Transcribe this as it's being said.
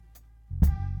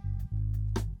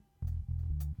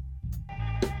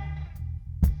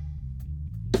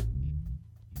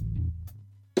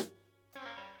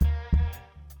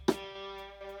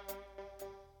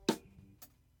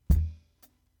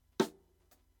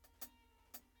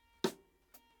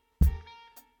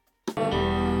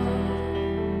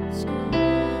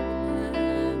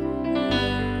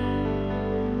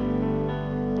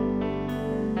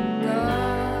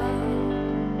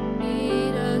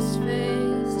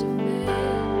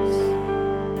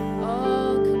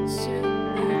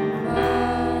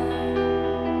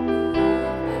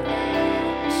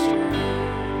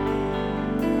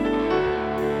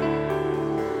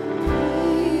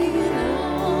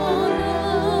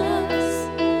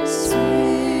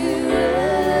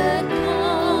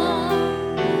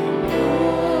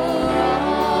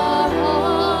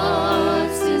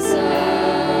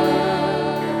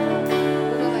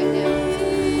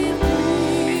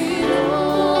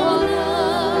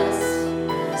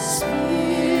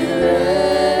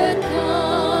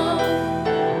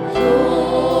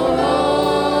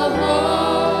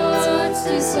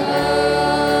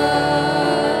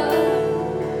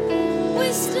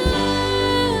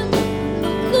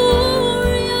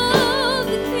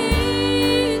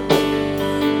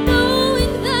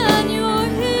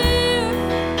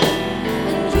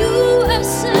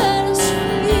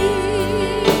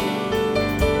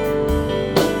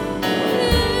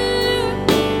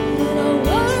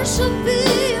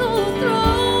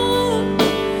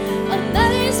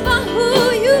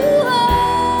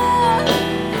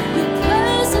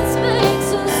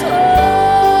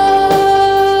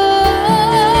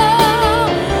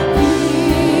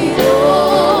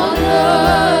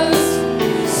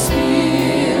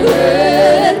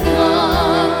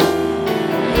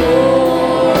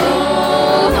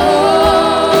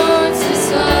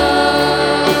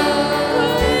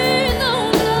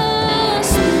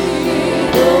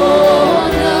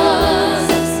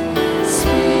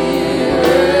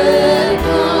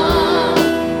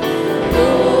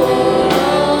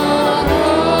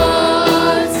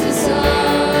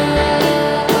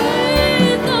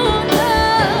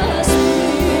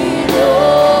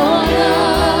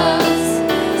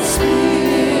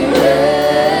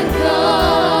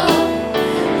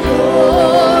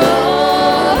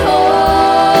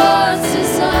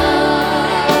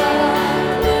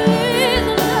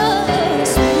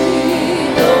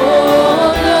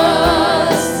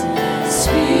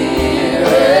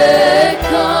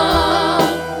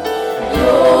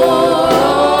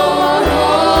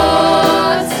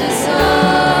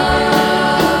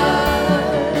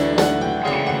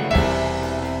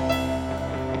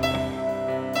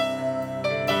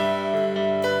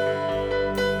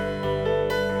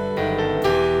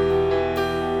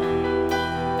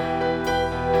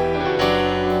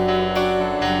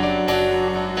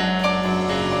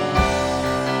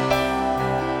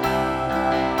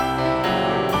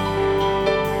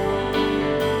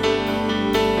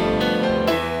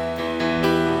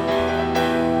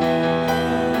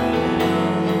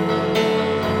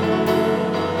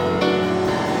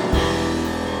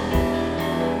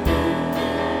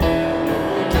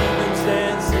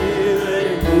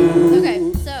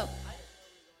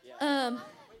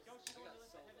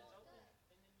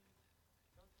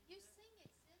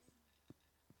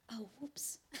Oh,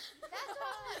 whoops. That's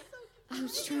all. I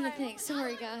was trying to think.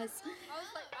 Sorry, guys. I was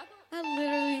like, I thought. I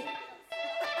literally.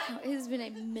 Oh, it has been a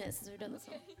minute since we've done this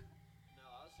song. No,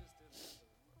 I was just doing this,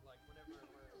 like whenever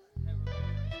we're having a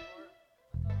sport.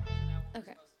 I thought now we're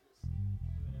Okay. supposed to just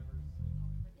do whatever.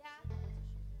 Yeah. That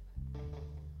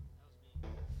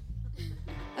was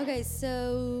me. Okay,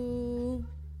 so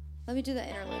let me do that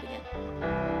interlude again.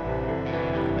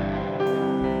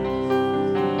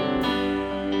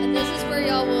 And this is where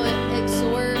y'all will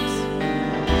exhort.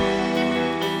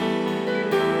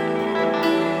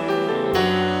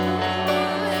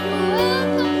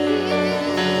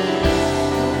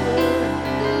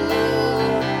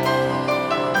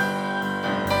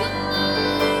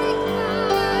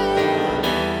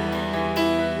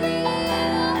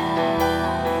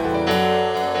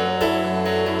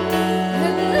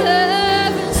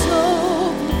 Heaven's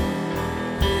open,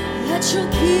 let your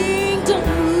kingdom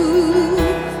move.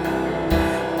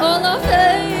 All our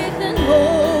faith and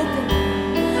hope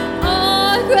in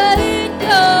our great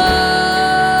God.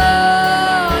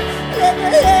 Let the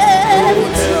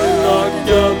heavens Locked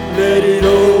open, up, let it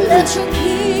open. let your No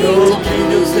kingdom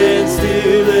kingdom move. stand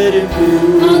still, let it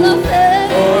move. All our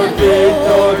faith Our and faith,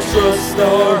 hope, our trust,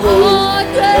 our hope. our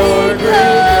Our great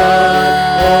great God,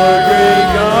 our great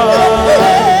God.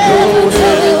 No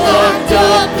heaven locked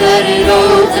up, let it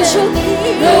open. Let your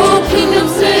No kingdom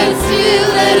stand still,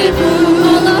 let it move.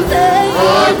 all our faith,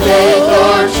 Our faith,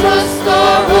 our trust,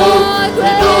 our hope. And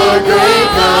our great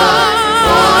God,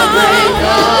 our great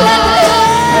God.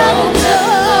 No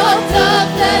heaven locked up,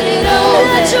 let it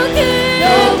open. let your No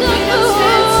kingdom kingdom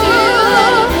stand still, let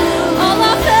it move. move. All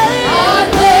our faith, Our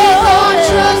faith, our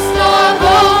trust, our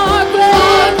hope. Our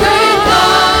great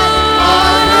God, our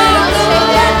great God.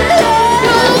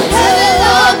 No heaven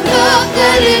locked up,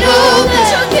 let it open.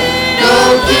 No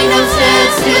kingdom stand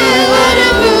still, let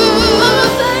it move.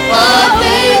 Our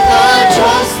faith, our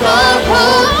trust, our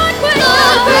hope.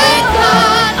 Our great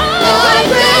God, our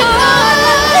great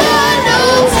God. No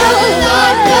heaven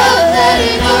locked up, let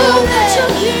it open.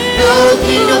 No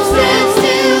kingdom stand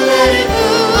still, let it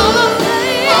move.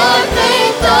 Our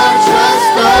faith, our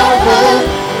trust, our hope.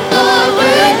 Our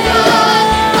great God,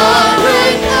 our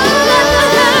great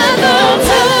God. No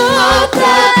heaven locked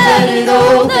up, let it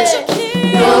open.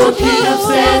 No kingdom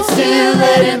stand still,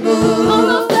 let it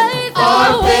move.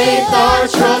 Our faith, our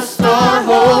trust, our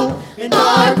hope, in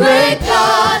our great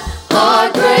God, our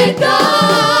great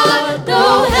God.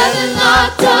 No heaven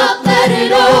locked up, let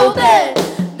it open.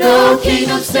 No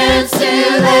kingdom stand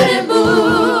still, let it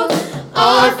move.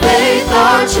 Our faith,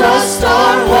 our trust,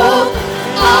 our hope,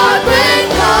 our great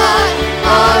God,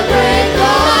 our great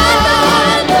God. No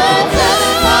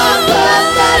heaven locked up,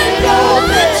 let it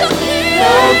open.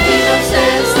 No kingdom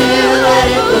stand still, let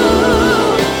it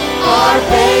move. Our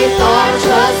faith, our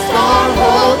trust, our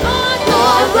hope,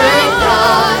 our great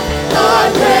God, our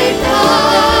great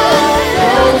God.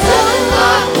 No heaven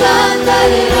locked up, let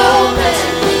it open.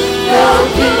 No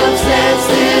kingdom stand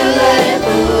still, let it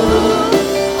move.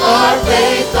 Our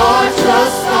faith, our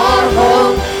trust, our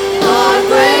hope, our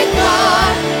great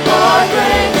God, our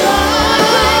great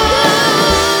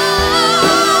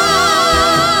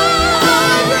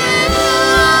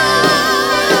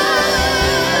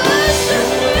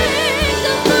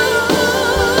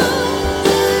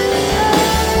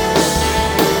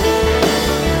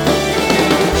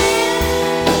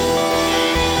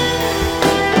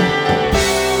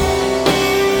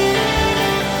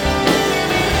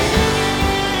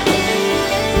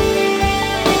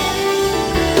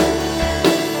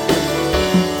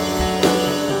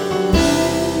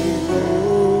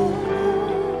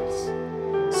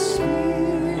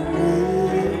Spirit,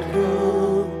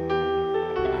 come.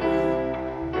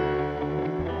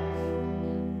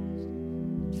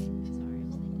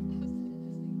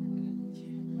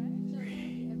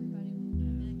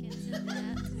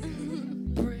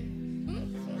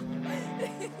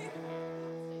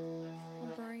 My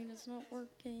brain is not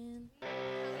working.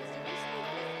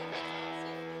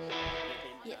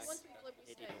 Yes. Once we flip the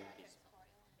stick.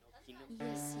 Yes,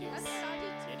 That's yes. what I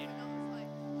did too. And I was like,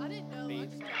 I didn't know. I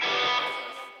just kept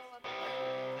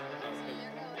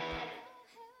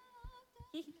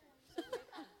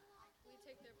we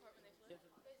take their part when they flip.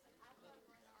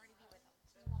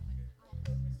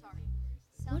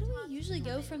 Sorry. What do we usually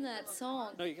go from that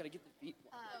song? No, you gotta get the beat.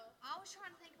 I was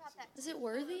trying to think about that. Is it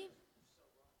worthy?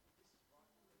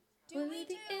 Do we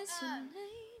do, is your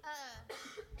name? I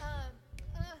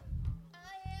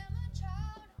am a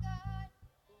child of God.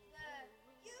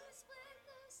 You split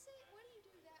the sea. Where do you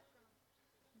do that from?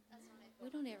 That's not it. We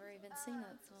don't ever even sing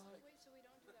that song. Wait, so we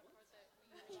don't do that part that we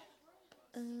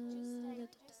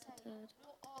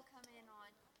We'll all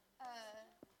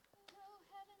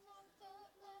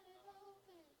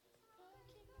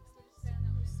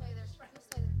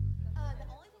The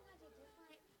only thing I did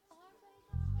different,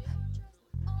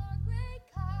 our great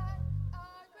God,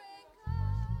 our great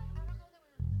God. I don't know that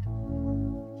we're gonna have to.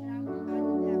 But I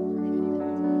did that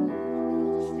one. And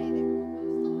you'll just stay there.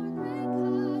 Our great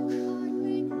God, our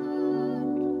great God.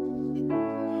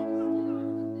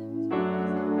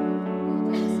 We'll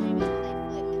do the same until they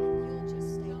flip, and then you'll just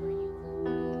stay where you are.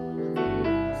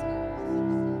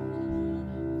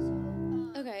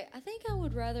 Okay, I think I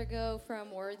would rather go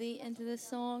from Worthy into this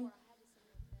song.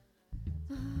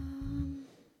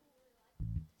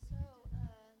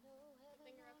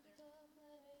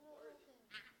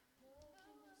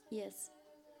 Yes.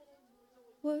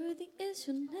 Worthy is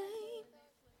your name,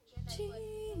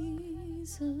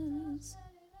 Jesus. Is that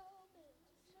what I was doing?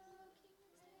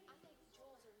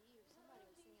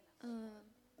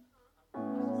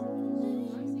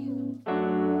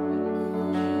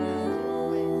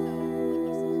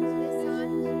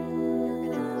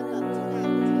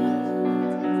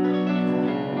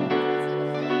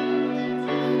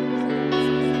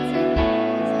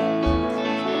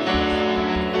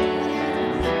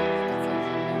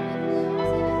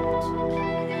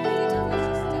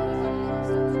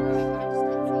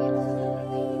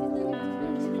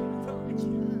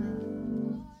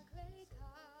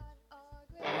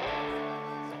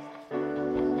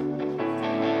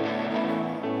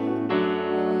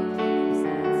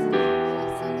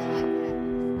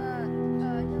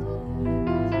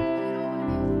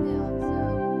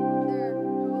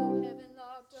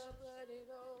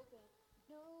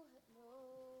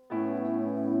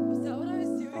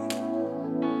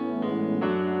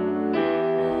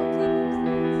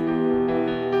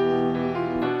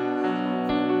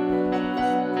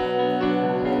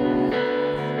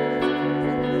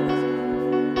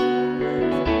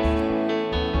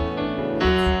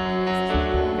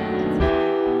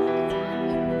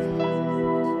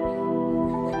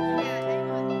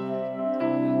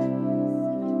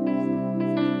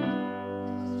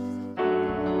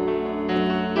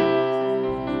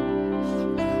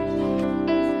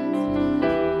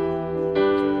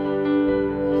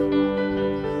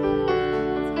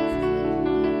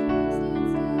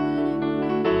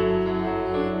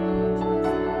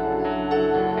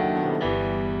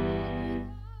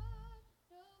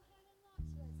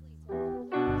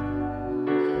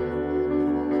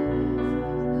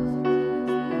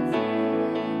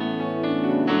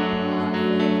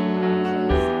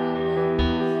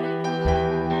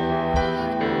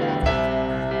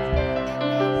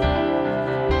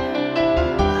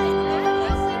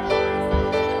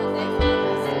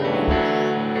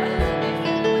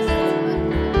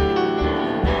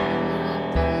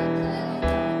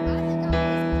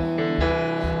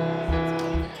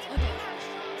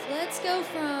 Let's go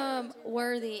from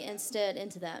Worthy instead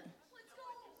into that.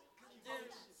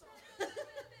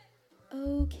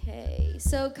 Okay,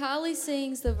 so Kylie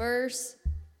sings the verse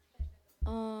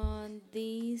on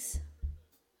these.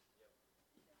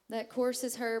 That chorus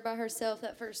is her by herself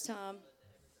that first time,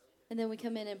 and then we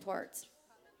come in parts.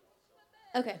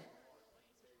 Okay.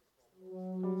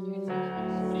 Freedom you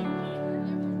died for.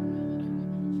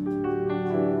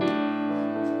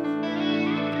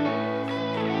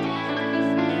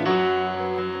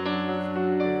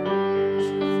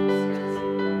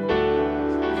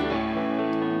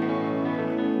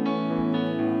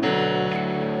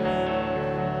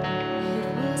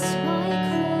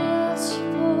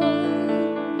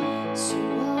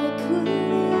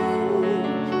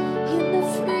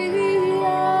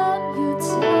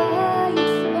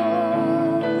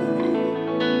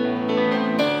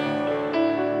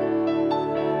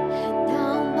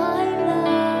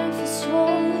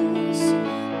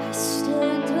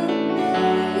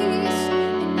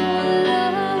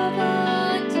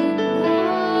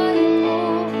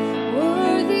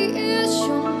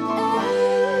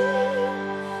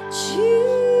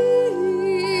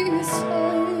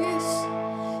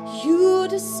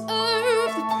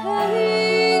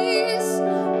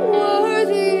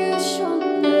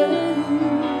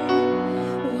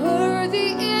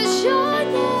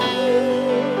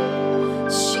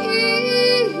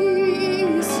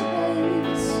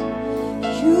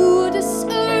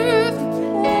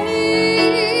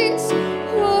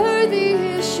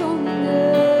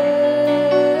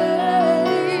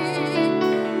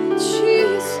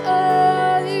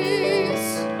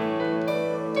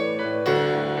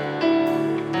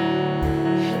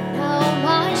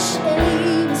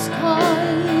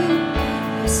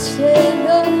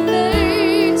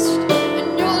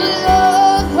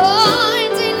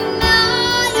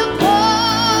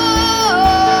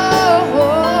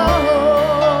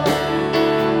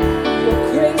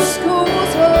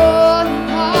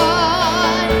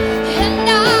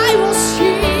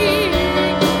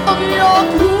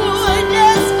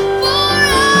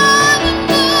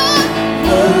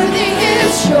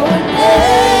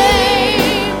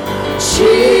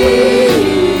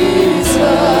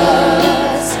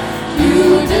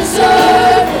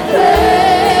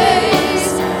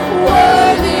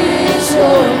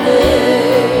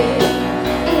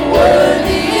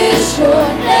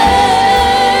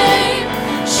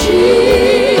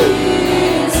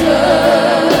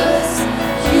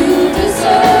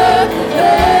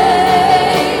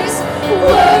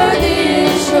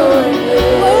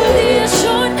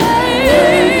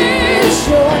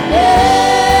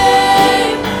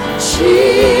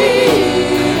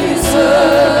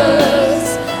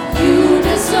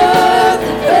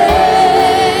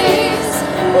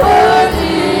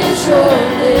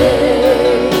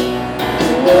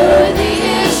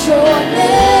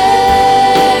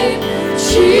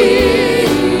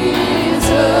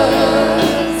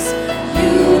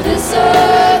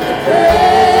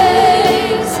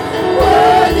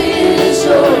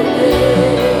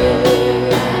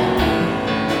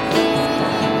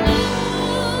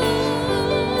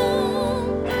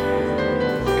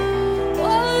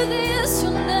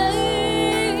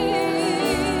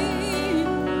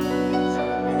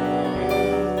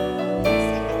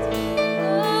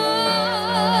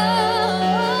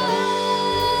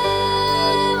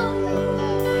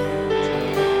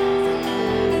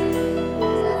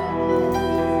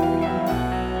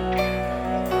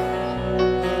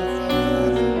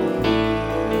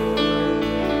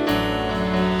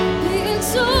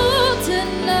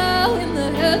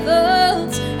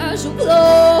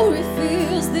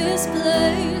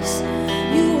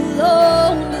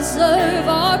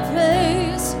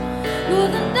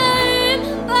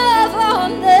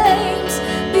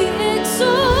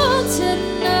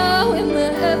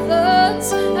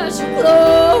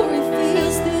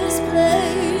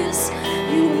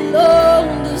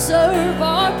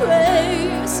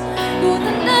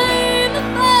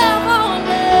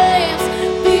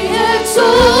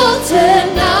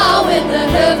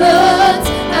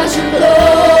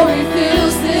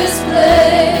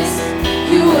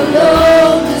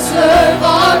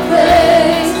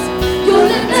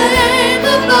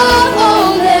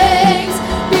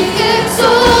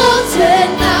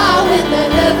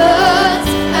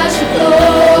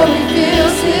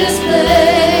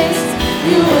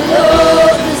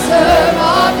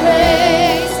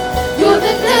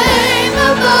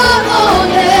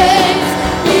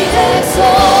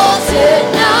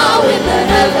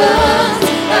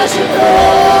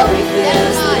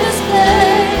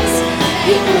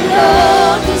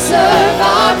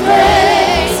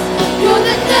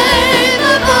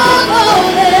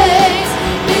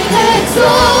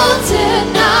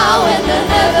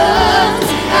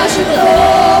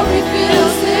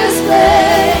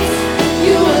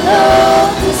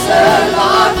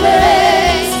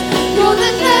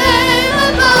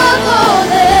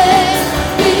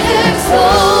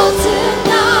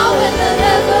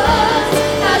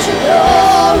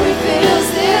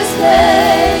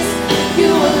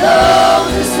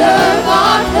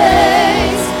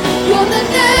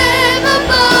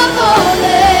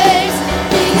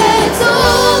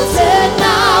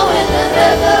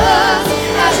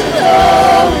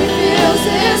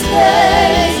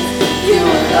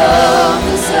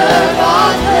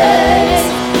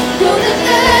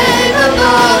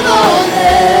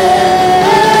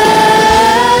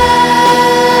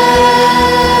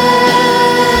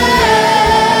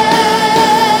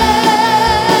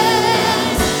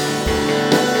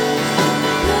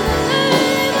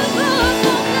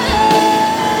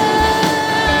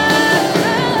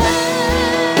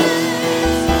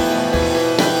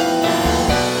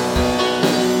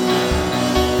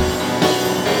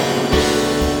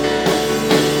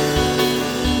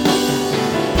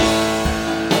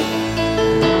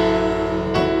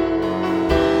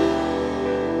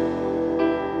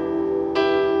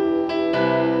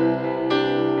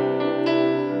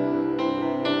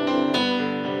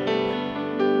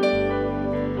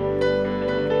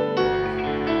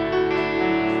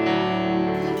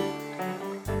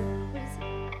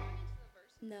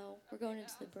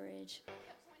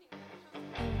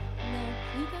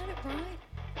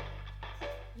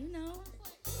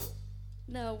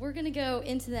 we're going to go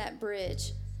into that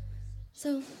bridge.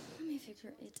 So let me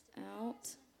figure it out.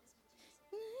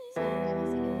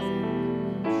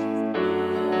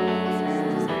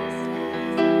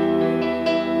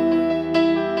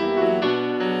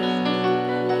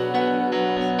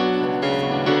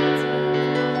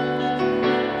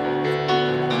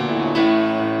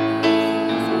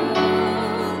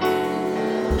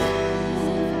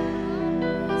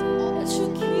 Let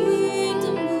your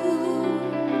kingdom move.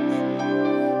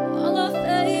 All our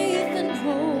faith and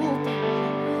hope,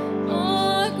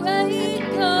 our great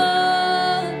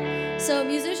God. So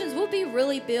musicians will be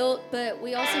really built, but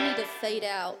we also need to fade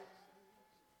out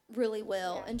really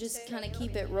well and just kind of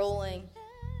keep it rolling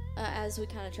as we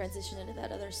kind of transition into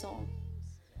that other song.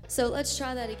 So let's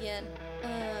try that again.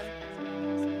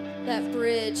 That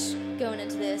bridge going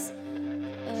into this.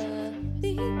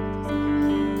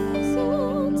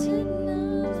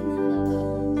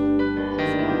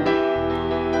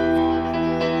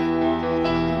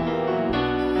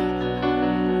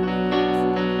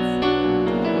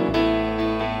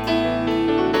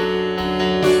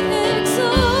 Be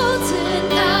exalted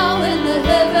now in the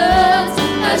heavens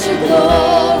as your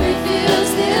glory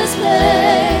fills this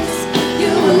place.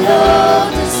 You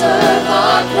alone deserve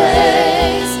our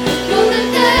praise. You're the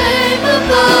name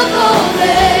above all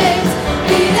names.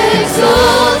 Be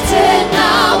exalted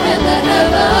now in the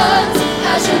heavens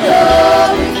as your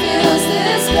glory fills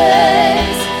this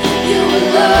place. You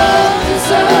alone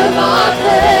deserve our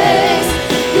praise.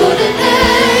 You're the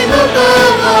name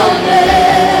above all names.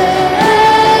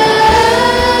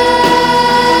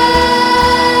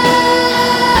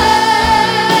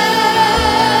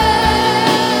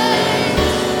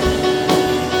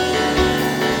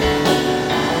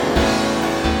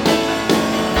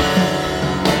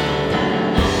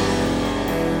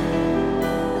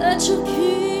 Let your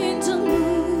kingdom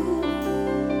move.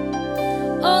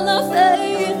 All our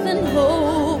faith and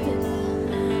hope,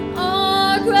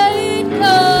 our great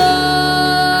God.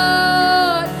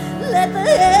 Let the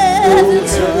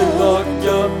heavens Heaven open. locked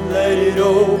up, let it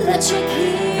open. Let your No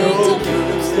kingdom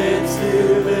kingdom stand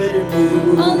still, let it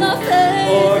move. all our faith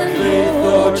Our and faith,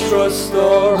 our hope, trust,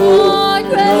 our hope. our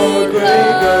great Our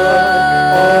great God,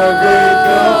 our great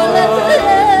God. Let the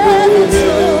No heavens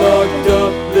heaven open. locked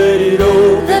up, let it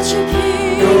open. Let your No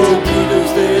kingdom kingdom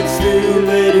stand still,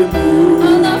 let it move.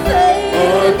 all our faith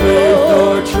Our and faith, hope,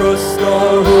 our trust,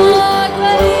 our hope. our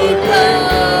great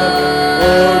God.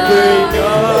 Our great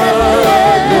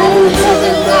God. No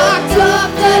heaven locked up,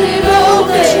 let it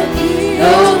open.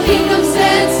 No kingdom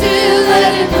stands still,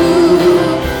 let it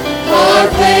move. Our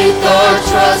faith, our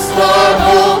trust, our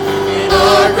hope in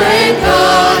our great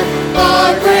God,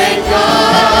 our great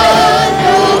God.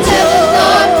 No heaven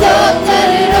locked up,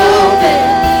 let it open.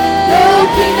 No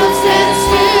kingdom stands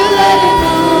still, let it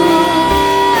move.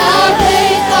 Our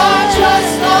faith, our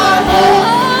trust, our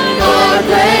hope in our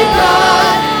great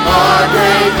God, our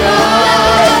great God.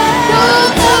 No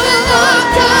heaven locked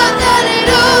up, let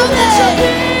it open.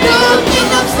 No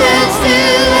kingdom stands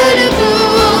still, let it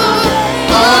move.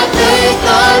 Our faith,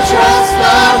 our trust,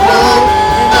 our hope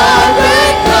in our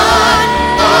great God,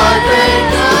 our great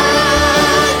God.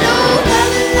 No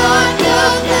heaven locked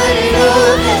up, let it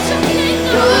open.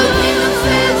 No kingdom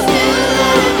stands still,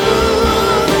 let it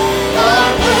move.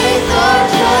 Our faith, our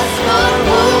trust, our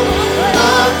hope in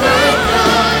our great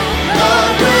God, our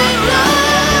great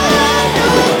God. No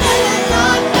heaven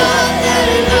locked up, let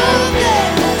it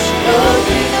open. No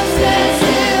kingdom stands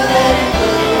still, let it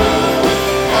move.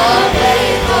 Our faith,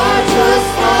 our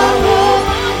trust, our hope,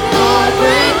 our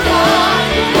great God,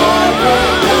 our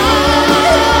great God.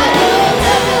 No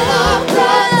heaven locked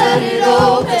up, let it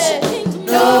open.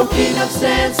 No kingdom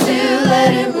stands still,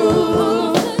 let it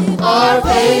move. Our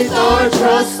faith, our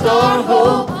trust, our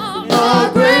hope, our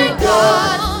great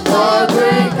God, our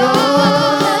great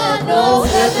God. No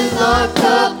heaven locked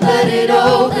up, let it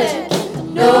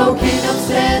open. No kingdom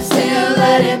stands still,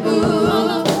 let it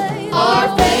move. Our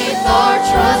faith, our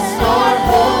trust, our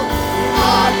hope,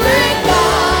 our great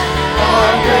God,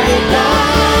 our great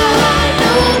God.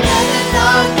 No heaven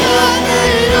locked up,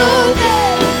 let it open.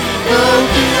 No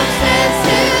kingdom stands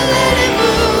still, let it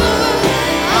move.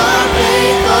 Our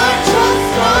faith, our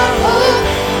trust, our hope,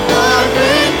 our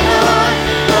great God,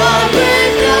 our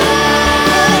great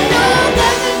God. No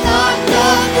heaven locked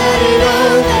up, let it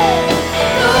open.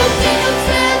 No kingdom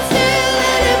stands still,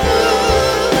 let it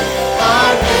move.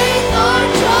 Our faith, our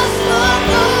trust, our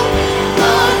hope,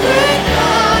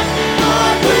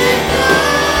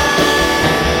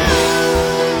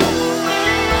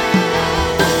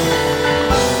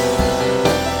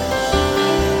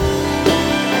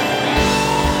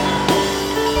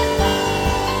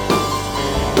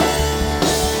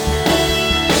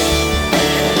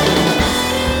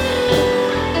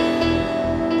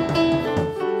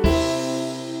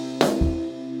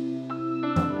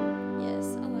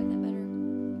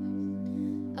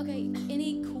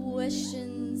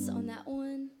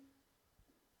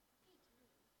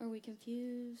 Are we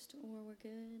confused or we're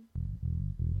good?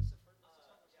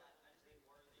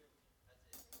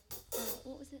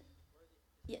 What was it?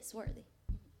 Yes, worthy.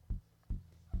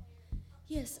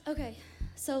 Yes, okay.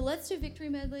 So let's do victory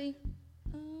medley.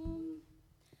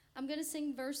 I'm going to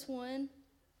sing verse 1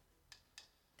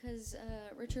 because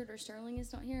Richard or Sterling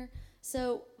is not here.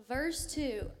 So verse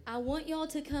 2, I want y'all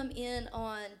to come in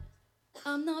on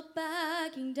I'm not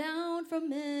backing down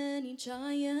from any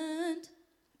giant.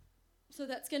 So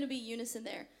that's going to be unison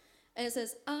there. And it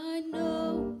says, I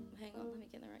know. Hang on, let me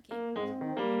get in the right key.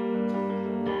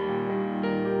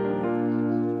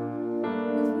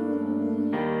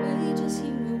 Wages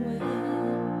he will win.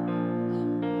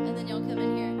 And then y'all come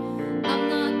in here. I'm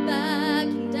not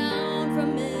backing down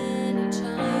from any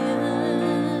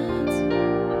giants.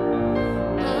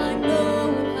 I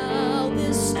know how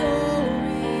this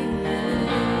story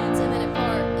ends. And then it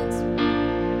parts.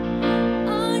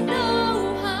 I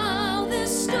know how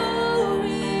this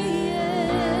story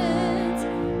ends.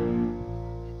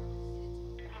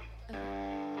 Okay.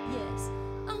 Yes,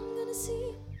 I'm gonna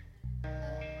see.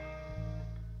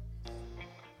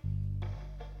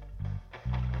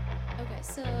 Okay,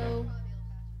 so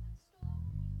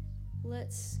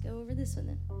let's go over this one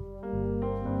then.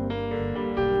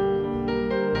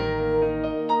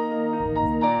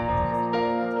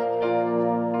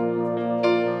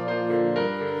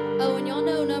 Oh, and y'all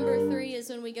know number 3 is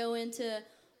when we go into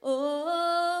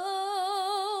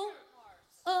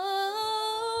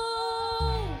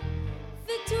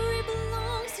victory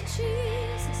belongs to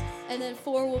Jesus. And then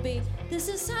 4 will be, this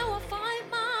is how I fight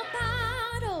my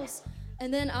battles.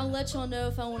 And then I'll let y'all know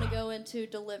if I want to go into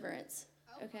deliverance.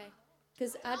 Okay?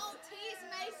 Because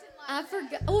I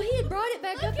forgot. Oh, he had brought it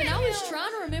back up, and I was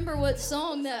trying to remember what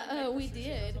song that we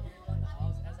did.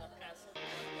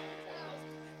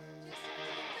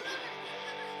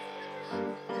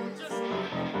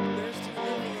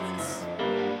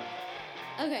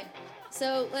 Okay,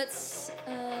 so let's do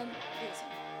this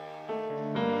one.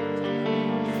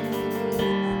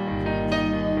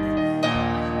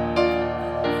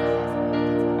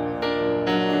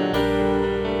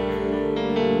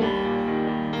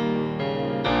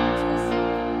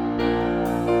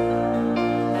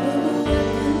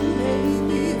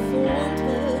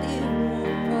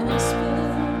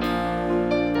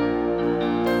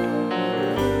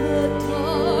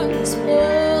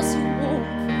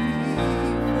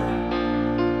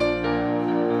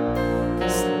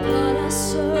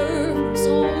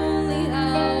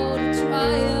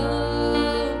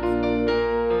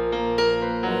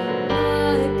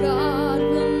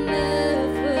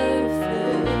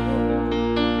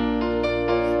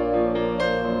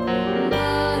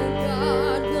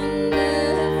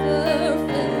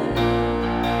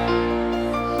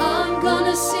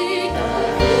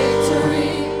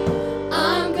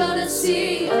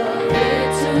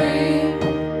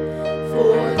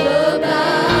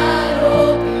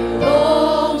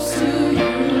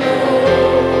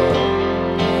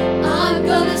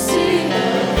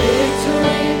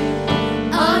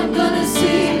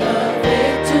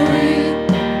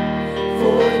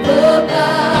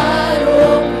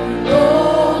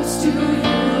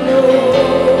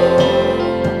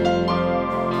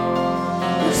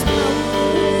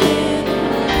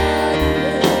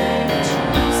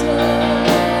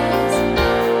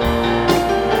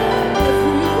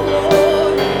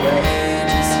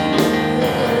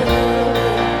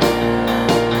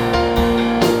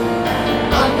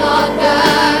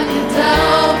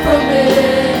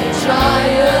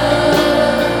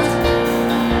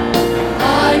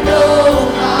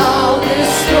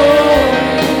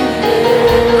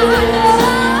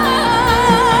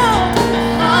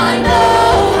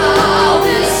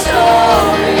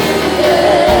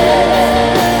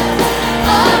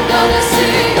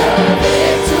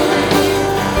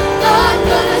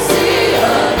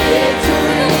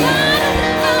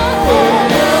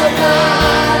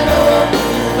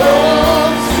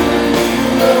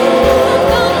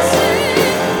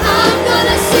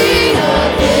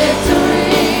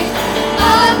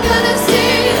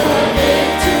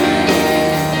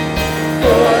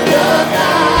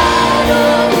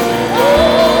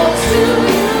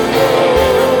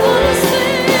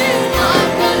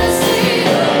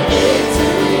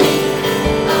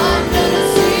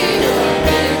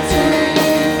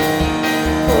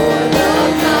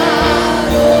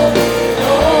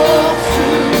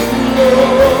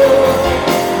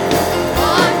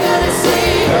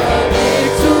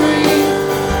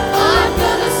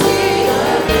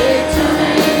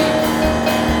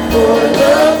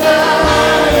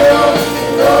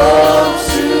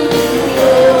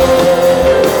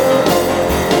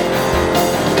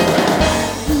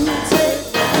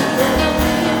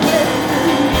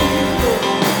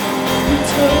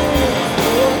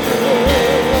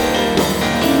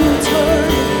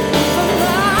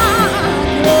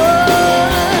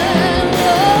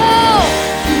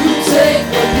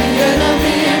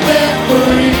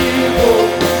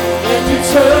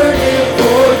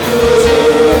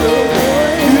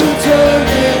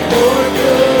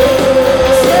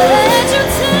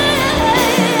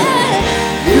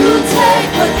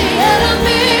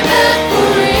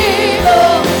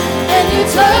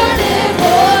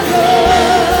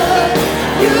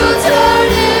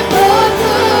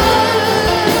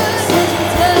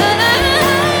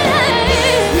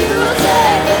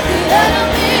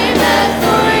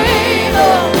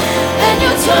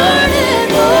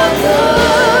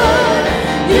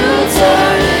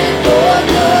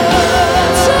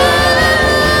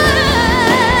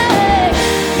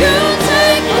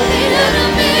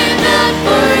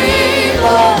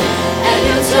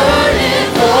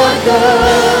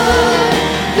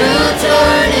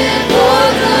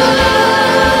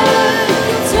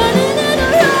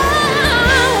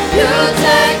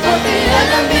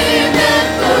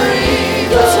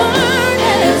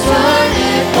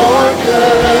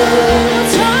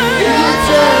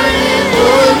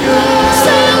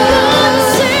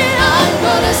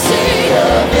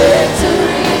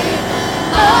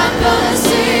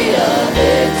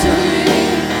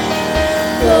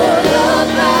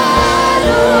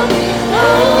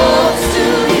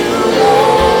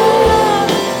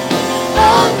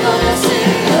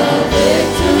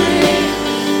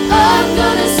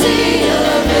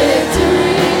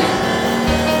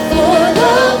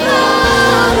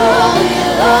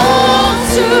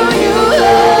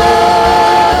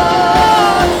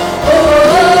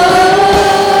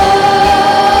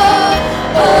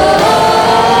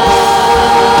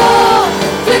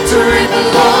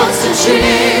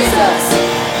 Jesus.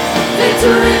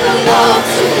 Victory belongs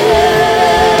to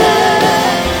Him.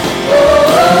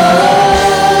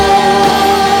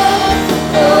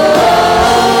 Oh,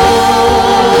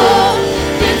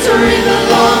 victory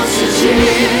belongs to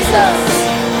Jesus.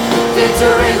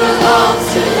 Victory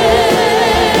belongs to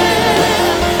Him.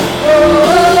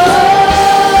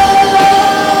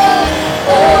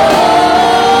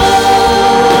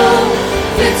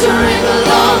 Victory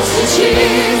belongs to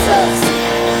Jesus.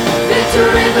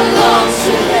 Victory belongs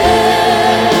to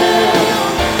Him.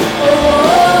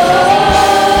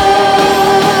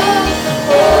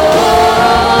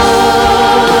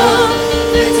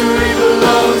 Victory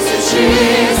belongs to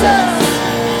Jesus.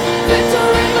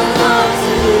 Victory belongs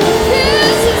to Him.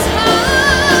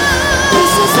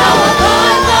 This is how I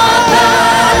fight my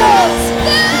battles.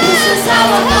 This is how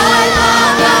I fight my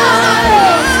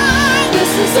battles.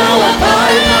 This is how I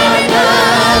fight my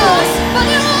battles.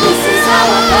 This is how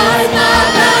I fight my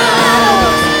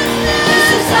battles. This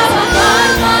is how I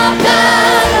fight my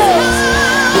battles.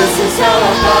 This is how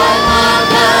I fight my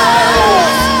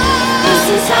battles. This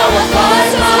is how I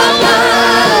fight my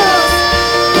battles.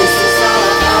 This is how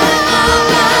I fight my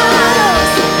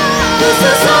battles. This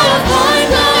is how I fight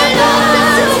my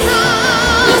battles.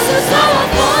 This is how I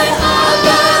fight my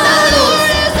battles.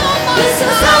 This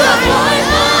is how I fight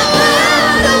my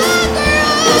battles.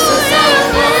 This is how I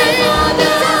fight my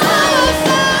battles.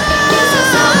 This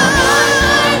is how I fight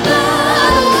my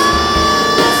battles.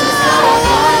 This is how I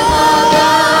fight my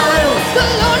battles. The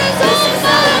Lord is this is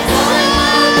how I fight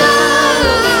my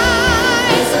battles.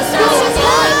 This is how I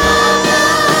fight my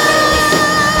battles.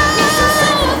 This is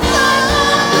how I fight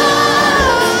my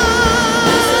battles.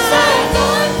 This is how I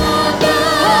fight my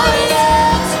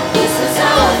battles. This is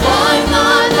how I fight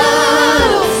my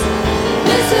battles.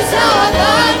 This is how I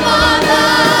fight my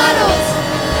battles.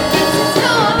 This is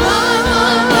how I fight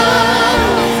my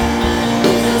battles.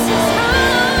 This is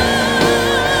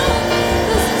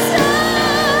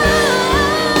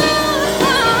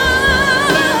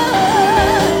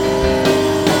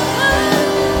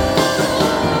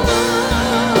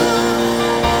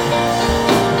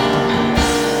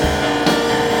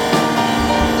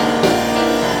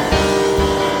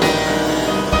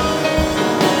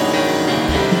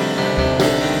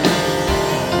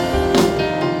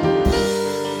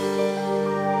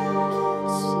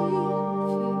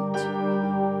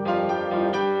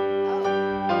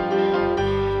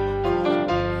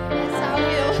Yes, I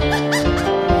will.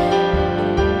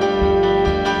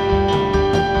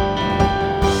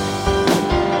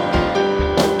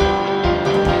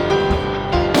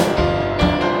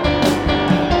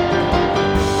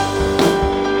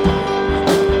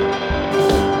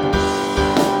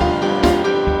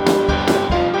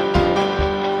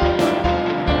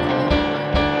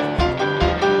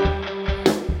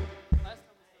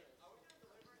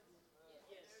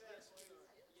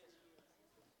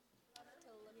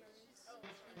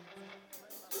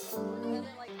 And then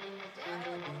like I like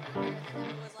and then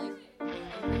it was like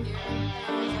over here, and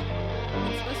I was like,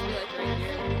 it's supposed to be like right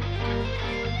here.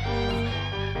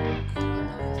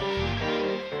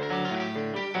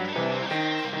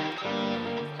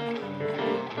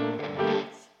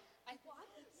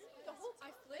 I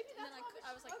flipped, And then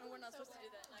I was like, no, we're not supposed to do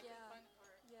that. And I couldn't find the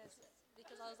part. Yes,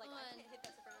 because I was like, I can't hit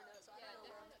that soprano note, so I don't know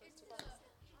where I'm supposed to.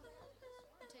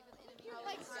 Take with the enemy. You're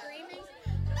like screaming. 2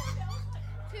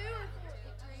 or 4.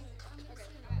 Okay.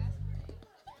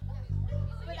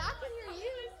 But I could hear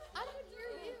you. I could hear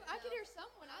you. I could hear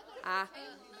someone. I thought it was Ah.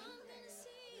 Taylor.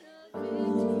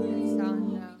 Sound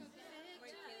now.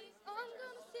 I'm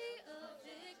gonna see a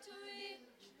victory.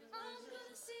 I'm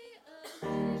gonna see a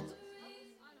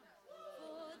victory.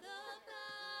 For the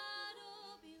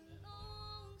battle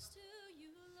belongs to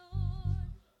you,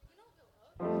 Lord.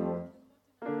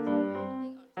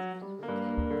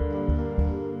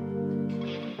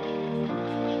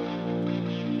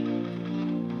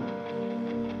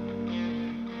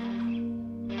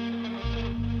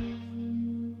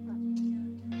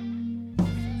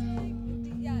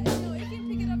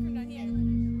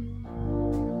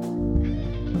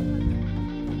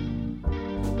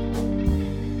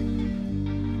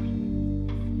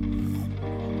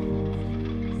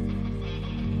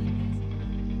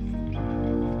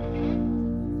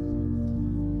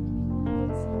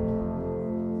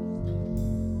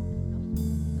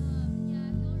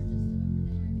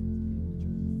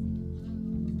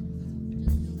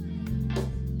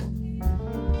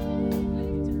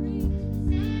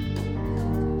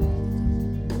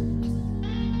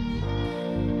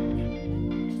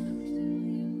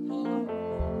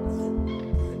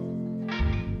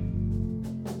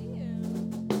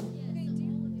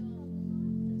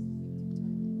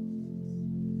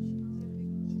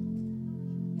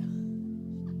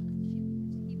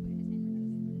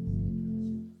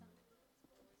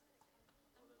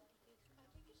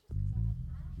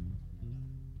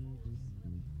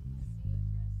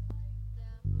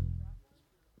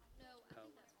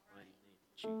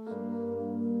 choose.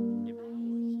 If of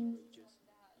course you just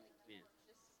win,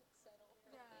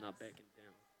 not backing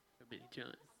down so many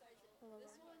times.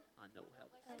 I know how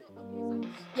this feels.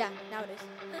 Yeah, now it is.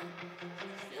 I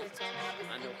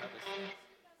know how this feels.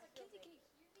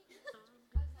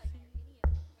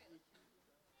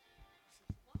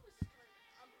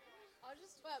 I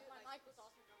just my mic was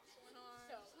also going on.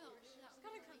 So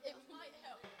it might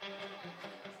help.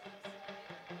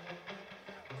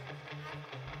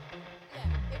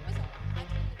 Yeah, it was on. I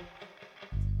turned it on.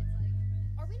 It's like,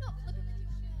 are we not flipping with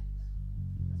you shit?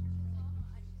 Oh,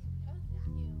 thank you.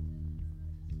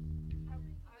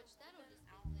 Which that'll just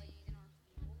outlay in our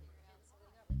figure it out. So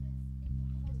we got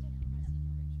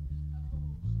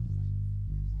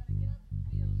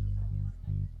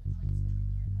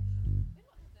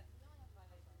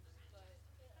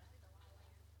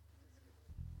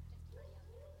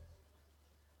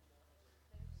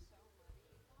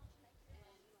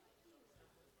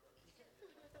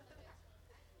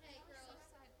Hey girls.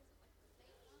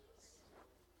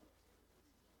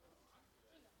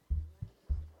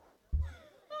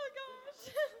 Oh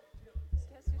gosh.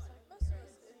 Guess who's like most of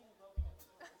us do.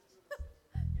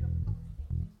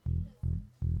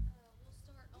 We'll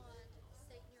start on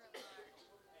Satan, You're a Liar.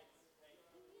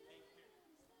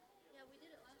 Yeah, we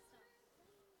did it last time.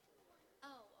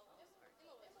 Oh, sorry.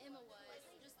 Emma was.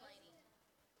 Just Lainey.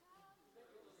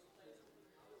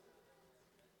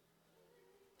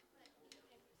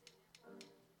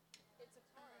 It's a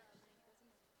card.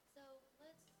 So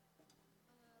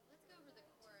let's go over the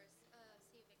chorus of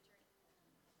Sea of Victory.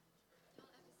 Y'all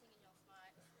have to sing in y'all's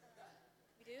mics.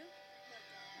 We do?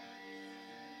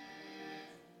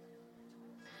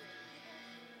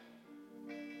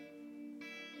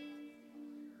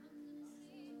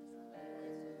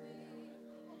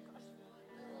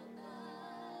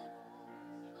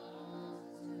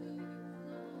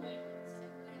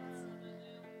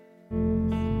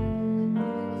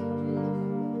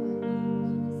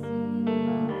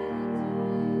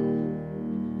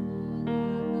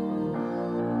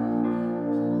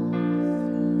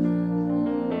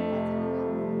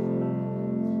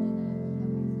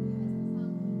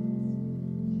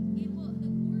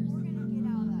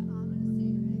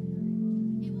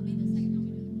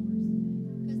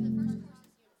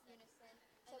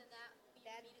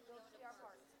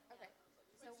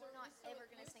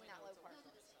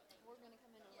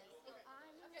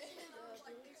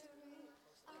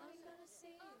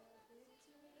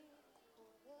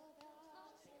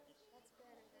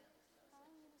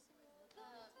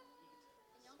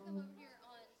 And y'all come over here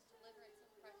on deliverance and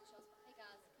practice y'all's. Hey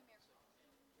guys, come here.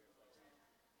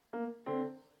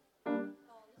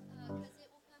 Because it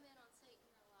will come in on Satan,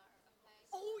 You're a Liar. Okay.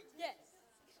 Oh, yes.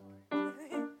 We're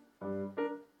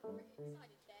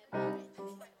excited, Daddy.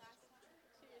 Right, last one.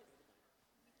 Cheers.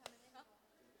 You coming in?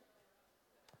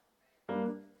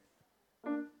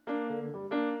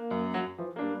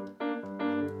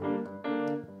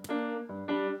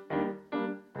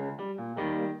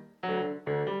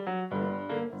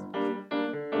 This was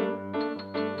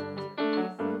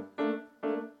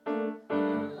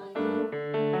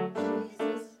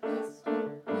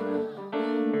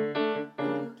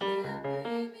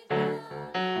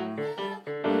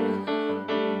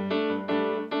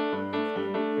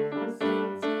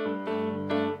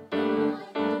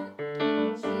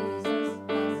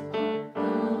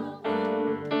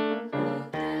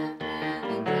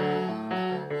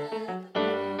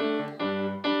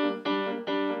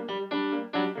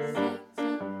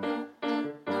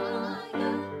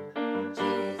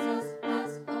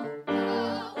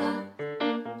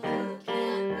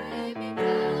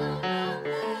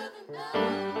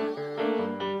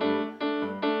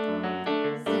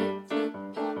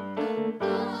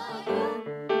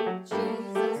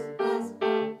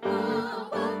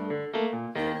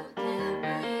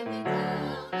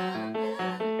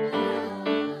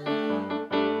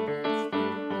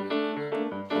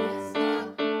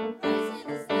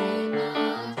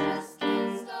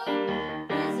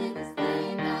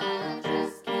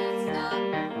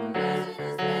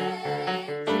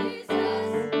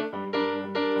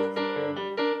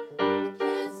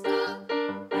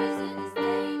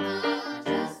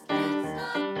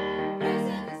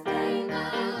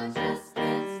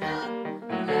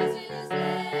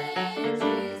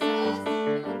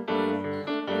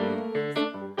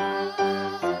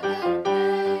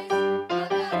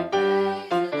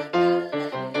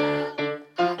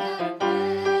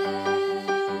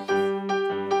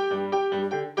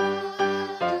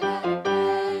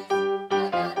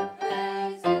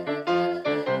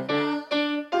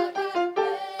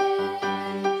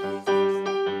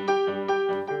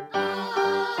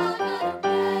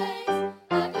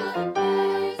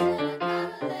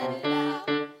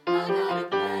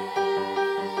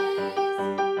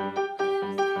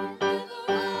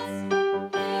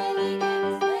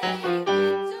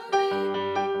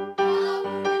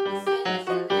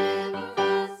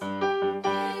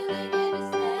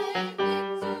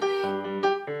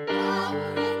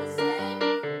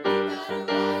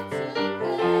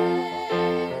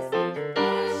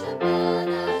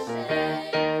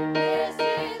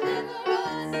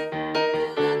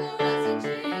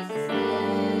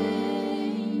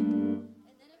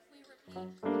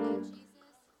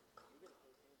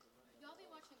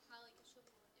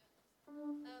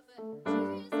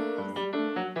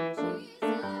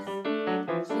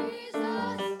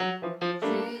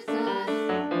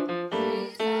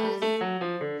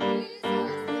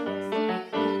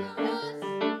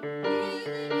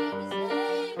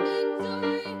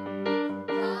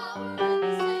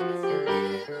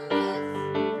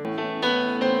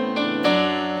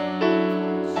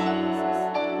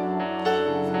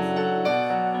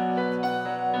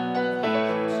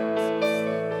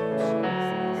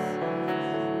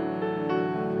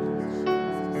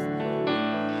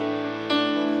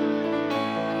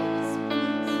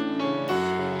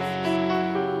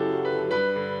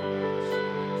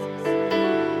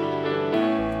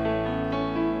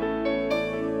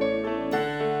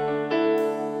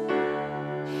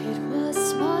It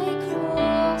was my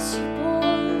cross you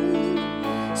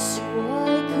bore, so I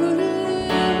could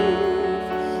live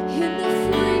in the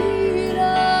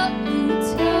freedom you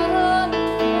died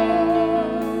for.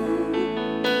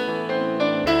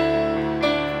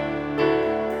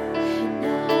 And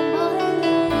now my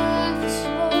life is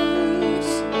yours,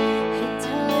 and I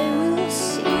will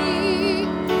sing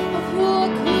of your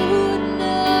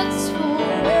goodness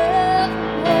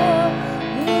forevermore.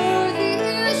 Worthy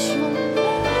is your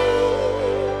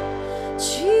name,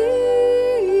 Jesus.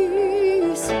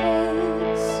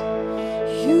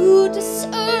 You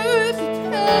deserve the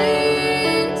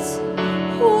praise.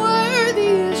 Worthy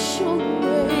is your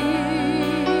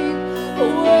name.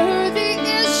 Worthy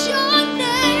is your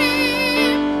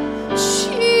name,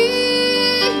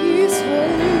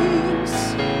 Jesus.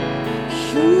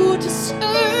 You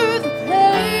deserve the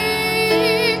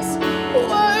praise.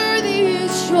 Worthy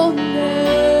is your name,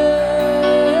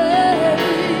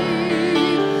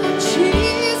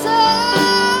 Jesus.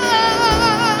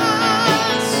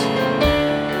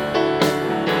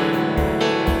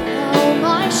 Now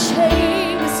my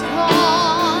shame is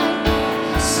gone.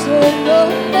 Said no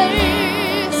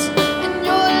thanks, and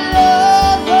your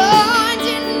love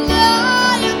undeniable.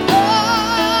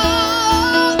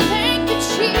 Thank you,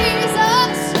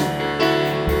 Jesus.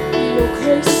 Your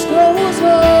grace goes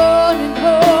on and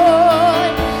on,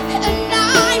 and I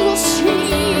will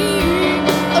sing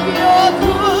of your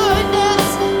goodness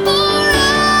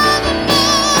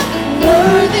forevermore.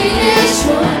 Worthy is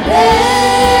your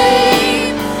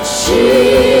name, Jesus.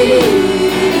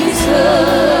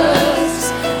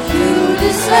 You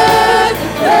deserve the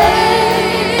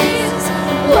praise.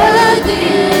 Worthy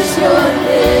is your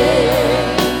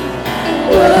name.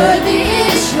 Worthy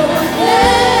is your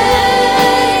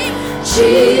name, Jesus.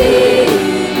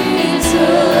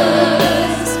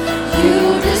 You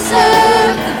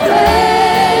deserve the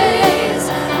praise.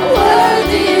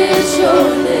 Worthy is your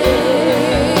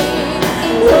name.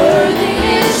 Worthy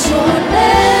is your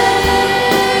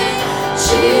name,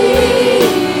 Jesus.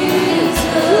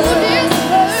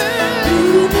 You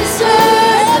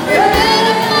deserve the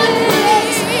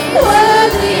praise.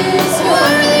 Worthy is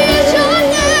your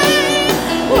name.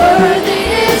 Worthy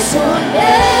is your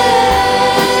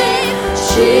name,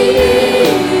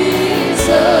 Jesus.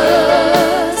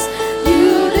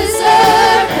 You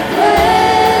deserve the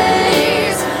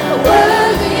praise.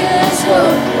 Worthy is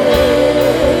your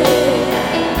name.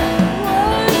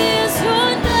 Worthy is your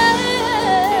name.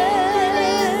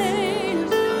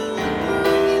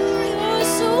 You're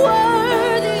so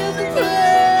worthy of the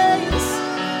praise.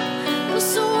 You're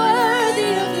so worthy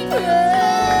of the praise.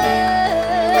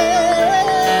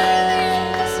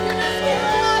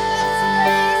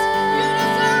 You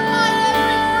deserve my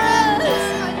every praise.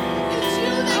 It's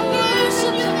you that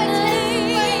worship your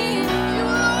name. You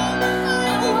alone I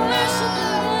worship you.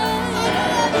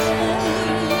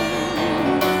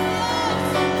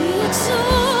 Be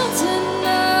exalted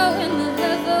now in the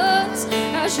heavens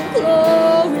as your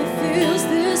glory fills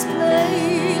this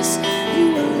place. You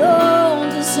alone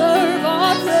deserve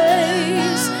our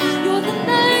praise. You're the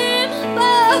name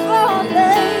above all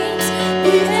names.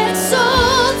 Be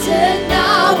exalted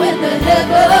now in the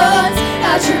heavens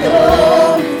as your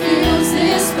glory fills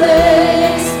this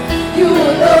place. You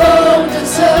alone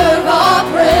deserve our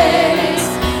praise.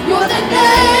 You're the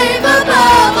name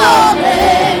above all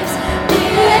names. Be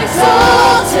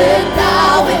exalted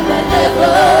now in the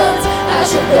heavens as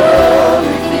your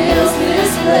glory fills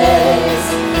this place.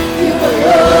 You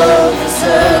alone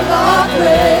deserve our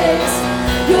praise.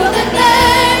 You're the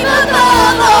name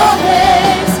above all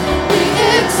names. Be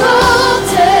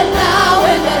exalted now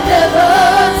in the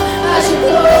heavens as your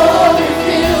glory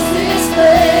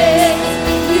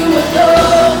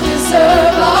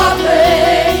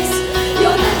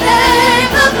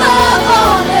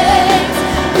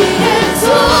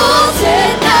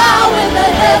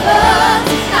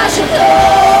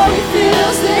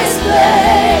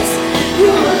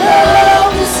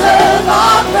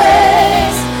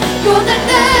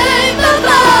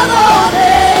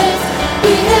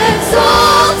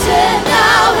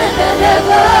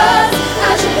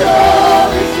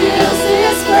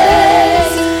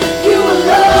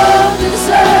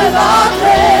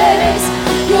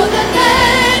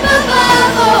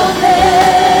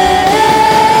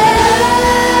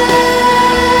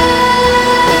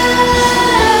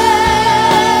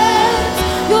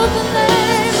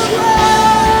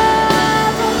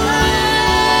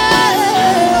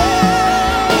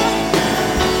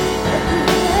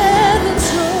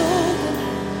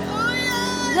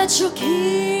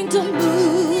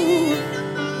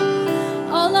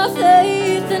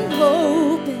faith and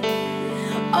hope in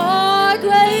our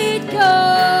great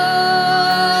God.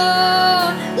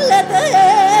 Let the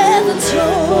heavens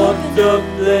Locked open. up,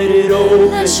 let it open.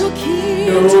 Let your No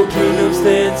kingdom kingdom come.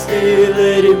 stand still,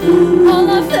 let it move. All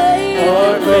our faith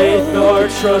Our and faith, hope. our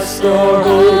trust, our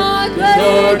hope. Our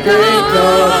Our great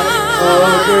God,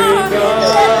 our great God.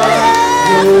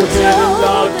 No heaven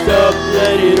locked up,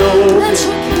 let it open. Let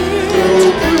your No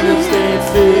kingdom kingdom come. stand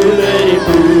still, let it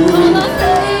move. All our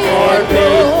faith Our and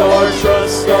faith, hope. our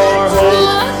trust, our hope.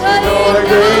 Our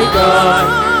great God,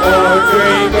 our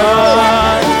great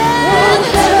God.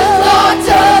 Heaven locked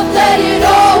up, let it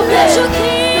open. Let your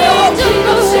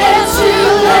kingdom stand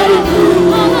still, let it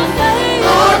move.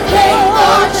 Our faith,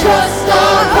 our trust,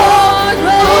 our hope.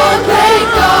 Our great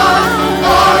God,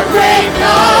 our great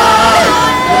God.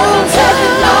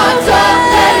 Heaven locked up,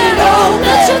 let it open.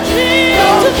 Let your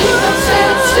kingdom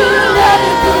stand still, let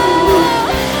it move.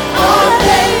 Our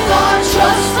faith, our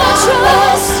trust,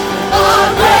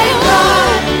 our great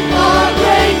God, our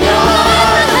great God.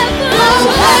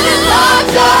 Heaven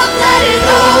locked up, let it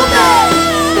open.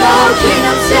 No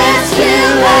kingdom stand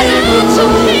still, let it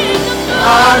move.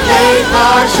 Our faith,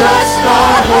 our trust,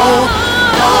 our hope,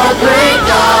 our great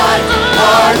God,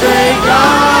 our great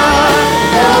God.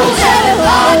 No heaven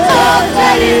locked up,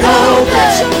 let it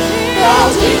open. No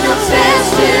kingdom stand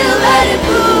still, let it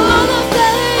move.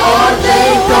 Our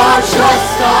faith, our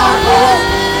trust, our hope,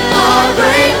 our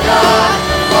great God,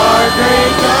 our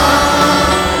great God.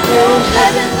 No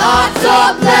heaven locked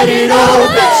up, let it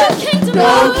open.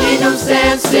 No kingdom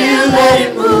stand still, let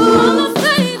it move.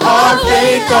 Our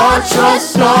faith, our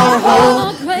trust, our hope,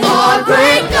 our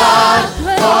great God,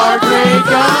 our great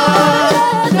God.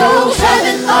 No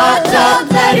heaven locked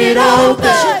up, let it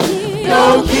open.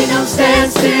 No kingdom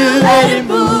stand still, let it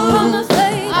move.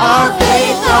 Our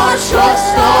faith, our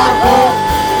trust, our hope,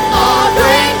 our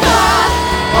great God,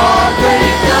 our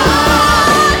great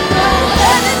God. No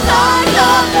heaven locked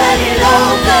up, let it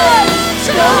open.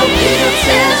 No kingdom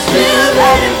stand still,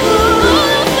 let it move.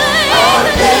 Our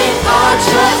faith, our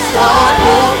trust, our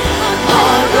hope,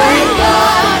 our great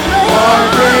God, our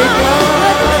great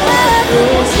God. No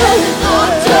heaven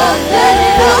locked up, let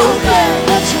it open.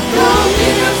 No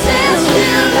kingdom stand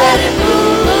still, let it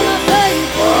move.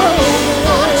 Our faith,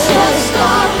 our trust,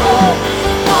 our hope,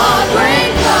 our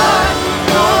great God,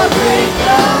 our great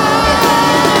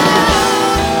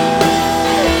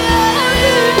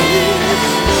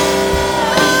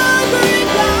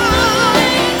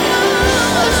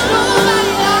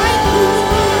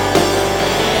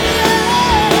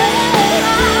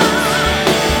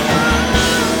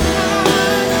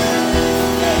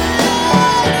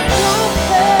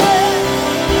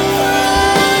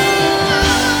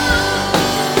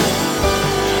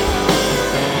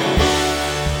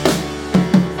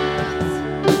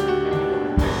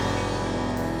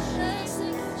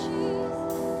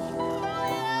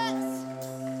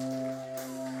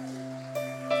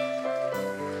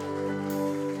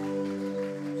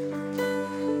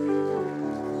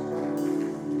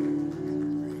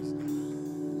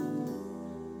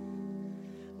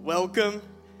Welcome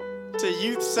to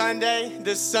Youth Sunday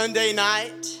this Sunday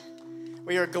night.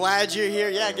 We are glad you're here.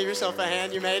 Yeah, give yourself a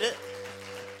hand. You made it.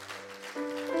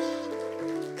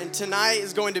 And tonight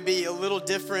is going to be a little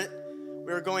different.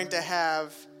 We're going to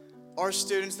have our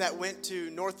students that went to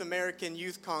North American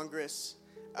Youth Congress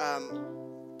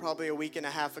probably a week and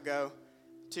a half ago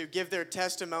to give their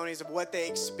testimonies of what they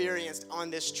experienced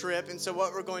on this trip. And so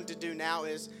what we're going to do now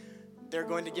is they're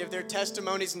going to give their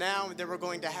testimonies now, and then we're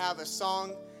going to have a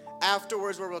song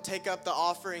afterwards where we'll take up the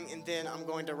offering, and then I'm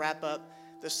going to wrap up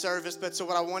the service. But so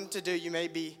what I wanted to do, you may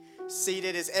be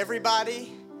seated, is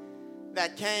everybody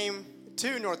that came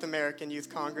to North American Youth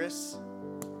Congress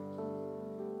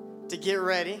to get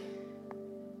ready.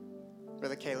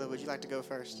 Brother Caleb, would you like to go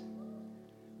first?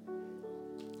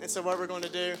 And so what we're going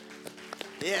to do,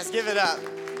 yes, give it up.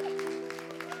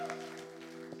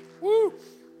 Woo!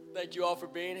 Thank you all for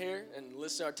being here and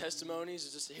listening to our testimonies.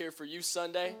 It's just here for you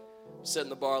Sunday. Setting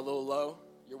the bar a little low.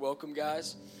 You're welcome,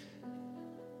 guys.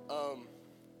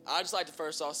 I just like to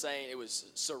first off saying it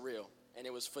was surreal and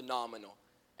it was phenomenal.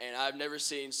 And I've never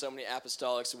seen so many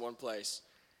apostolics in one place.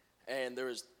 And there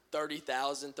was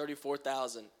 30,000,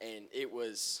 34,000, and it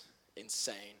was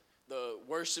insane. The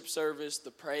worship service,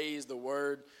 the praise, the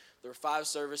word, there were 5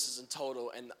 services in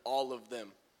total, and all of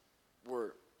them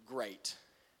were great.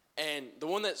 And the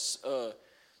one that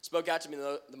spoke out to me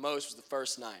the most was the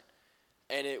first night.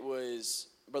 And it was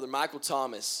Brother Michael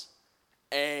Thomas.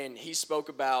 And he spoke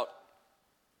about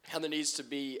how there needs to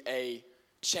be a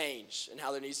change and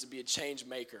how there needs to be a change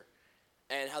maker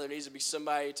and how there needs to be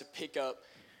somebody to pick up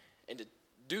and to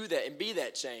do that and be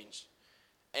that change.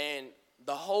 And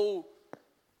the whole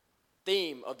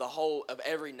theme of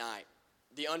every night,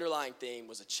 the underlying theme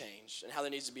was a change, and how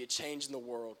there needs to be a change in the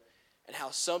world, and how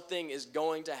something is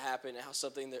going to happen, and how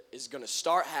something that is going to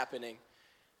start happening,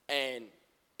 and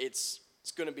it's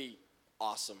going to be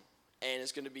awesome, and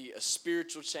it's going to be a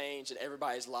spiritual change in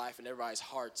everybody's life and everybody's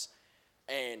hearts,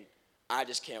 and I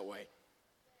just can't wait.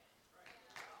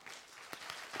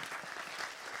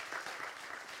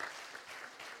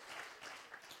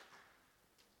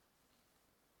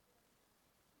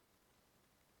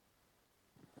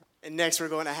 And next we're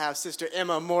going to have Sister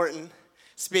Emma Morton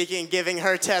speaking, giving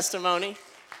her testimony.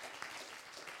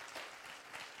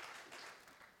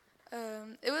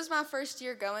 It was my first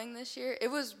year going this year. It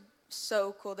was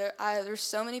so cool. There's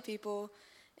so many people,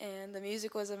 and the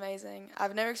music was amazing.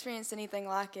 I've never experienced anything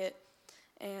like it,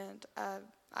 and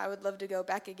I would love to go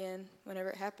back again whenever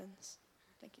it happens.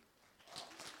 Thank you.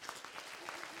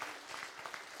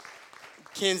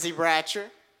 Kenzie Bratcher.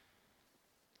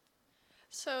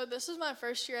 So this was my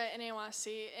first year at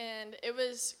NAYC, and it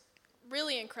was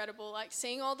really incredible. Like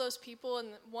seeing all those people in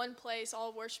one place,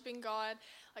 all worshiping God,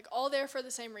 like all there for the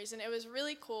same reason. It was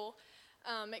really cool.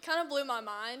 It kind of blew my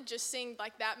mind just seeing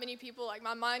like that many people. Like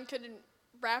my mind couldn't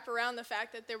wrap around the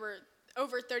fact that there were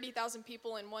over 30,000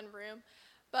 people in one room.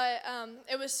 But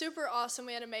it was super awesome.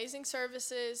 We had amazing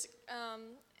services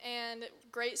and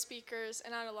great speakers,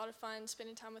 and I had a lot of fun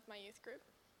spending time with my youth group.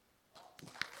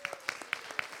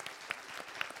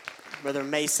 Brother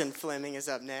Mason Fleming is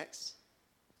up next.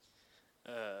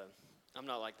 I'm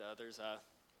not like the others. I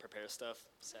prepare stuff,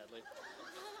 sadly.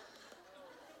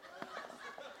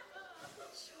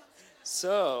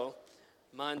 So,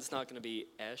 mine's not going to be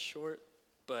as short,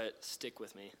 but stick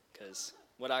with me, because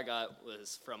what I got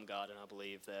was from God, and I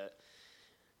believe that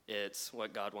it's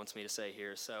what God wants me to say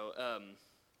here. So,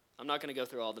 I'm not going to go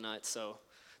through all the nights, so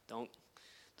don't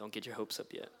get your hopes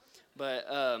up yet. But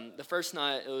the first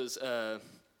night, it was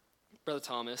Brother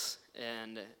Thomas,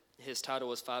 and his title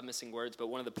was 5 Missing Words, but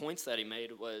one of the points that he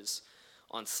made was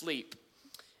on sleep.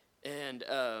 And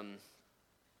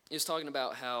he was talking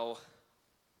about how,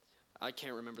 I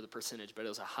can't remember the percentage, but it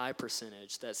was a high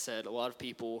percentage that said a lot of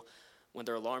people, when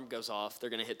their alarm goes off,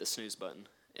 they're going to hit the snooze button,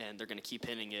 and they're going to keep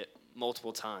hitting it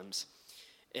multiple times.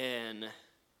 And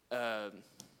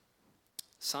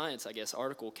Science, I guess,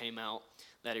 article came out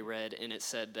that he read, and it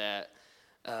said that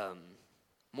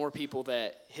more people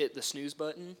that hit the snooze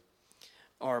button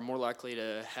are more likely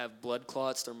to have blood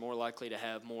clots. They're more likely to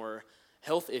have more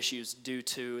health issues due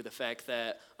to the fact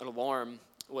that an alarm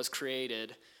was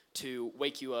created to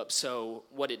wake you up. So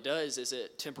what it does is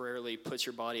it temporarily puts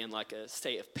your body in like a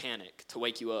state of panic to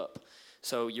wake you up.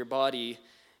 So your body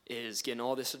is getting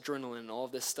all this adrenaline and all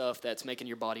this stuff that's making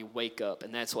your body wake up,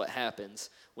 and that's what happens,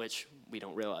 which we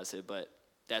don't realize it, but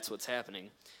that's what's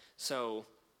happening. So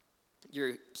you're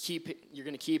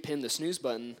going to keep hitting the snooze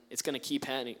button. It's going to keep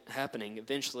happening.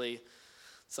 Eventually,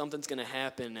 something's going to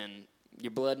happen, and your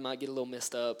blood might get a little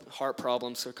messed up. Heart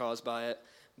problems are caused by it.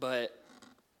 But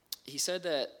he said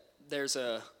that there's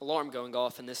an alarm going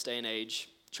off in this day and age,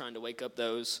 trying to wake up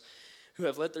those who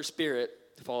have let their spirit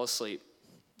fall asleep,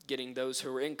 getting those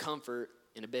who are in comfort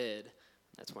in a bed.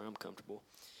 That's where I'm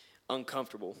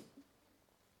uncomfortable.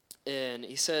 And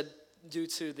he said, due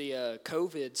to the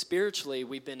COVID, spiritually,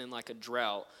 we've been in like a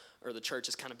drought, or the church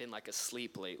has kind of been like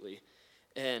asleep lately.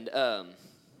 And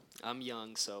I'm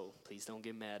young, so please don't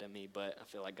get mad at me, but I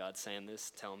feel like God's saying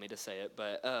this, telling me to say it.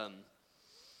 But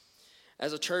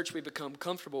as a church, we become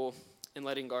comfortable in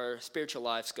letting our spiritual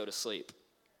lives go to sleep.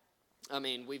 I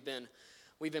mean, we've been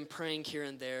praying here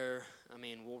and there. I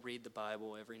mean, we'll read the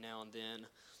Bible every now and then.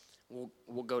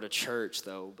 We'll go to church,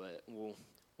 though, but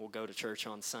we'll go to church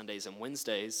on Sundays and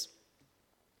Wednesdays.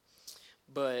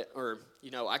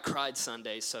 I cried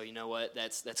Sunday, so you know what?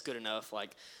 That's good enough.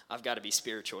 Like, I've got to be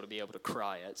spiritual to be able to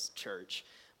cry at church.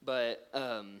 But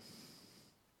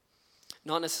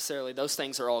not necessarily. Those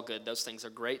things are all good. Those things are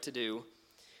great to do.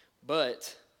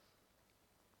 But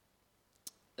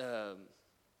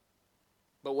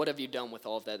what have you done with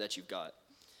all of that you've got?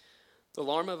 The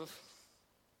alarm of...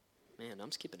 Man,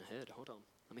 I'm skipping ahead. Hold on.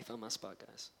 Let me find my spot,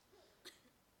 guys.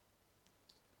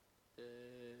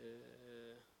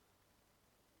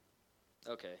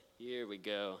 Okay, here we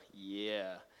go.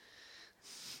 Yeah.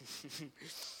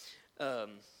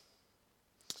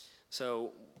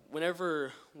 So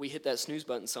whenever we hit that snooze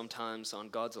button sometimes on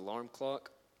God's alarm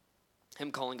clock,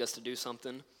 Him calling us to do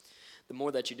something, the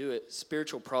more that you do it,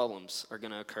 spiritual problems are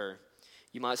going to occur.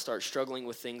 You might start struggling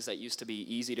with things that used to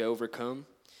be easy to overcome.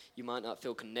 You might not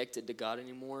feel connected to God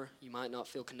anymore. You might not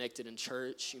feel connected in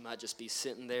church. You might just be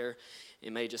sitting there.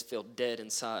 It may just feel dead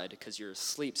inside because you're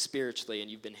asleep spiritually and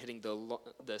you've been hitting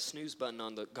the snooze button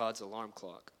on God's alarm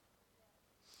clock.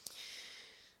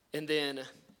 And then,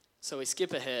 so we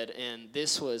skip ahead, and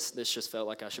this just felt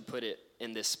like I should put it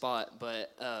in this spot,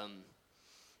 but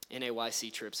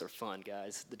NAYC trips are fun,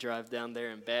 guys. The drive down there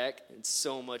and back, it's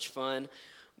so much fun.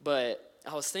 But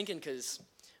I was thinking, because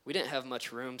we didn't have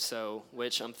much room,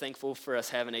 which I'm thankful for us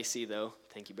having AC, though.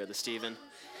 Thank you, Brother Stephen.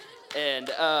 And,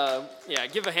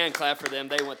 give a hand clap for them.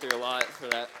 They went through a lot for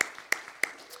that.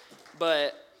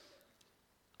 But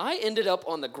I ended up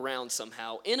on the ground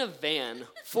somehow, in a van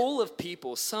full of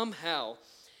people somehow.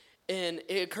 And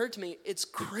it occurred to me, it's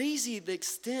crazy the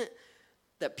extent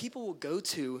that people will go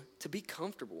to be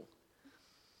comfortable.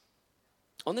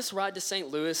 On this ride to St.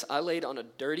 Louis, I laid on a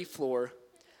dirty floor,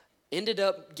 ended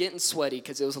up getting sweaty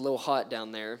because it was a little hot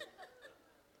down there,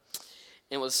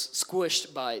 and was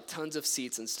squished by tons of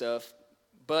seats and stuff,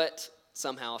 but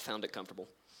somehow I found it comfortable.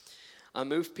 I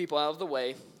moved people out of the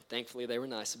way. Thankfully, they were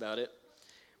nice about it.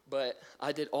 But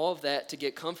I did all of that to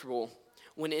get comfortable,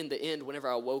 when in the end, whenever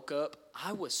I woke up,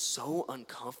 I was so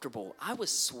uncomfortable. I was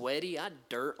sweaty. I had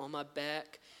dirt on my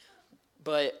back.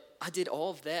 But I did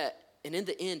all of that, and in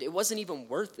the end, it wasn't even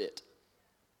worth it.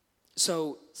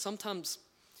 So sometimes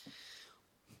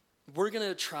we're going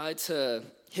to try to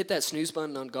hit that snooze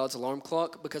button on God's alarm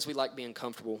clock because we like being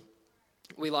comfortable.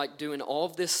 We like doing all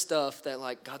of this stuff that,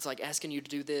 like, God's like asking you to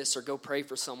do this or go pray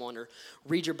for someone or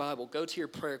read your Bible, go to your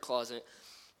prayer closet.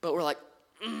 But we're like,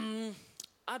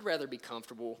 I'd rather be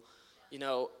comfortable.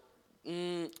 I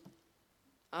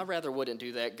rather wouldn't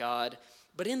do that, God.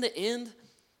 But in the end,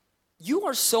 you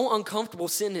are so uncomfortable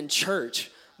sitting in church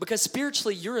because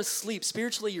spiritually you're asleep.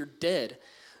 Spiritually you're dead.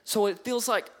 So it feels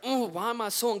like, why am I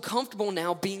so uncomfortable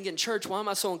now being in church? Why am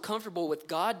I so uncomfortable with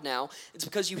God now? It's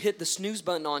because you hit the snooze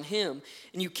button on him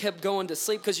and you kept going to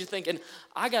sleep because you're thinking,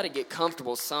 I got to get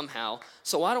comfortable somehow.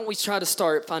 So why don't we try to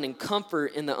start finding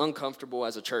comfort in the uncomfortable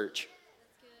as a church?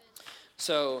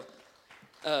 So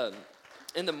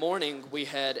in the morning, we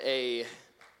had a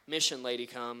mission lady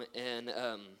come, and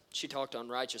she talked on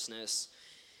righteousness,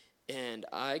 and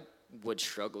I would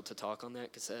struggle to talk on that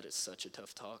because that is such a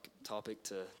tough topic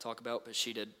to talk about, but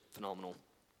she did phenomenal.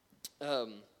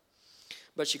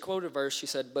 But she quoted a verse. She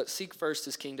said, "But seek first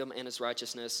his kingdom and his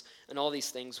righteousness, and all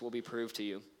these things will be proved to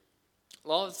you." A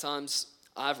lot of the times,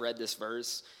 I've read this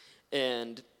verse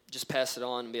and just pass it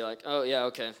on and be like, oh, yeah,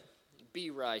 okay, be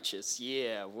righteous.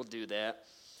 Yeah, we'll do that.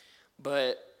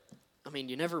 But, I mean,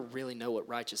 you never really know what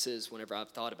righteous is whenever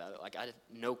I've thought about it. Like, I had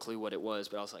no clue what it was,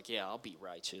 but I was like, yeah, I'll be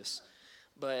righteous.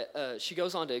 But she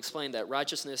goes on to explain that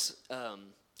righteousness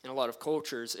in a lot of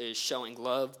cultures is showing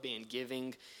love, being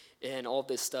giving, and all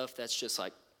this stuff that's just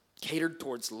like catered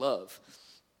towards love.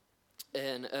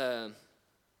 And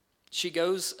she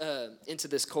goes into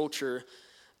this culture,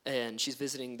 and she's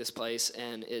visiting this place,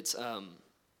 and it's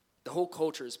the whole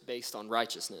culture is based on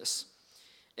righteousness.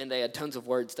 And they had tons of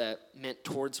words that meant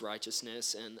towards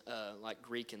righteousness and like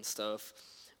Greek and stuff,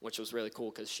 which was really cool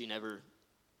because she never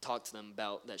talked to them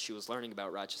about that she was learning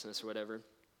about righteousness or whatever,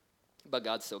 but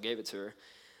God still gave it to her.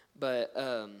 But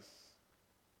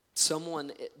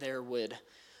someone there would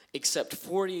accept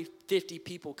 40, 50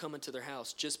 people come into their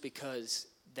house just because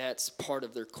that's part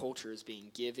of their culture, is being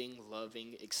giving,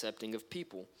 loving, accepting of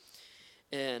people.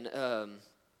 And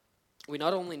we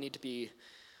not only need to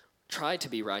try to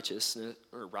be righteous,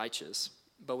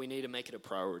 but we need to make it a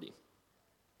priority.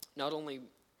 Not only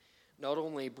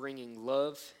bringing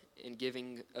love and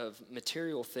giving of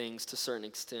material things to a certain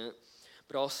extent,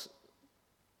 but also,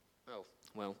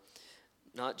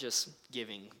 not just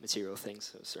giving material things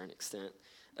to a certain extent.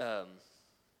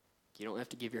 You don't have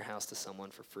to give your house to someone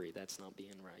for free. That's not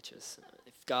being righteous.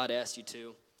 If God asks you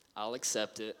to, I'll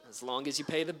accept it. As long as you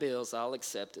pay the bills, I'll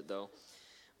accept it, though.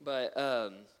 But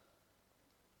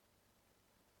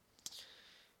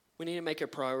we need to make it a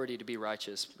priority to be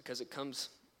righteous because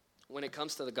when it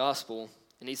comes to the gospel,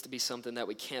 it needs to be something that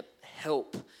we can't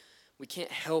help. We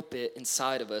can't help it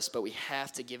inside of us, but we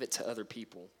have to give it to other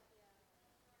people.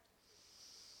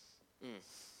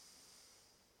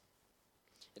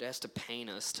 It has to pain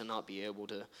us to not be able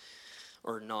to,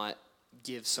 or not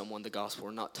give someone the gospel,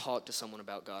 or not talk to someone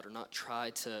about God, or not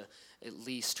try to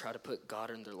put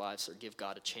God in their lives or give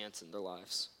God a chance in their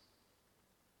lives.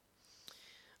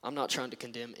 I'm not trying to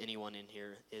condemn anyone in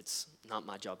here. It's not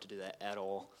my job to do that at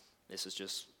all. This is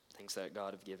just things that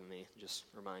God have given me, just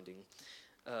reminding.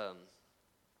 But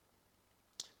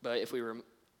if we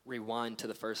rewind to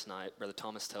the first night, Brother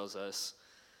Thomas tells us,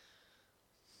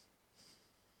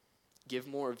 give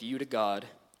more of you to God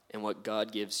and what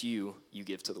God gives you, you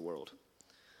give to the world.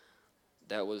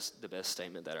 That was the best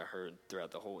statement that I heard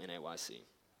throughout the whole NAYC.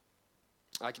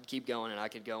 I could keep going, and I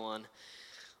could go on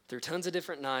through tons of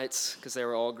different nights because they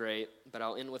were all great, but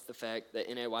I'll end with the fact that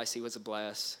NAYC was a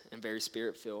blast and very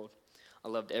spirit-filled. I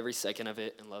loved every second of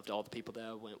it and loved all the people that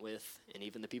I went with, and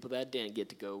even the people that I didn't get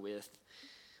to go with.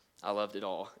 I loved it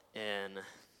all, and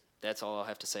that's all I'll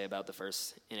have to say about the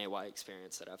first NAY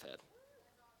experience that I've had.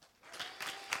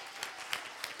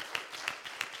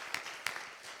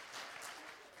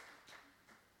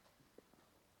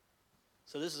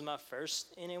 So this is my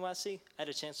first NAYC. I had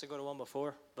a chance to go to one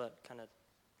before, but kind of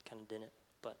didn't.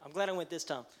 But I'm glad I went this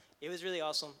time. It was really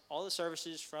awesome. All the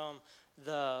services, from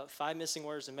the 5 missing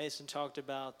words that Mason talked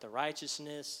about, the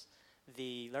righteousness,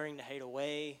 the learning to hate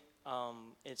away,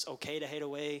 it's okay to hate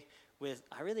away, with,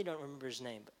 I really don't remember his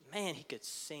name, but man, he could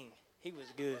sing. He was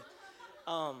good.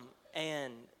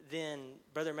 And then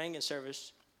Brother Mangan's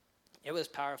service, it was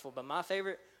powerful. But my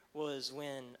favorite was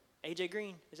when AJ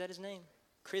Green, is that his name?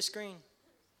 Chris Green?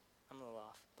 I'm a little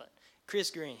off, but Chris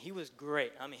Green, he was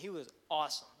great. I mean, he was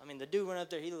awesome. I mean, the dude went up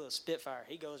there, he's a little spitfire.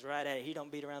 He goes right at it. He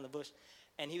don't beat around the bush.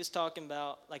 And he was talking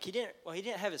about, like, he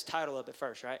didn't have his title up at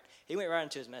first, right? He went right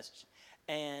into his message.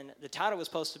 And the title was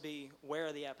supposed to be, Where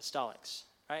Are the Apostolics,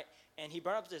 right? And he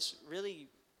brought up this really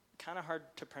kind of hard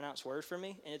to pronounce word for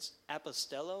me, and it's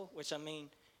apostello, which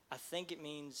I think it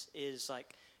means is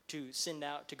like to send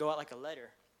out, to go out like a letter,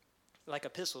 like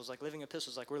epistles, like living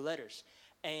epistles, like we're letters.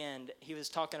 And he was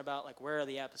talking about, like, where are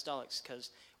the apostolics? Because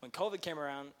when COVID came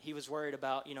around, he was worried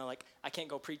about, like, I can't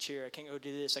go preach here, I can't go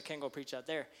do this, I can't go preach out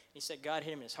there. And he said God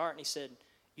hit him in his heart, and he said,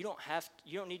 you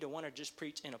don't need to want to just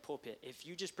preach in a pulpit. If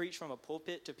you just preach from a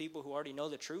pulpit to people who already know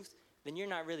the truth, then you're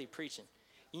not really preaching.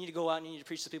 You need to go out and you need to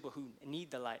preach to people who need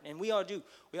the light. And we all do.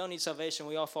 We all need salvation.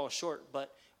 We all fall short.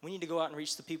 But we need to go out and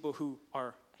reach the people who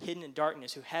are hidden in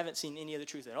darkness, who haven't seen any of the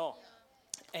truth at all.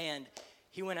 And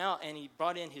he went out and he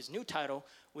brought in his new title,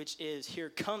 which is Here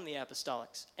Come the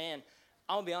Apostolics. And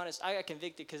I'll be honest, I got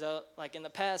convicted because, in the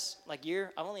past,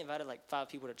 year, I've only invited, 5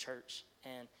 people to church.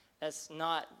 And that's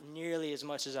not nearly as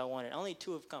much as I wanted. Only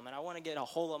 2 have come. And I want to get a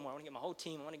whole lot more. I want to get my whole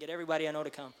team. I want to get everybody I know to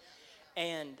come.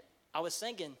 And I was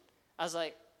thinking, I was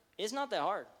like, it's not that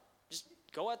hard. Just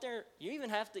go out there. You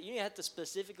have to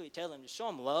specifically tell them, just show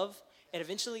them love, and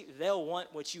eventually they'll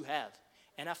want what you have.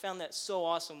 And I found that so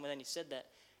awesome when he said that.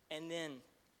 And then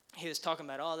he was talking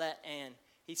about all that, and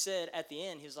he said at the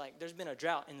end, he was like, there's been a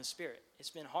drought in the spirit.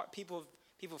 It's been hard. People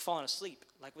have fallen asleep,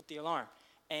 like with the alarm,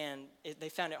 and they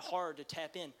found it hard to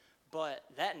tap in. But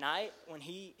that night, when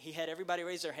he had everybody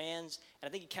raise their hands, and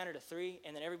I think he counted to 3,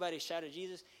 and then everybody shouted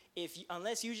Jesus,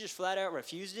 unless you just flat out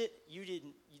refused it,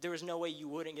 there was no way you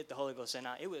wouldn't get the Holy Ghost that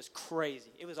night. It was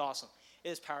crazy. It was awesome. It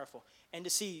was powerful. And to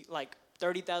see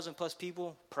 30,000 plus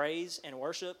people praise and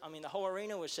worship, the whole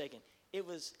arena was shaking. It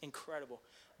was incredible.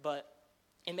 But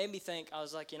it made me think, I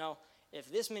was like,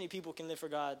 if this many people can live for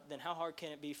God, then how hard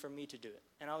can it be for me to do it?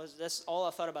 And that's all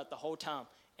I thought about the whole time.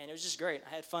 And it was just great.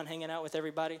 I had fun hanging out with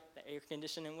everybody. The air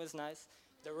conditioning was nice.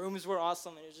 The rooms were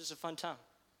awesome, and it was just a fun time.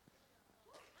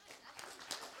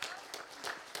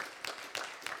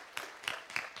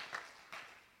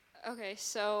 Okay,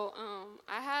 so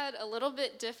I had a little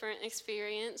bit different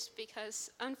experience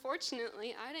because,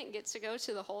 unfortunately, I didn't get to go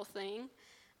to the whole thing.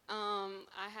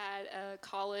 I had a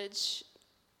college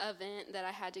event that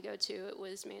I had to go to. It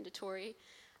was mandatory.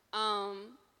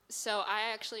 So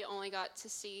I actually only got to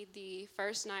see the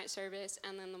first night service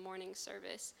and then the morning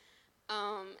service.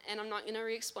 And I'm not going to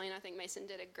re-explain. I think Mason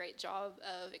did a great job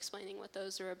of explaining what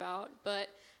those are about. But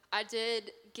I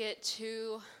did get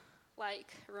 2,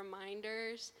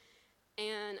 reminders.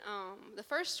 And the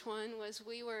first one was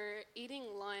we were eating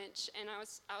lunch, and I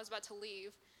was about to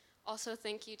leave. Also,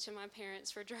 thank you to my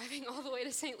parents for driving all the way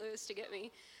to St. Louis to get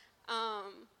me.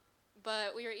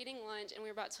 But we were eating lunch, and we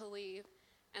were about to leave,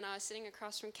 and I was sitting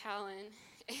across from Callan,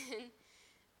 and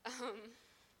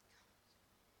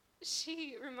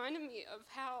she reminded me of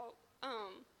how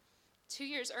 2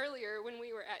 years earlier when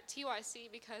we were at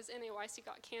TYC, because NAYC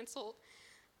got canceled,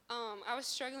 I was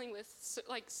struggling with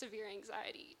severe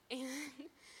anxiety, and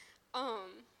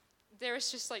there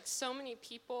was just so many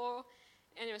people,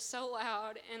 and it was so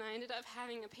loud, and I ended up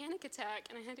having a panic attack,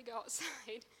 and I had to go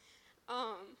outside.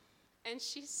 And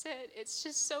she said, it's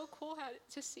just so cool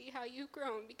to see how you've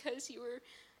grown, because you were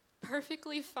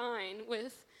perfectly fine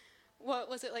with,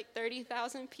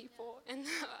 30,000 people, and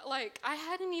I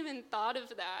hadn't even thought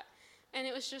of that. And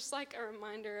it was just a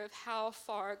reminder of how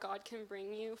far God can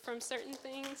bring you from certain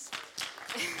things.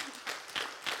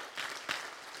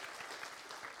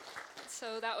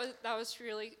 so that was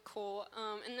really cool.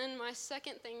 And then my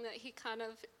second thing that he kind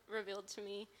of revealed to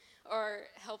me or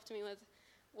helped me with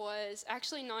was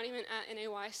actually not even at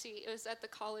NAYC. It was at the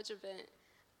college event,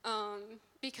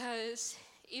 because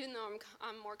even though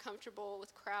I'm more comfortable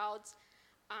with crowds,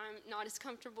 I'm not as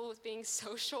comfortable with being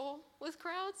social with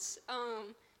crowds.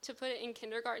 To put it in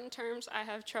kindergarten terms, I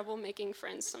have trouble making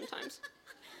friends sometimes.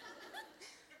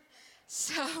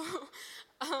 So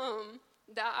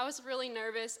that I was really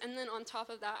nervous, and then on top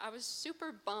of that, I was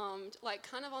super bummed, like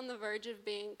kind of on the verge of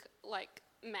being like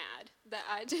mad that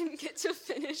I didn't get to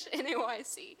finish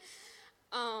NAYC.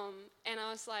 And I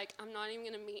was like, I'm not even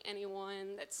gonna meet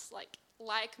anyone that's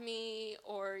like me,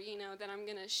 or that I'm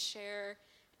gonna share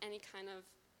any kind of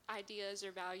ideas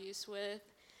or values with.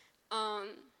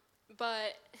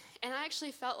 And I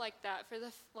actually felt like that for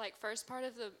the first part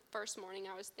of the first morning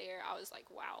I was there. I was like,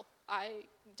 wow, I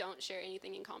don't share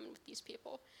anything in common with these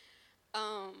people.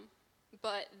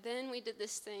 But then we did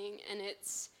this thing, and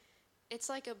it's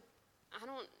like I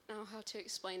don't know how to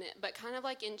explain it, but kind of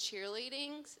like in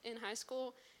cheerleading in high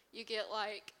school, you get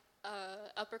like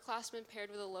upperclassmen paired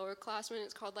with a lowerclassman.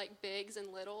 It's called like bigs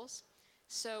and littles.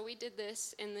 So we did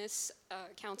this in this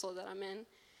council that I'm in.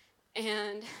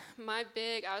 And my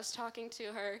big, I was talking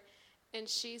to her, and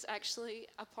she's actually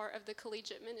a part of the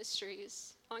collegiate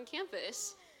ministries on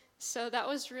campus. So that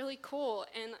was really cool.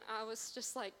 And I was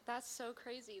just like, that's so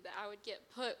crazy that I would get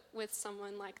put with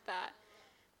someone like that.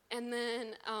 And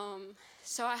then,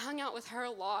 so I hung out with her a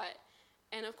lot.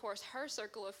 And of course, her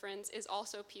circle of friends is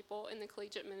also people in the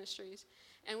collegiate ministries.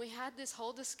 And we had this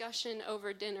whole discussion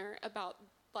over dinner about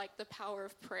like the power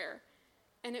of prayer.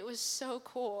 And it was so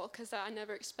cool because I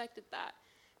never expected that.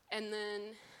 And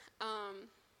then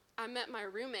I met my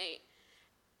roommate,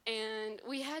 and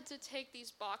we had to take these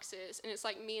boxes, and it's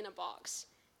like me in a box.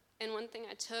 And one thing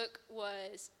I took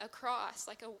was a cross,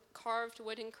 like a carved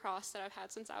wooden cross that I've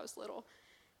had since I was little.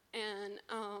 And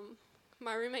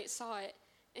my roommate saw it,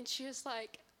 and she was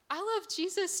like, I love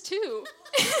Jesus too.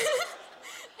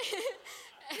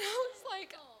 And I was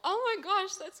like, oh my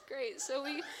gosh, that's great. So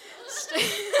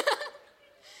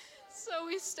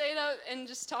we stayed up and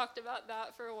just talked about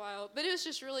that for a while. But it was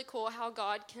just really cool how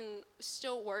God can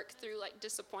still work through like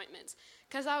disappointments.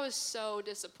 Because I was so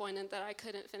disappointed that I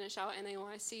couldn't finish out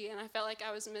NAYC, and I felt like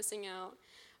I was missing out.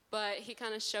 But he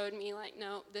kind of showed me like,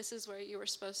 no, this is where you were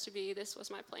supposed to be. This was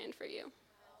my plan for you.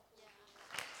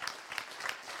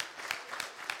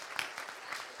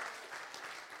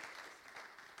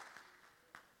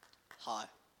 Hi.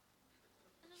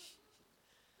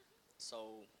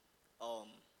 So,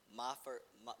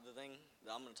 the thing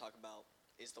that I'm going to talk about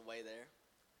is the way there.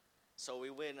 So we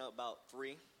went about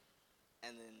 3,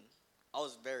 and then I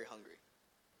was very hungry.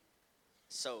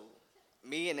 So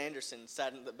me and Anderson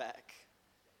sat in the back,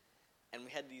 and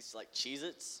we had these like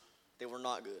Cheez-Its. They were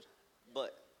not good.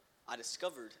 But I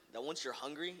discovered that once you're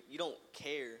hungry, you don't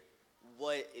care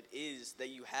what it is that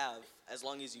you have as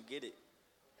long as you get it.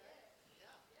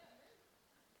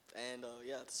 And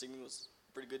yeah, the singing was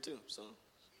pretty good too, so.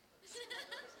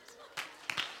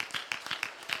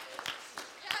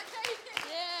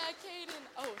 Yeah, Caden.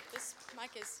 Oh, this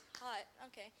mic is hot.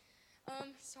 Okay.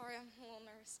 Sorry, I'm a little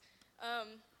nervous.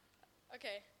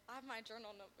 Okay, I have my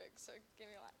journal notebook, so give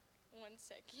me like 1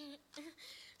 second.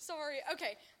 Sorry.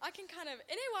 Okay, I can kind of.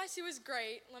 NAYC was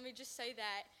great. Let me just say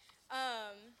that.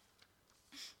 I'm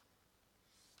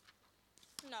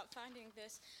not finding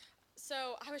this.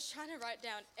 So I was trying to write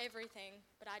down everything,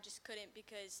 but I just couldn't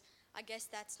because I guess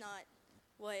that's not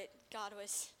what God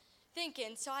was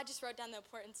thinking. So I just wrote down the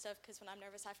important stuff because when I'm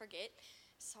nervous, I forget.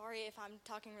 Sorry if I'm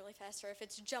talking really fast or if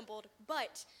it's jumbled.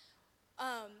 But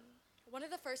one of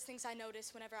the first things I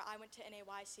noticed whenever I went to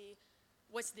NAYC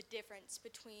was the difference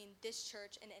between this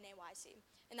church and NAYC.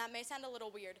 And that may sound a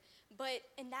little weird, but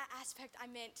in that aspect, I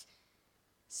meant,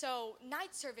 so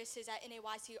night services at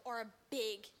NAYC are a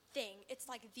big thing. It's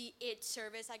like the it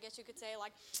service, I guess you could say,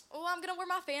 like, oh, I'm gonna wear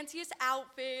my fanciest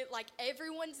outfit, like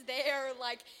everyone's there,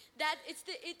 like that, it's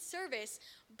the it service.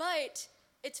 But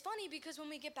it's funny because when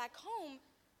we get back home,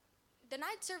 the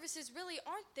night services really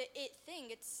aren't the it thing.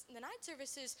 It's the night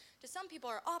services to some people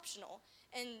are optional,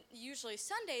 and usually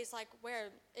Sundays like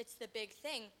where it's the big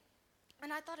thing.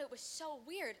 And I thought it was so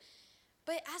weird.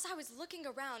 But as I was looking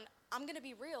around, I'm gonna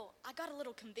be real, I got a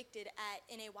little convicted at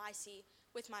NAYC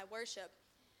with my worship.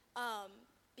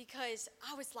 Because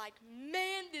I was like,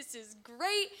 man, this is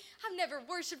great. I've never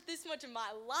worshiped this much in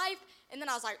my life. And then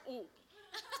I was like, ooh,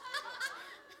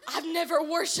 I've never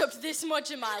worshiped this much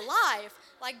in my life.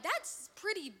 Like, that's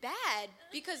pretty bad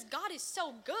because God is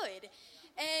so good.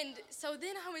 And so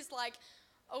then I was like,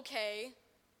 okay,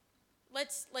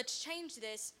 let's change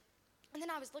this. And then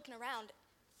I was looking around,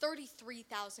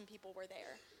 33,000 people were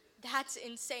there. That's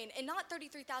insane. And not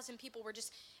 33,000 people were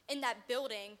just in that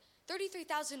building.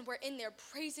 33,000 were in there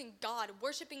praising God,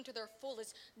 worshiping to their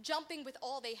fullest, jumping with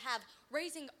all they have,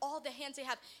 raising all the hands they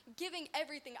have, giving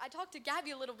everything. I talked to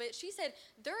Gabby a little bit. She said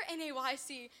their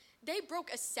NAYC, they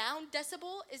broke a sound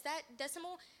decibel. Is that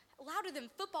decimal? Louder than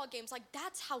football games. Like,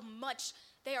 that's how much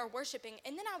they are worshiping.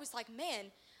 And then I was like, man,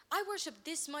 I worship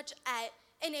this much at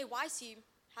NAYC.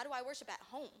 How do I worship at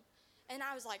home? And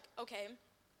I was like, okay.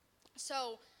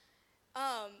 So,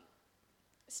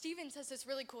 Stephen says this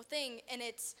really cool thing, and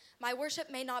it's, my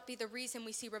worship may not be the reason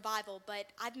we see revival, but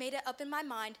I've made it up in my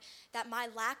mind that my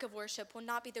lack of worship will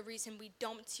not be the reason we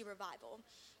don't see revival.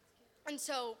 And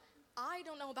so, I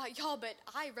don't know about y'all, but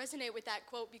I resonate with that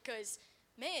quote because,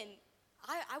 man,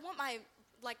 I want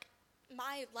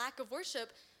my lack of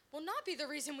worship will not be the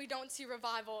reason we don't see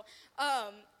revival.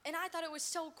 And I thought it was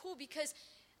so cool because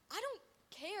I don't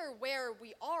care where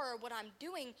we are or what I'm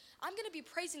doing. I'm going to be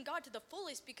praising God to the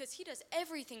fullest because he does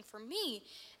everything for me.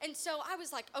 And so I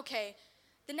was like, okay,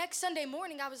 the next Sunday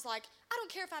morning I was like, I don't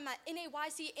care if I'm at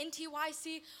NAYC,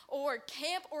 NTYC, or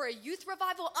camp or a youth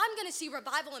revival. I'm going to see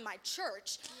revival in my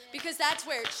church because that's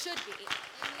where it should be.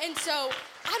 And so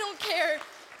I don't care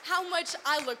how much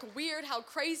I look weird, how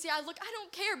crazy I look. I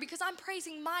don't care because I'm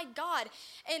praising my God.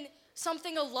 And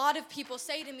something a lot of people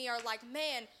say to me are like,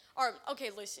 man, or,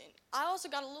 okay, listen, I also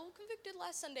got a little convicted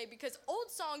last Sunday because old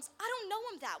songs, I don't know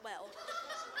them that well.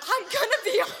 I'm gonna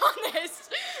be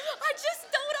honest. I just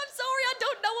don't, I'm sorry, I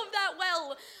don't know them that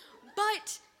well.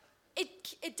 But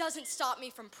it doesn't stop me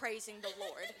from praising the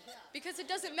Lord because it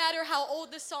doesn't matter how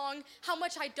old the song, how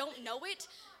much I don't know it,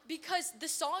 because the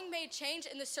song may change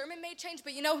and the sermon may change,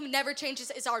 but you know who never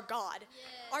changes is our God.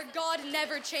 Our God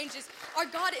never changes. Our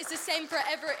God is the same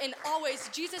forever and always.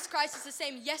 Jesus Christ is the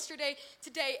same yesterday,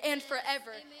 today, and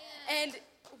forever. And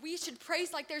we should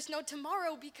praise like there's no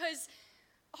tomorrow because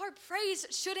our praise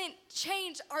shouldn't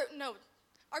change.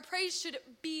 Our praise should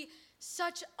be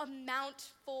such a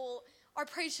mountful. Our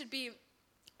praise should be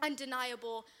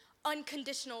undeniable,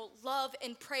 unconditional love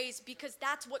and praise because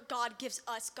that's what God gives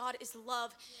us. God is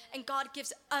love, and God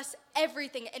gives us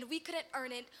everything, and we couldn't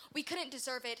earn it, we couldn't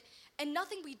deserve it, and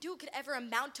nothing we do could ever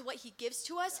amount to what he gives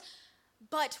to us,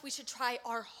 but we should try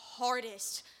our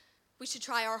hardest. We should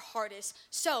try our hardest.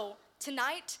 So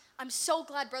tonight, I'm so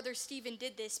glad Brother Stephen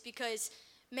did this because,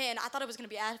 man, I thought it was going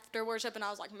to be after worship, and I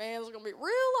was like, man, this is going to be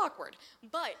real awkward,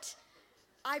 but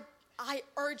I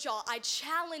urge y'all, I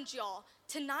challenge y'all,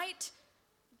 tonight,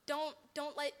 don't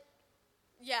let,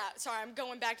 I'm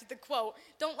going back to the quote.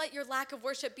 Don't let your lack of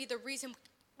worship be the reason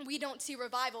we don't see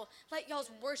revival. Let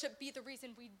y'all's worship be the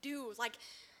reason we do. Like,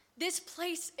 this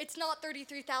place, it's not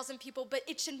 33,000 people, but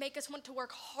it should make us want to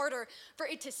work harder for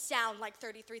it to sound like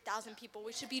 33,000 people.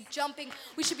 We should be jumping,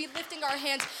 we should be lifting our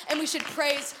hands, and we should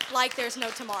praise like there's no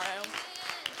tomorrow.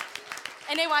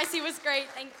 NAYC was great.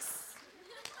 Thanks.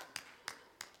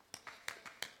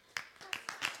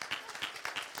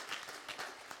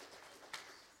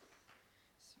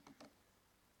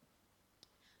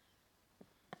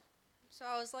 So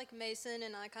I was like Mason,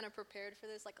 and I kind of prepared for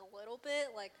this like a little bit,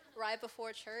 like right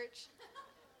before church.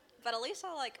 But at least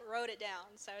I like wrote it down,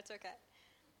 so it's okay.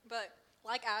 But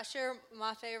like Asher,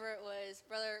 my favorite was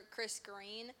Brother Chris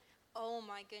Green. Oh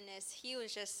my goodness, he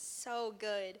was just so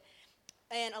good.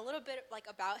 And a little bit like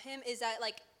about him is that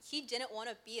like he didn't want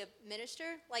to be a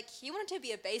minister. Like he wanted to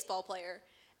be a baseball player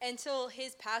until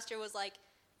his pastor was like,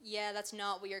 yeah, that's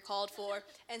not what you're called for.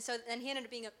 And so then he ended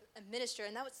up being a minister,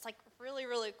 and that was like really,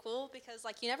 really cool because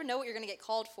like you never know what you're going to get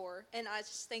called for, and I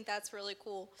just think that's really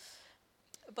cool.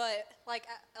 But like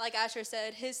Asher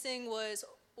said, his thing was,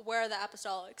 where are the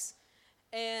apostolics?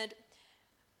 And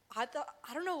I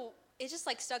don't know, it just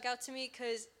like stuck out to me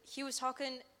because he was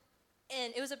talking,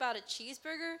 and it was about a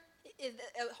cheeseburger.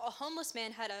 A homeless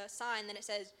man had a sign, and it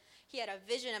says he had a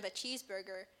vision of a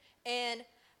cheeseburger, and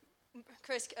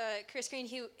Chris Green,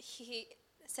 he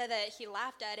said that he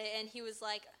laughed at it, and he was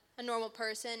like a normal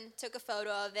person, took a photo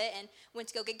of it, and went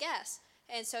to go get gas.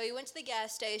 And so he went to the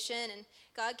gas station and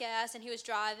got gas, and he was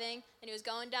driving, and he was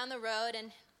going down the road,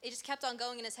 and it just kept on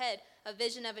going in his head, a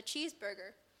vision of a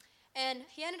cheeseburger. And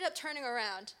he ended up turning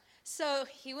around. So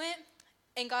he went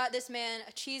and got this man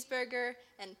a cheeseburger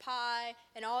and pie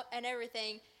and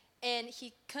everything, and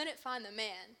he couldn't find the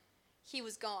man. He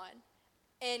was gone.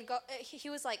 And he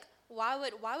was like, why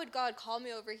would God call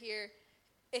me over here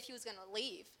if he was going to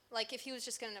leave? Like, if he was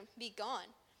just going to be gone?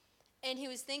 And he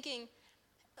was thinking,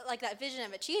 like, that vision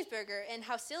of a cheeseburger and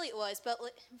how silly it was. But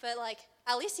like,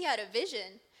 at least he had a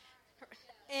vision.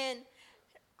 And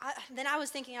then I was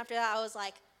thinking after that, I was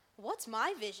like, what's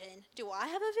my vision? Do I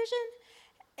have a vision?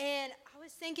 And I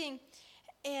was thinking,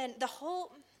 and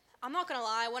I'm not gonna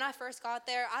lie, when I first got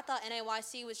there, I thought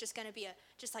NAYC was just gonna be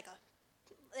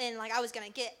I was gonna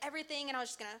get everything and I was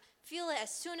just gonna feel it as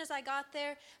soon as I got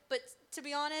there. But to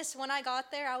be honest, when I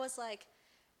got there, I was like,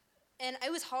 and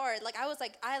it was hard.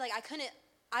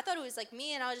 I thought it was like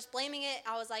me, and I was just blaming it.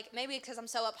 I was like, maybe because I'm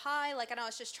so up high, and I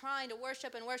was just trying to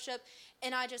worship,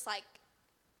 and I just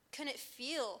couldn't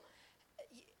feel.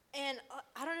 And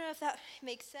I don't know if that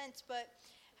makes sense, but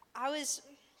I was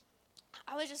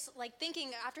just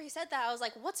thinking after he said that, I was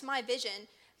like, what's my vision?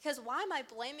 Because why am I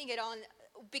blaming it on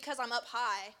because I'm up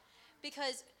high?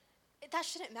 Because that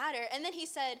shouldn't matter. And then he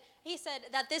said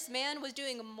that this man was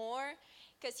doing more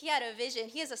because he had a vision.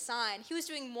 He has a sign. He was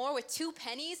doing more with 2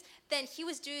 pennies than he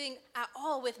was doing at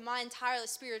all with my entire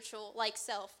spiritual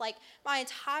self, my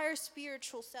entire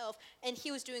spiritual self. And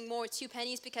he was doing more with 2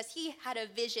 pennies because he had a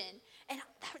vision. And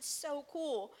that was so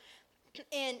cool.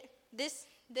 And this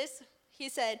he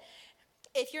said,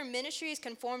 if your ministry is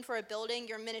conformed for a building,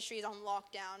 your ministry is on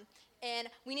lockdown. And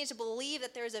we need to believe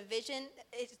that there's a vision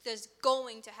that's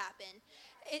going to happen.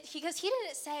 Because he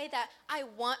didn't say that I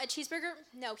want a cheeseburger.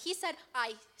 No, he said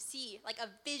I see, a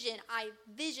vision. I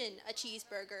vision a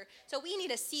cheeseburger. So we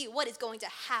need to see what is going to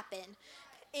happen.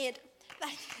 And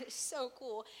that is so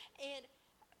cool. And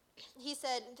he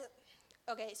said,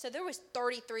 okay, so there was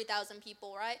 33,000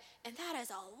 people, right? And that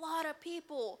is a lot of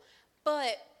people.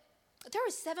 But there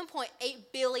was 7.8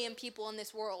 billion people in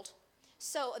this world.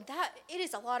 So it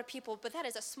is a lot of people, but that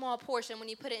is a small portion when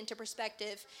you put it into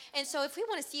perspective. And so if we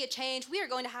want to see a change, we are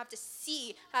going to have to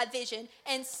see that vision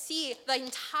and see the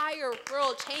entire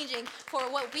world changing for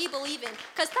what we believe in.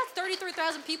 Because that's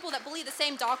 33,000 people that believe the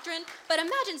same doctrine, but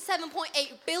imagine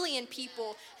 7.8 billion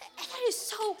people. And that is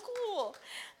so cool.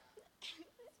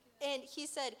 And he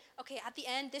said, okay, at the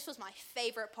end, this was my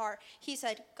favorite part. He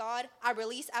said, God, I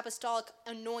release apostolic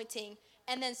anointing.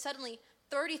 And then suddenly,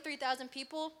 33,000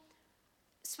 people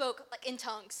spoke in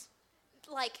tongues.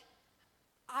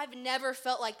 I've never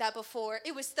felt like that before.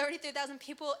 It was 33,000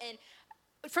 people, and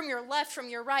from your left, from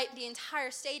your right, the entire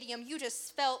stadium, you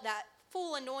just felt that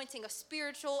full anointing of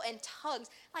spiritual and tongues.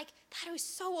 That was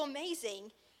so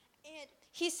amazing. And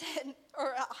he said,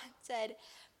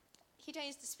 he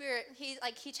changed the spirit.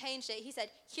 He changed it. He said,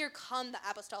 here come the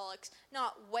apostolics.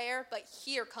 Not where, but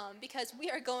here come, because we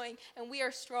are going and we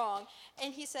are strong.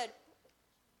 And he said,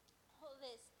 hold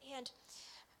this. And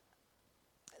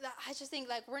I just think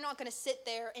we're not going to sit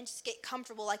there and just get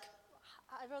comfortable. I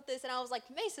wrote this and I was like,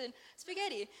 Mason,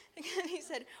 spaghetti. And he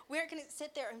said, we aren't going to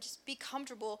sit there and just be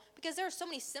comfortable, because there are so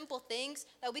many simple things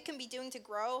that we can be doing to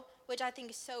grow, which I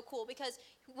think is so cool. Because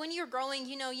when you're growing,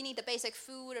 you need the basic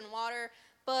food and water,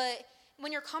 but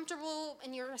when you're comfortable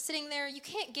and you're sitting there, you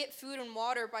can't get food and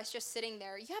water by just sitting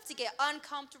there. You have to get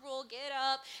uncomfortable, get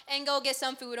up, and go get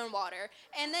some food and water.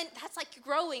 And then that's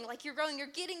growing. You're growing. You're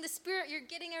getting the spirit. You're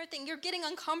getting everything. You're getting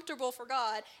uncomfortable for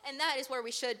God. And that is where we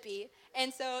should be.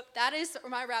 And so that is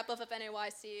my wrap-up of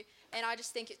NAYC. And I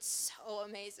just think it's so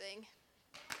amazing.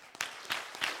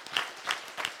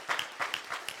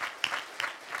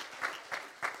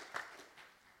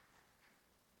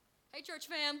 Hey, church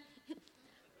fam.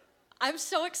 I'm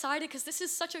so excited because this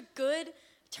is such a good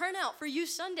turnout for Youth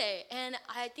Sunday, and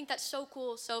I think that's so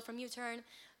cool. So from U-Turn,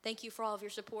 thank you for all of your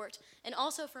support. And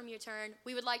also from U-Turn,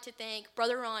 we would like to thank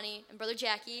Brother Ronnie and Brother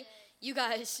Jackie. You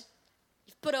guys,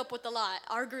 you've put up with a lot.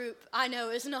 Our group, I know,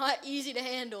 is not easy to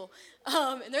handle.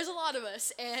 And there's a lot of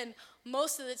us, and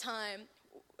most of the time,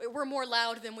 we're more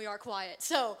loud than we are quiet.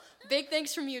 So big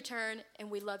thanks from U-Turn,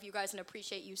 and we love you guys and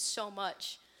appreciate you so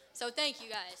much. So thank you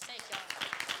guys. Thank y'all.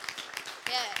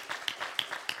 Yeah.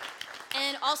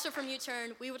 And also from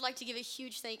U-Turn, we would like to give a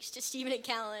huge thanks to Stephen and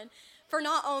Callan for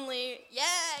not only,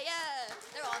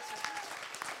 they're awesome.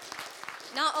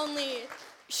 Not only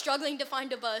struggling to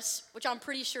find a bus, which I'm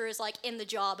pretty sure is in the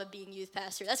job of being youth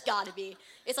pastor. That's gotta be.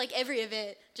 It's every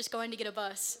event, just going to get a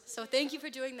bus. So thank you for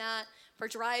doing that, for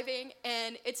driving.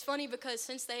 And it's funny because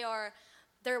since they're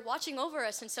watching over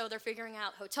us, and so they're figuring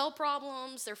out hotel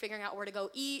problems, they're figuring out where to go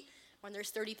eat when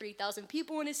there's 33,000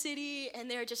 people in a city, and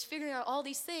they're just figuring out all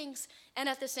these things, and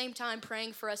at the same time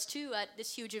praying for us too at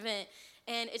this huge event.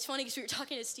 And it's funny because we were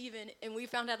talking to Steven, and we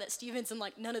found out that Steven's in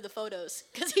none of the photos,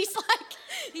 because he's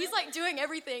doing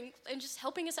everything and just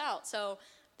helping us out. So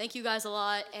thank you guys a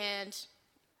lot, and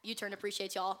U-Turn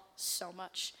appreciates y'all so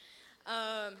much.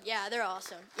 They're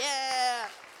awesome. Yeah.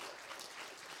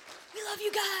 We love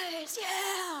you guys.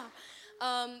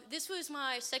 Yeah. This was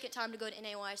my second time to go to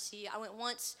NAYC. I went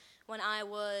once when I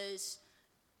was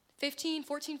 15,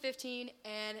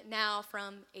 and now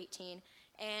from 18.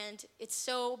 And it's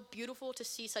so beautiful to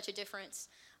see such a difference.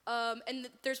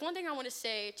 There's one thing I want to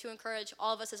say to encourage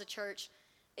all of us as a church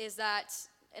is that,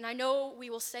 and I know we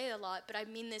will say it a lot, but I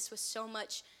mean this with so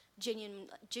much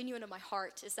genuine of my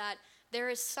heart, is that there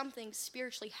is something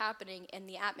spiritually happening in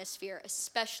the atmosphere,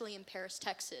 especially in Paris,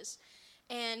 Texas.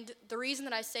 And the reason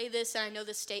that I say this, and I know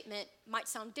this statement might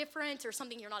sound different or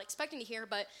something you're not expecting to hear,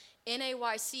 but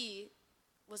NAYC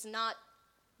was not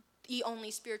the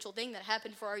only spiritual thing that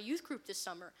happened for our youth group this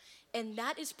summer. And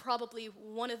that is probably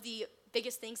one of the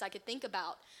biggest things I could think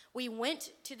about. We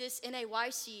went to this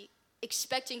NAYC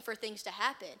expecting for things to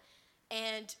happen.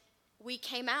 And we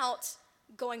came out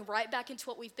going right back into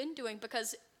what we've been doing,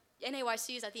 because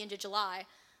NAYC is at the end of July.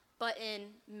 But in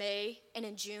May and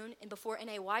in June and before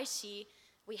NAYC,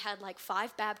 we had like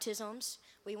 5 baptisms.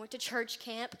 We went to church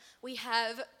camp.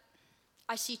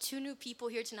 I see 2 new people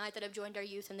here tonight that have joined our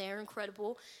youth, and they're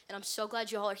incredible. And I'm so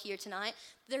glad you all are here tonight.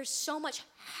 There's so much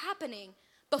happening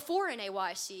before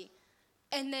NAYC.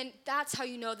 And then that's how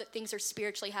you know that things are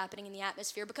spiritually happening in the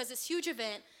atmosphere, because this huge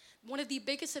event, one of the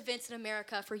biggest events in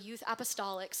America for youth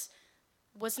apostolics,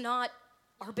 was not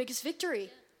our biggest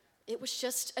victory. It was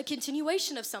just a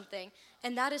continuation of something.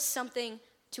 And that is something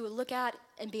to look at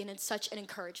and be in such an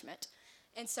encouragement.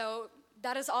 And so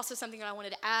that is also something that I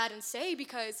wanted to add and say,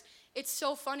 because it's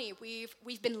so funny.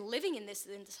 We've been living in this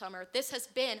in the summer. This has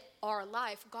been our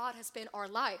life. God has been our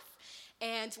life.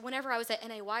 And whenever I was at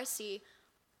NAYC,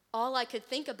 all I could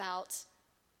think about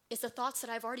is the thoughts that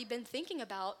I've already been thinking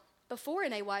about before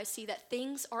NAYC, that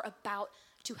things are about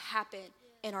to happen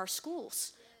in our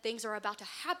schools. Things are about to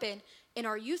happen in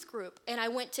our youth group. And I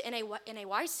went to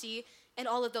NAYC, and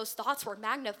all of those thoughts were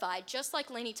magnified. Just like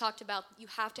Lainey talked about, you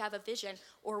have to have a vision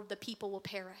or the people will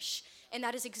perish. And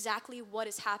that is exactly what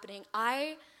is happening.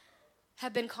 I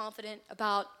have been confident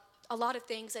about a lot of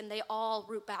things, and they all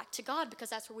root back to God, because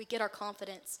that's where we get our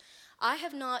confidence. I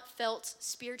have not felt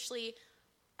spiritually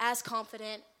as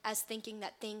confident as thinking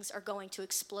that things are going to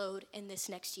explode in this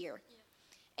next year.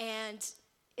 Yeah. And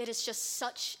it is just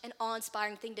such an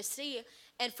awe-inspiring thing to see.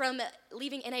 And from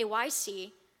leaving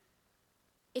NAYC,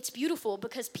 it's beautiful,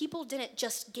 because people didn't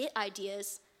just get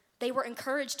ideas, they were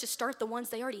encouraged to start the ones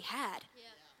they already had. Yeah,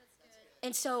 that's good.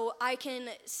 And so I can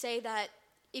say that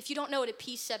if you don't know what a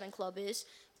P7 club is,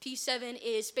 P7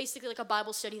 is basically like a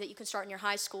Bible study that you can start in your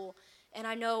high school. And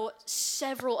I know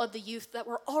several of the youth that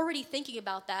were already thinking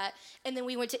about that, and then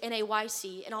we went to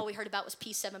NAYC, and all we heard about was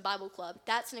P7 Bible Club.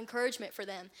 That's an encouragement for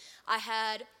them. I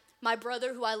had my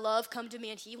brother, who I love, come to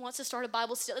me, and he wants to start a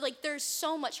Bible study. Like, there's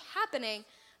so much happening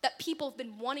that people have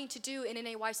been wanting to do, in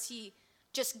NAYC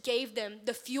just gave them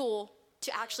the fuel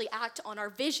to actually act on our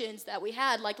visions that we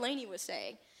had, like Lainey was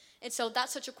saying. And so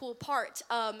that's such a cool part.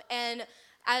 And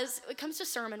as it comes to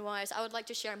sermon-wise, I would like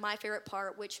to share my favorite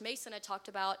part, which Mason had talked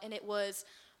about, and it was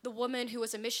the woman who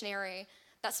was a missionary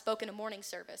that spoke in a morning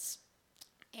service.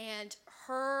 And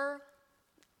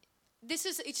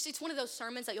it's one of those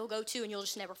sermons that you'll go to and you'll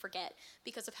just never forget,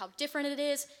 because of how different it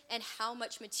is and how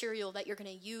much material that you're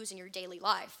going to use in your daily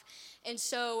life. And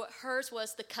so hers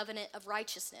was the covenant of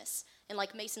righteousness. And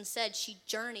like Mason said, she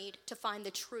journeyed to find the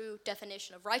true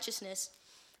definition of righteousness.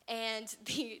 And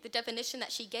the definition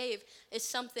that she gave is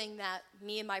something that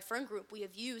me and my friend group, we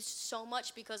have used so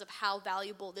much because of how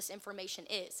valuable this information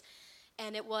is.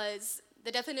 And it was,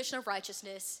 the definition of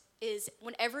righteousness is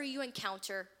whenever you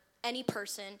encounter any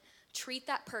person, treat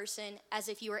that person as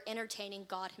if you are entertaining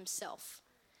God himself.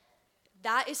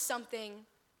 That is something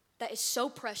that is so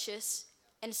precious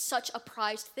and such a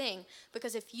prized thing,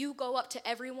 because if you go up to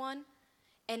everyone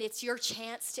and it's your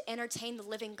chance to entertain the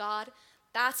living God,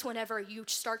 that's whenever you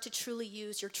start to truly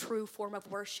use your true form of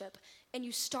worship, and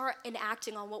you start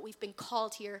enacting on what we've been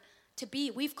called here to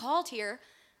be. We've called here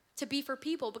to be for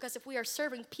people, because if we are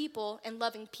serving people and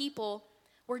loving people,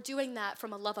 we're doing that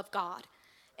from a love of God.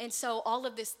 And so all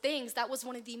of these things, that was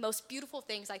one of the most beautiful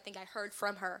things I think I heard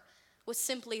from her, was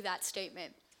simply that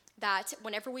statement, that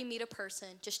whenever we meet a person,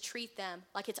 just treat them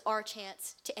like it's our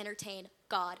chance to entertain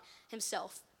God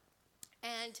himself.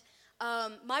 And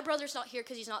my brother's not here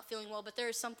because he's not feeling well, but there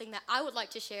is something that I would like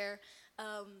to share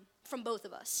from both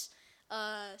of us.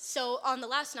 So on the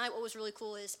last night, what was really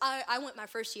cool is I went my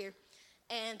first year,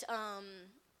 and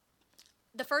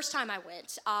the first time I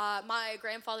went, my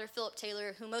grandfather, Philip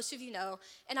Taylor, who most of you know,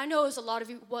 and I know was a lot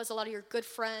of your good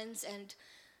friends, and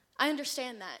I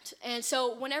understand that. And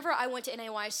so whenever I went to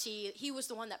NAYC, he was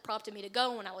the one that prompted me to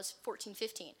go when I was 14,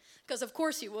 15. Because of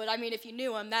course he would. I mean, if you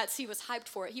knew him, he was hyped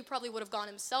for it. He probably would have gone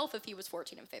himself if he was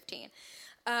 14 and 15.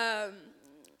 But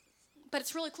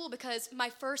it's really cool, because my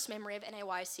first memory of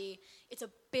NAYC, it's a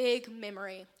big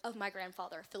memory of my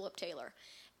grandfather, Philip Taylor.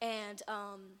 And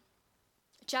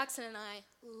Jackson and I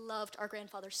loved our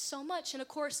grandfather so much. And of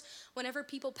course, whenever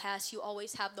people pass, you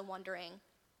always have them wondering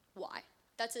why.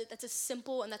 That's a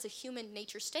simple and that's a human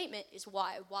nature statement, is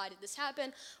why. Why did this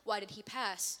happen? Why did he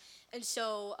pass? And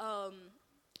so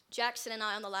Jackson and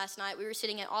I, on the last night, we were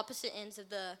sitting at opposite ends of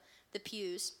the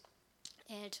pews.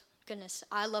 And goodness,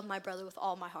 I love my brother with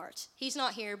all my heart. He's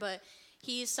not here, but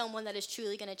he is someone that is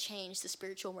truly going to change the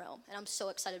spiritual realm. And I'm so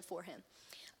excited for him.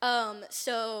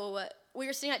 So we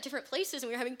were sitting at different places, and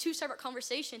we were having two separate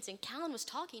conversations, and Callan was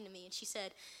talking to me, and she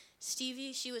said,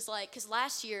 Stevie, she was like, because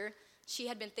last year she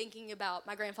had been thinking about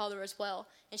my grandfather as well,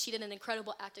 and she did an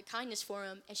incredible act of kindness for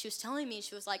him, and she was telling me,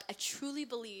 she was like, I truly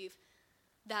believe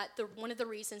that one of the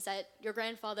reasons that your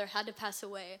grandfather had to pass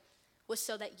away was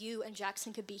so that you and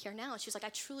Jackson could be here now. And she was like, I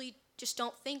truly just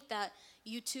don't think that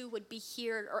you two would be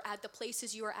here or at the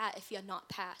places you were at if you had not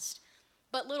passed.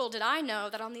 But little did I know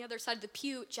that on the other side of the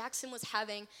pew, Jackson was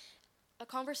having a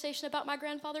conversation about my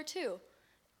grandfather too.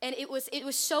 And it was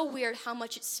so weird how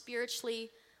much it spiritually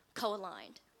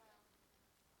co-aligned.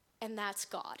 And that's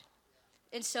God.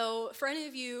 And so for any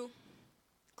of you,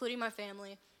 including my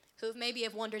family, who maybe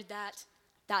have wondered that,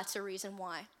 that's a reason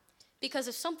why. Because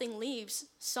if something leaves,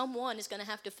 someone is going to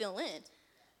have to fill in.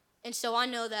 And so I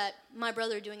know that my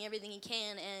brother doing everything he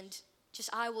can, and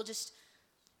I will just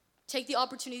take the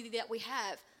opportunity that we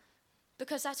have,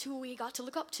 because that's who we got to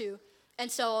look up to.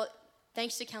 And so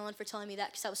thanks to Kellen for telling me that,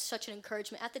 because that was such an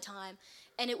encouragement at the time.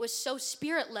 And it was so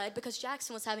spirit-led because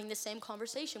Jackson was having the same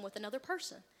conversation with another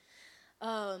person.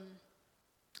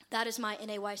 That is my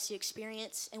NAYC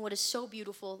experience. And what is so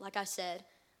beautiful, like I said,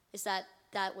 is that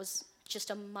was just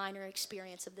a minor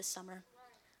experience of this summer.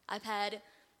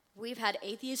 We've had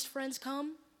atheist friends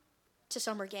come to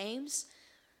summer games.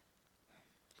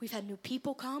 We've had new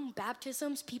people come,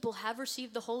 baptisms. People have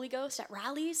received the Holy Ghost at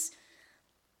rallies.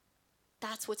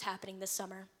 That's what's happening this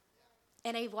summer.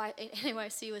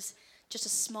 NAYC was just a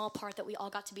small part that we all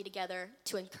got to be together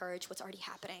to encourage what's already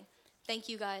happening. Thank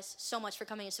you guys so much for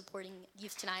coming and supporting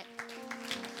youth tonight.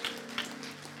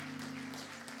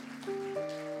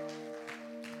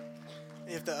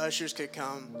 If the ushers could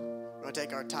come, we're going to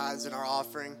take our tithes and our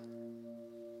offering.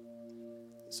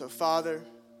 So, Father,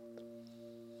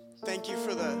 thank you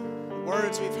for the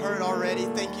words we've heard already.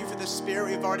 Thank you for the spirit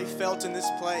we've already felt in this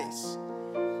place.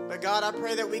 But God, I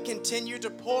pray that we continue to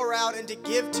pour out and to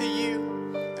give to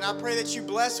you. And I pray that you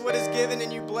bless what is given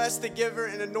and you bless the giver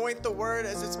and anoint the word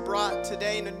as it's brought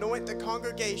today and anoint the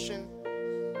congregation.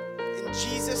 In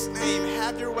Jesus' name,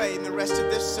 have your way in the rest of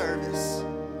this service.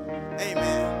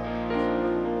 Amen.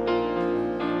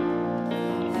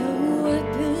 The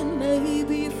weapon may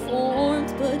be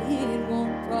formed, but it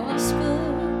won't prosper.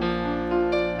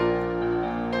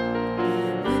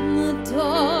 When the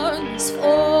darkness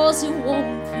falls, it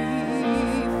won't prevail.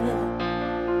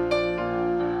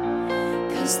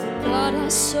 'Cause the God I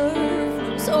serve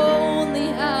knows only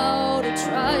how to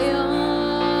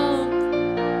triumph.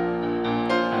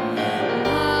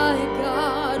 My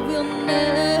God will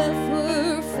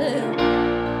never fail.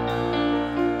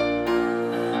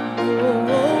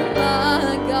 Oh,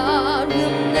 my God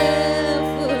will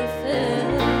never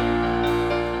fail.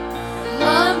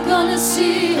 I'm gonna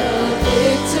see a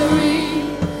victory.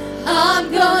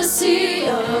 I'm gonna see a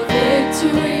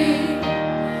victory.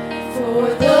 For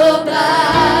the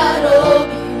battle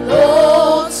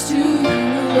belongs to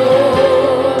you,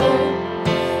 Lord.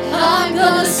 I'm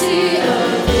gonna see a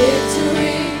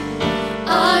victory.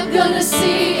 I'm gonna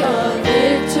see a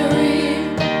victory.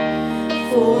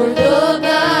 For the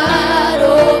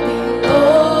battle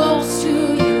belongs to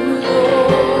you,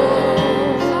 Lord.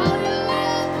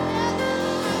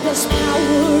 There's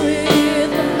power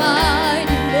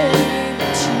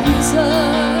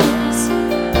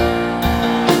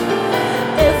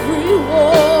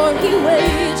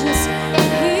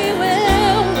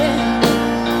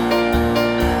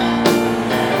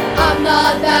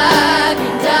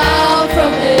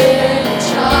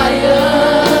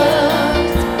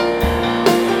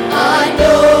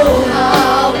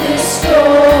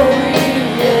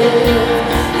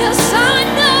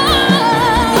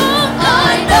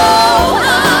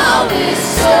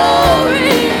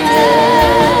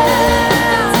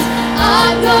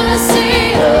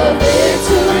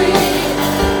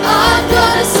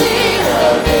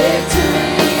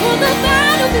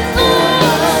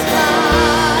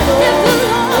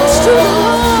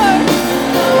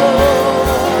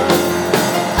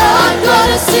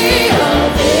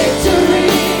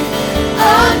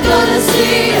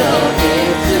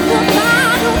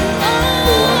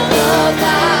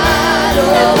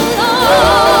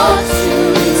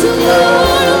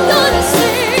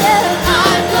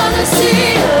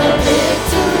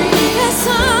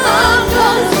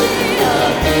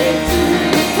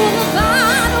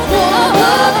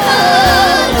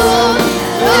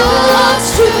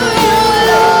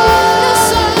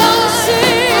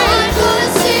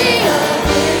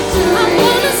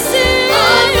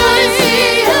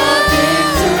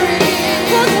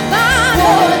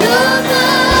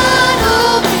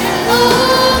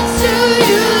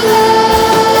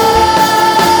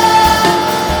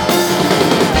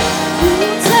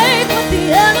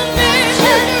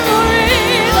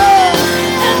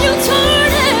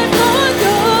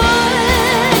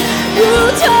You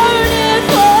turn it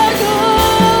for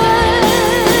good.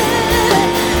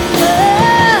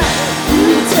 Yeah. You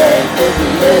take what the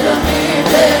enemy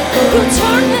meant for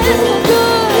evil.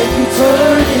 You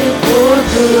turn it for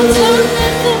good.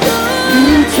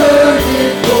 You turn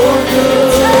it for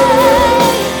good.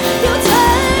 You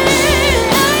turn it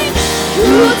for good.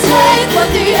 You take what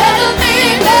the enemy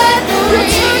meant for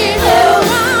evil,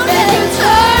 and you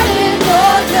turn it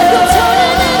for good.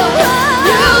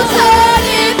 You turn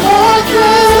it for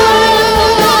good.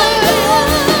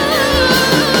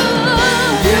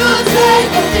 You take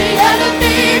what the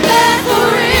enemy meant for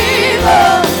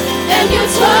evil, and you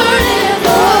turn it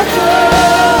for good.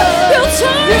 You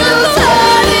turn it for good.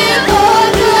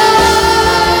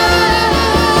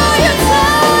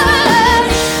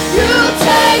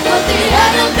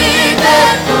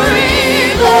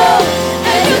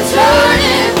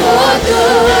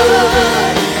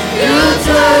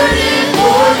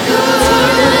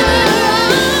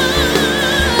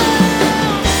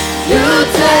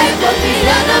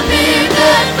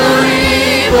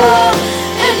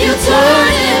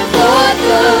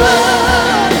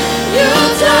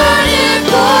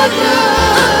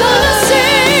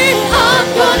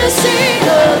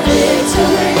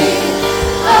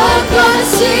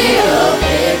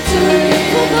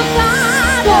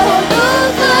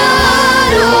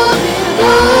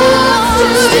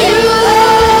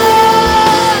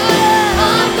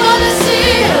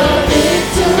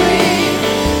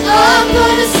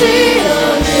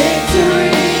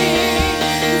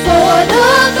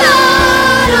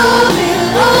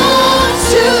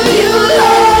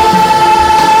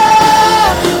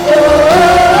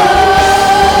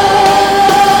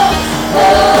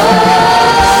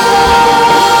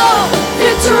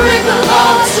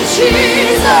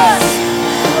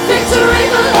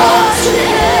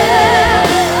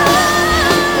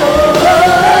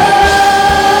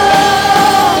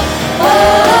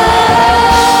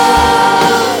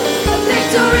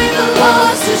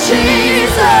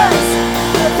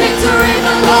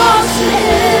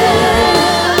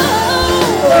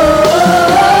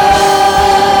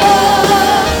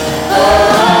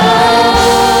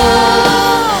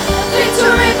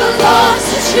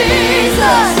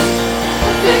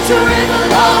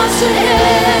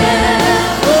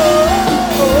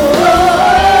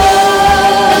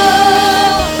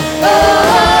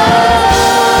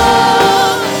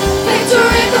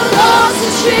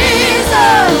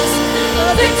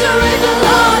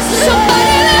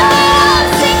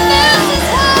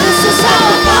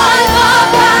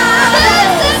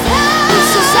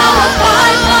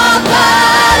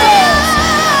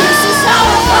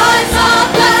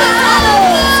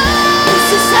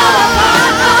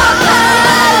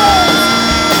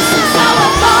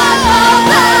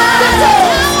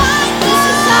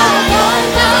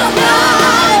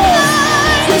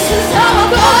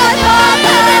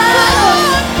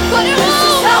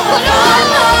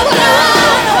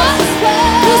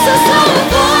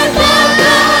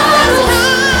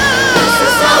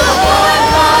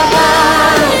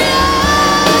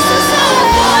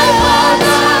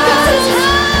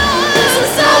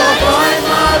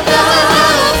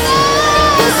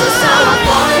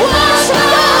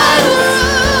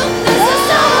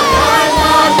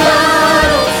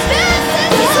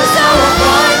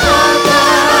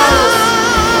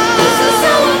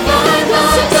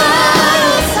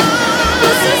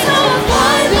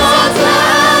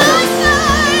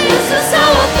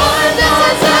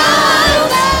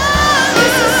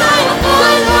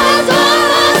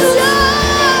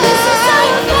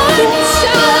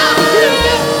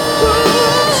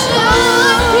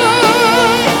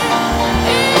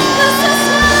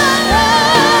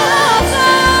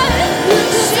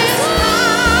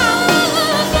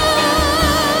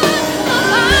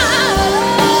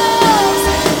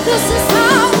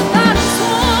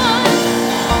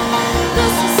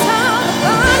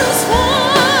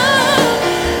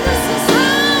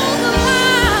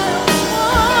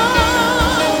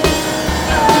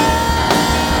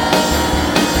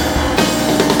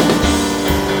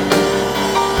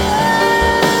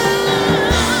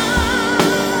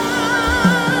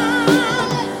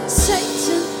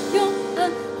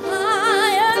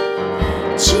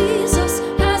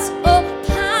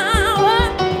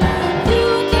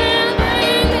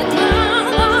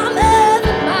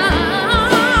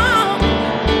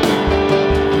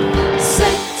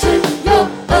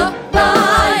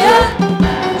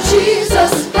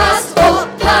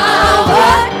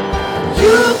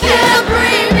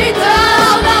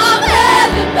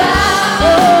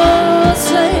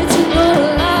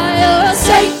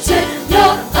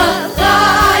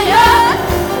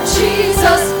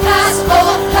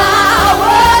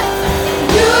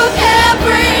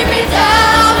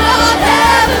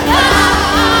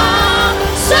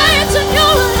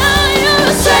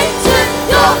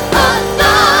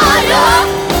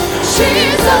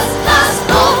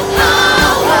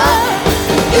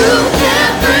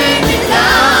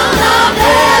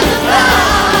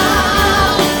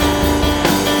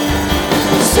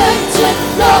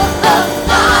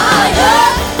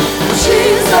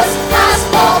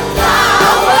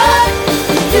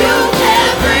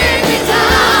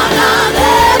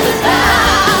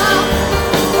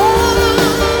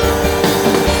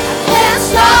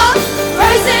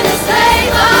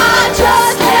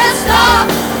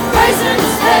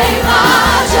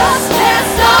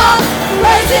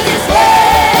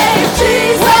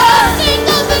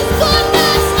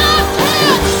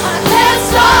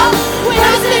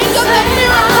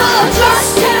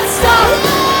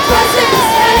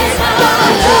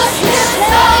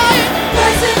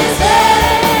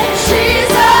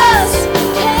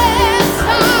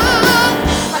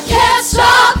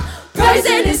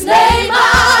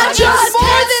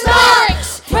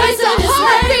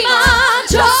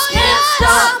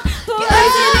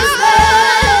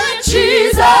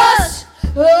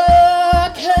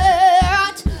 I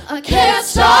can't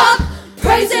stop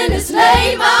praising His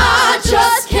name. I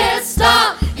just can't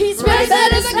stop. He's praising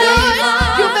His name.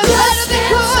 I just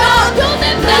can't stop. You've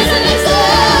been praising His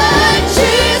name,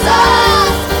 Jesus.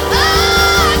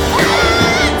 I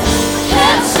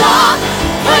can't stop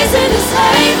praising His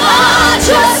name. I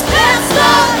just can't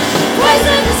stop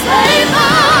praising His name.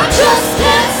 I just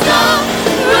can't stop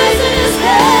praising His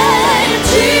name,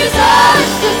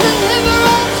 Jesus.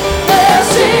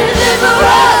 There's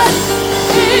deliverance,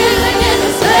 healing in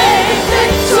His name,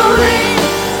 victory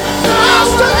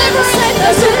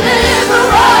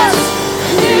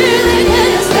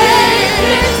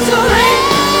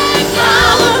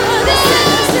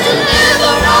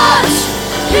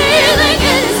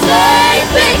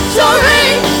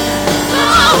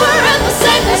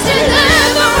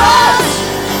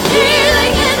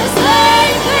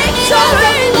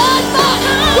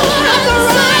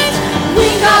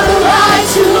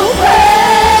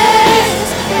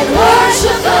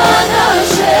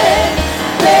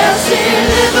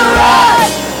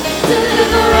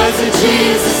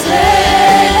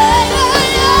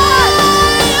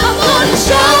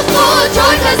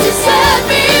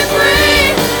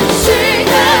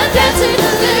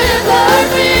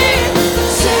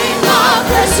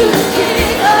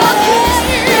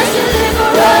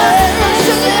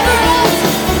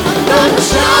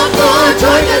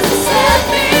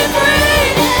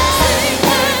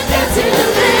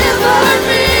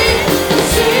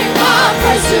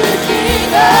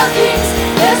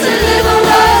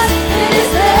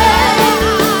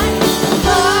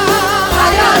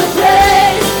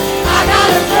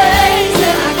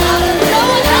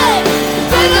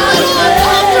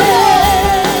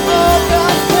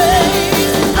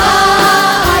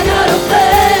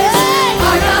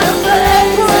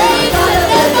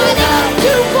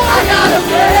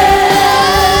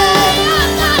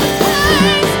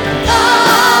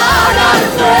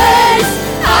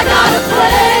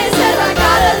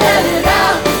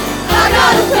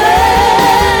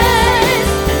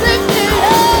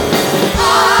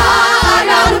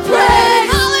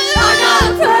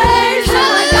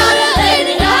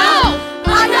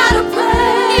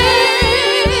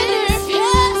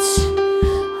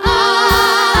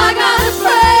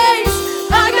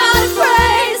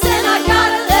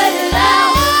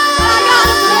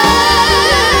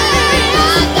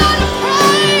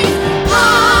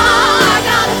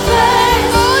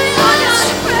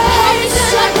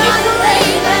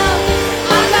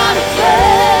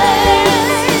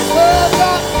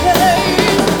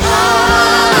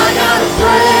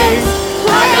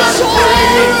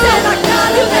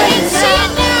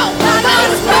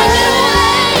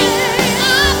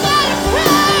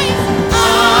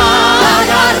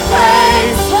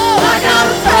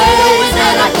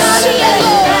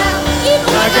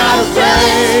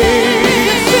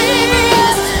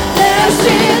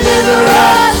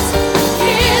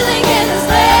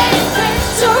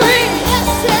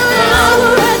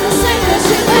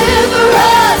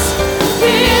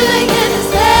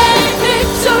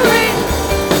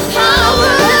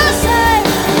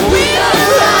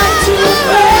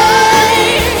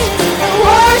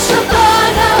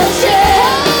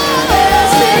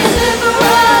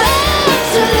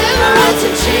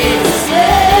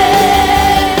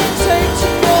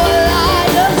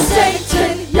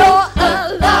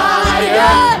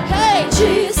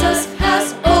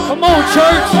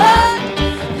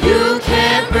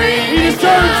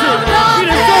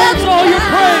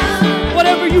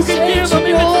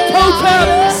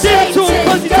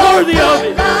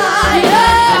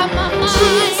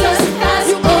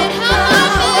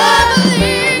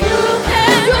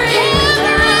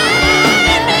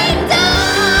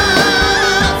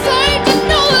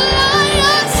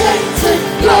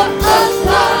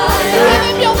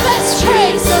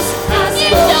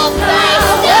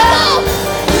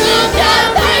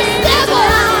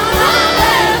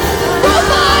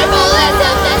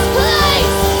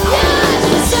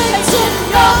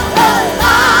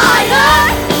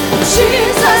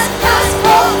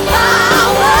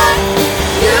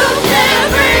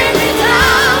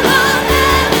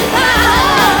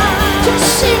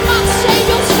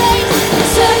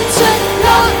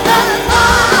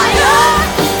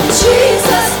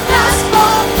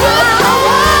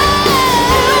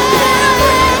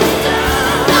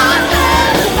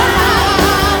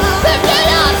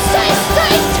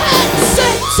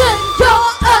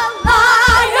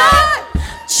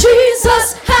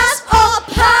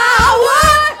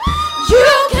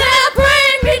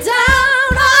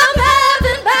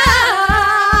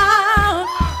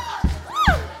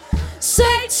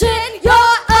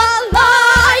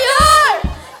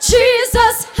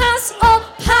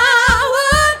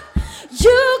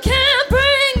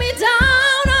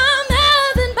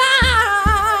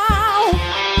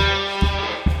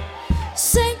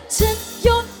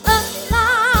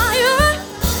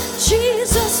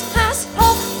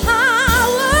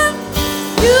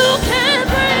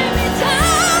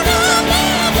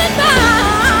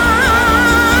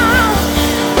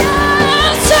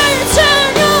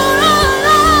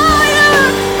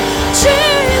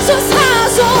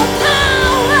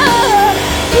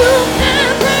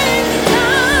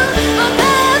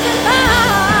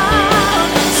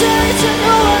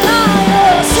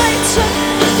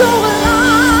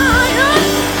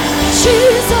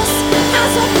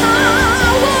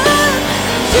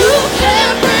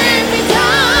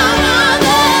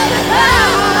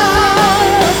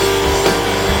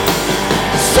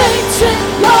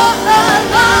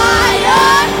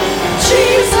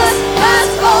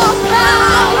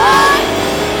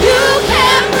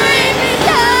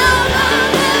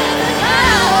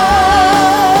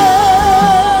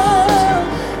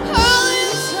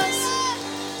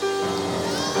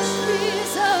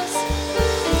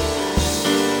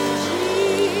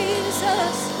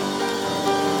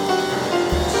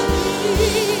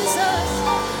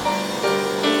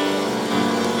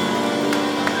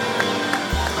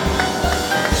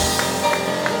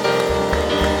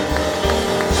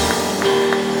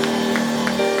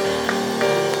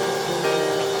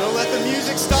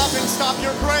stop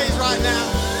your praise right now.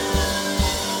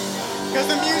 Because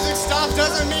the music stops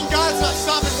doesn't mean God's not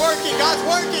stopping working. God's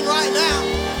working right now.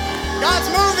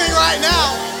 God's moving right now.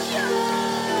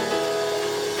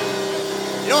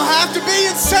 You don't have to be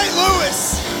in St. Louis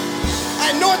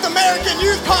at North American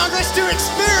Youth Congress to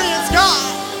experience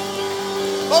God.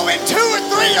 But when 2 or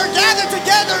 3 are gathered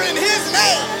together in His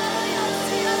name,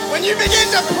 when you begin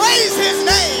to praise His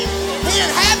name, He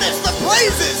inhabits the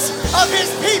praises of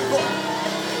His people.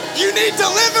 You need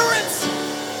deliverance.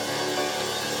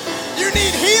 You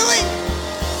need healing.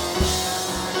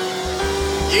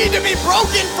 You need to be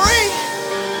broken free.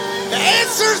 The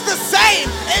answer's the same.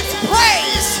 It's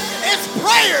praise. It's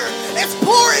prayer. It's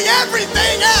pouring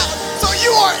everything out so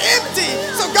you are empty,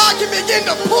 so God can begin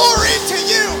to pour into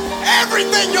you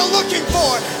everything you're looking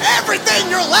for, everything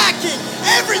you're lacking,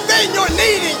 everything you're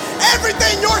needing,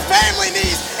 everything your family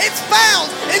needs. It's found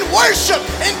in worship,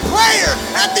 in prayer,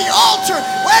 at the altar,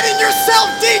 letting yourself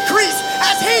decrease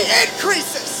as He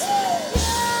increases.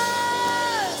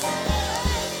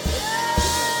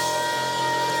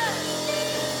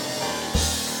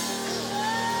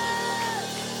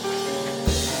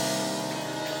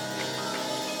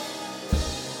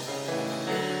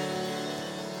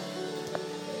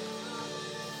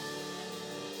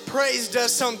 Praise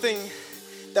does something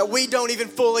that we don't even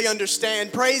fully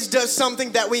understand. Praise does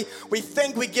something that we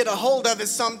think we get a hold of it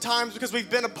sometimes because we've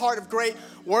been a part of great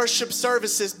worship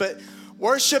services. But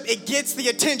worship, it gets the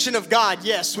attention of God.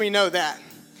 Yes, we know that.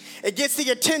 It gets the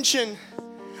attention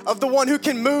of the one who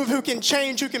can move, who can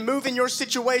change, who can move in your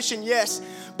situation. Yes,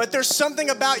 but there's something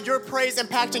about your praise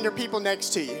impacting your people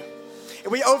next to you.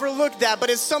 And we overlook that, but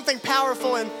it's something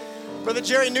powerful. And Brother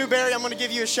Jerry Newberry, I'm going to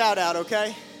give you a shout out,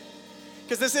 okay?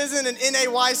 Because this isn't an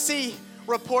NAYC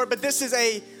report, but this is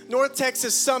a North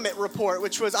Texas Summit report,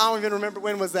 which was, I don't even remember,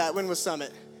 when was that? When was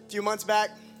Summit? A few months back?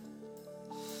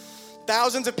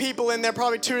 Thousands of people in there,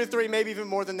 probably 2 to 3, maybe even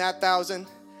more than that, 1,000.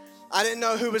 I didn't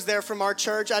know who was there from our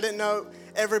church. I didn't know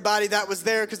everybody that was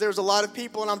there because there was a lot of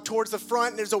people, and I'm towards the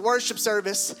front, and there's a worship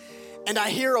service, and I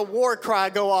hear a war cry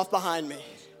go off behind me.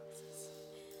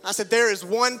 I said, there is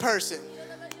one person.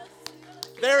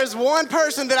 There is one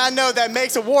person that I know that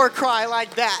makes a war cry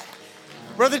like that.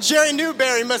 Brother Jerry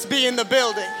Newberry must be in the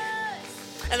building.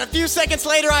 And a few seconds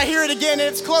later, I hear it again, and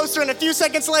it's closer. And a few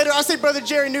seconds later, I see Brother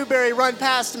Jerry Newberry run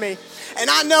past me. And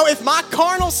I know if my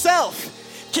carnal self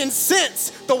can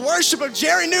sense the worship of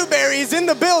Jerry Newberry is in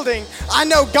the building, I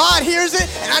know God hears it,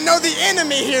 and I know the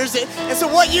enemy hears it. And so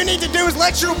what you need to do is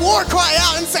let your war cry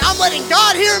out and say, I'm letting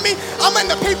God hear me. I'm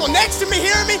letting the people next to me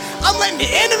hear me. I'm letting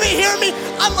the enemy hear me.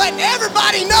 I'm letting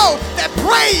everybody know that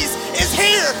praise is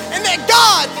here and that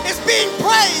God is being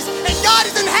praised and God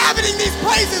is inhabiting these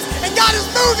praises and God is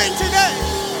moving today.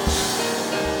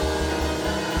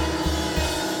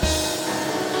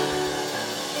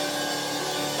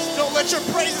 Don't let your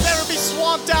praises ever be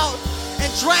swamped out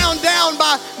and drowned down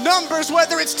by numbers,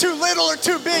 whether it's too little or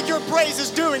too big. Your praise is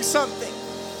doing something.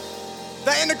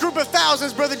 That in a group of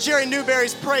thousands, Brother Jerry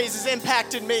Newberry's praise has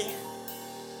impacted me.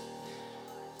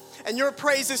 And your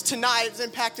praises tonight has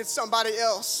impacted somebody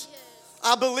else.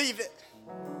 I believe it.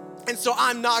 And so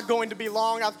I'm not going to be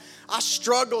long. I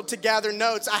struggled to gather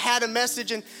notes. I had a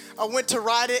message and I went to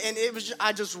write it, and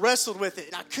I just wrestled with it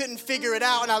and I couldn't figure it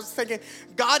out. And I was thinking,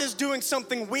 God is doing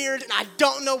something weird and I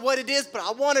don't know what it is, but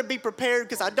I want to be prepared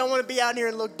because I don't want to be out here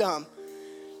and look dumb.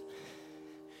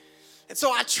 And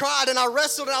so I tried and I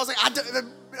wrestled and I was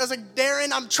like, Darren,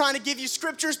 I'm trying to give you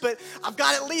scriptures, but I've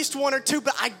got at least 1 or 2,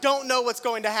 but I don't know what's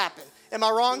going to happen. Am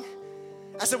I wrong?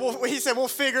 I said, well, he said, we'll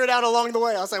figure it out along the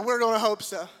way. I was like, we're going to hope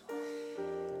so.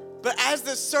 But as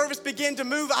the service began to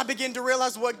move, I began to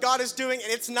realize what God is doing,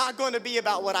 and it's not going to be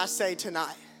about what I say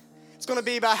tonight. It's going to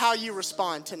be about how you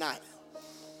respond tonight.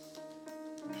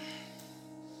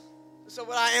 So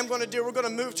what I am going to do, we're going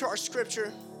to move to our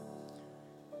scripture.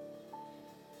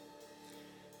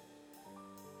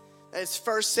 It's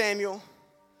 1 Samuel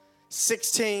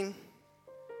 16,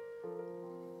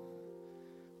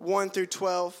 1 through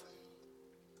 12.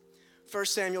 1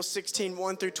 Samuel 16,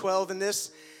 1 through 12. And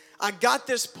I got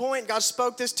this point. God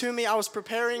spoke this to me. I was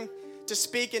preparing to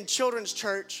speak in children's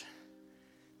church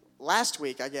last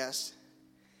week, I guess.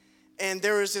 And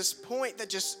there was this point that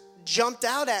just jumped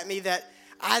out at me that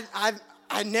I'd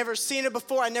never seen it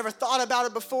before. I never thought about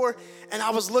it before. And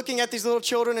I was looking at these little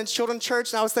children in children's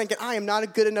church, and I was thinking, I am not a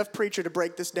good enough preacher to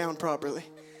break this down properly.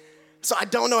 So I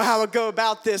don't know how I go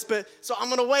about this, so I'm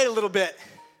going to wait a little bit.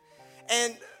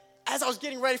 And as I was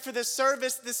getting ready for this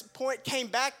service, this point came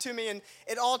back to me, and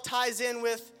it all ties in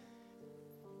with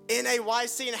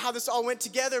NAYC and how this all went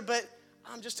together, but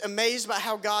I'm just amazed by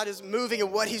how God is moving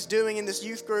and what He's doing in this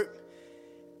youth group.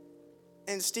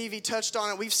 and Stevie touched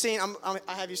on it. We've seen, I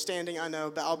have you standing, I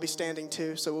know, but I'll be standing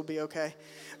too, so we'll be okay.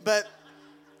 But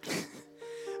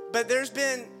there's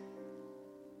been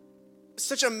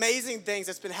such amazing things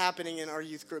that's been happening in our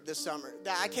youth group this summer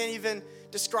that I can't even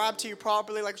describe to you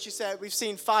properly. Like she said, we've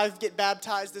seen 5 get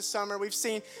baptized this summer. We've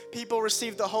seen people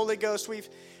receive the Holy Ghost. We've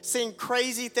seen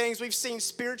crazy things. We've seen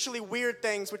spiritually weird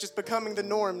things, which is becoming the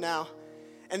norm now.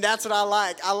 And that's what I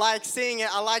like. I like seeing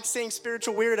it. I like seeing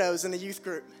spiritual weirdos in the youth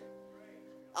group.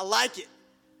 I like it.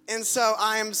 And so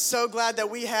I am so glad that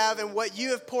we have and what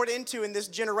you have poured into in this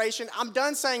generation. I'm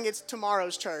done saying it's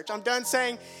tomorrow's church. I'm done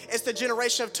saying it's the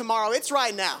generation of tomorrow. It's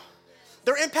right now.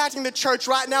 They're impacting the church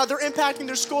right now. They're impacting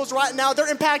their schools right now.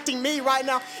 They're impacting me right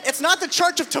now. It's not the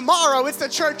church of tomorrow. It's the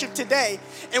church of today.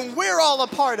 And we're all a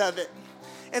part of it.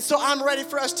 And so I'm ready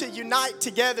for us to unite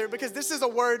together because this is a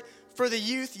word for the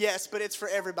youth, yes, but it's for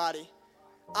everybody.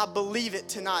 I believe it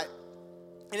tonight.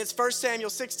 And it's 1 Samuel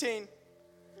 16.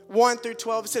 1 through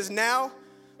 12, it says, "Now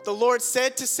the Lord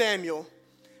said to Samuel,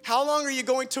 how long are you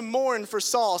going to mourn for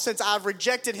Saul since I've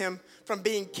rejected him from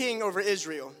being king over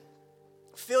Israel?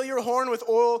 Fill your horn with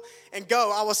oil and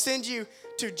go. I will send you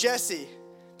to Jesse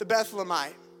the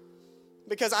Bethlehemite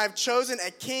because I have chosen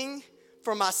a king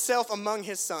for myself among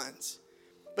his sons."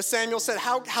 But Samuel said,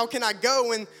 how can I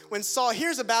go? When Saul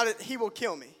hears about it, he will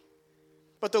kill me.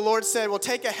 But the Lord said, well,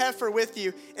 take a heifer with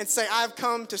you and say, I've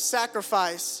come to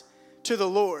sacrifice to the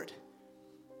Lord.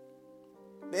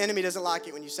 The enemy doesn't like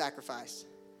it when you sacrifice.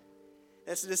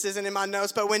 This isn't in my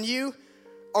notes, but when you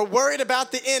are worried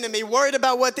about the enemy, worried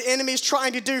about what the enemy is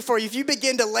trying to do for you, if you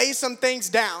begin to lay some things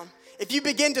down, if you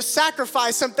begin to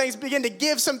sacrifice some things, begin to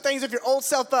give some things of your old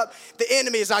self up, the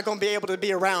enemy is not going to be able to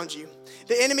be around you.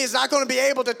 The enemy is not going to be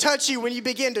able to touch you when you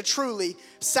begin to truly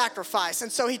sacrifice.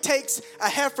 And so he takes a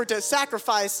heifer to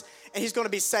sacrifice, and he's going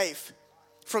to be safe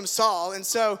from Saul. And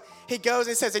so he goes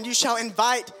and says, and you shall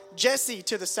invite Jesse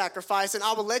to the sacrifice, and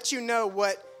I will let you know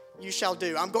what you shall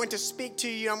do. I'm going to speak to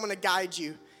you. I'm going to guide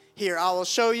you here. I will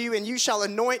show you, and you shall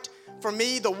anoint for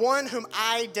me the one whom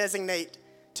I designate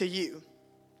to you.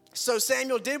 So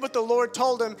Samuel did what the Lord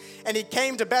told him, and he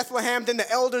came to Bethlehem. Then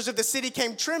the elders of the city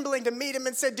came trembling to meet him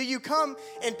and said, do you come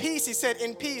in peace? He said,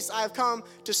 in peace I have come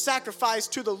to sacrifice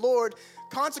to the Lord.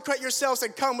 Consecrate yourselves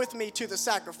and come with me to the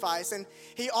sacrifice. And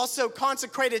he also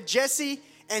consecrated Jesse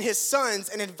and his sons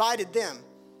and invited them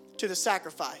to the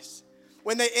sacrifice.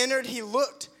 When they entered, he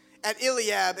looked at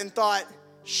Eliab and thought,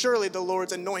 surely the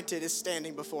Lord's anointed is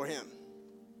standing before him.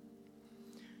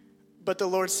 But the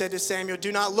Lord said to Samuel,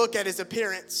 do not look at his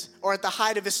appearance or at the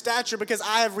height of his stature, because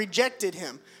I have rejected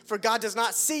him. For God does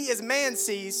not see as man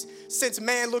sees, since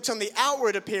man looks on the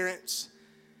outward appearance,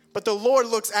 but the Lord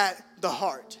looks at the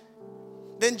heart.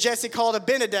 Then Jesse called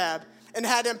Abinadab and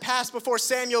had him pass before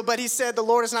Samuel, but he said, the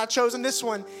Lord has not chosen this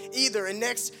one either. And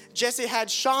next, Jesse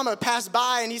had Shammah pass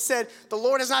by, and he said, the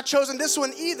Lord has not chosen this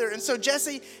one either. And so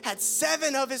Jesse had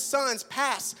 7 of his sons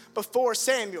pass before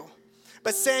Samuel.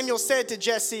 But Samuel said to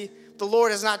Jesse, the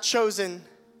Lord has not chosen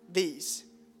these.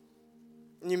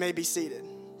 And you may be seated.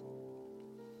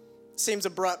 Seems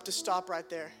abrupt to stop right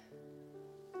there.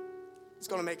 It's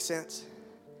going to make sense.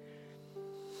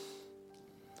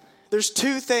 There's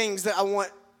 2 things that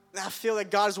I feel that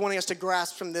God is wanting us to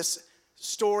grasp from this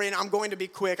story, and I'm going to be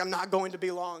quick. I'm not going to be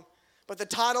long. But the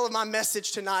title of my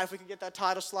message tonight, if we can get that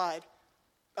title slide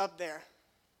up there.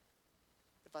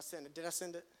 If I send it. Did I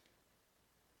send it?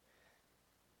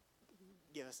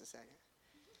 Give us a second.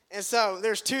 And so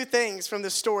there's 2 things from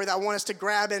this story that I want us to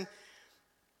grab. And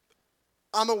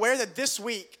I'm aware that this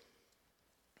week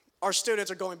our students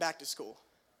are going back to school.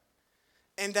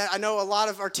 And that I know a lot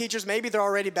of our teachers, maybe they're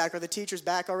already back. Are the teachers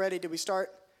back already? Did we start?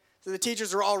 So the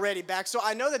teachers are already back. So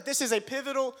I know that this is a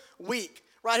pivotal week,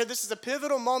 right here. This is a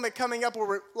pivotal moment coming up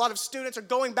where a lot of students are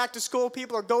going back to school.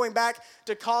 People are going back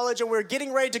to college, and we're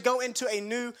getting ready to go into a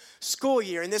new school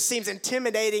year. And this seems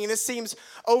intimidating, and this seems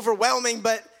overwhelming,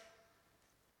 but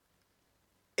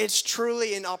it's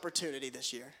truly an opportunity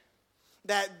this year.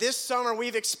 That this summer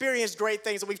we've experienced great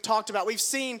things that we've talked about. We've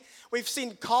seen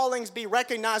callings be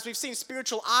recognized. We've seen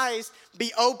spiritual eyes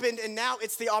be opened, and now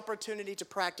it's the opportunity to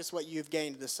practice what you've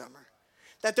gained this summer.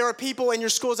 That there are people in your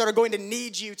schools that are going to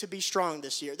need you to be strong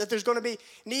this year. That there's going to be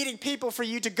needing people for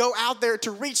you to go out there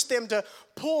to reach them, to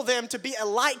pull them, to be a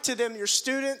light to them. Your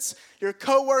students, your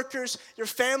coworkers, your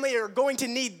family are going to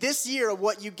need this year of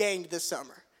what you gained this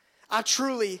summer. I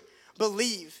truly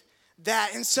believe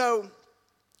that. And so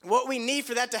what we need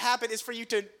for that to happen is for you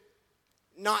to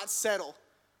not settle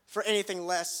for anything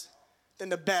less than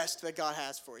the best that God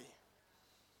has for you.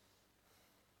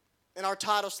 And our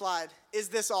title slide, is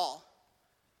this all?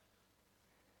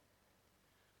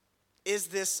 is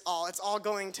this all? It's all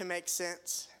going to make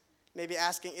sense. Maybe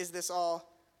asking, is this all?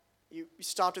 You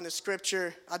stopped in the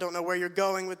scripture. I don't know where you're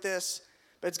going with this,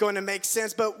 but it's going to make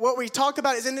sense. But what we talk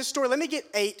about is in this story. Let me get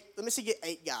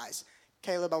 8 guys.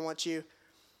 Caleb, I want you.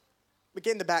 But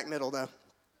get in the back middle, though.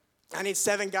 I need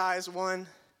 7 guys. 1,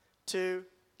 2,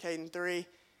 Caden, 3.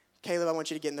 Caleb, I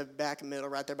want you to get in the back middle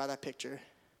right there by that picture.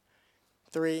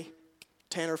 3,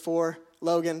 Tanner, 4,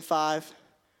 Logan, 5,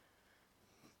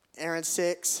 Aaron,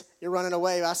 6. You're running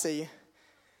away. I see you.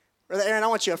 Brother Aaron, I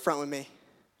want you up front with me.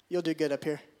 You'll do good up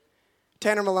here.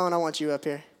 Tanner Malone, I want you up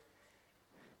here.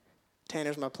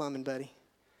 Tanner's my plumbing buddy.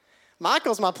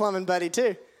 Michael's my plumbing buddy,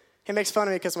 too. He makes fun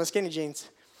of me because of my skinny jeans.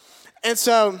 And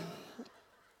so,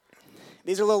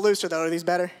 these are a little looser, though. Are these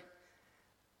better?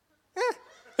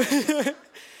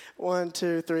 1,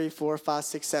 2, 3, 4, 5,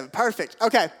 6, 7. Perfect.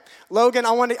 Okay. Logan,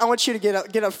 I want you to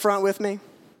get up front with me.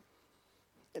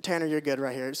 Tanner, you're good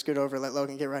right here. Just scoot over and let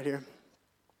Logan get right here.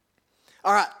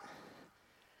 All right.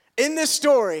 In this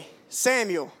story,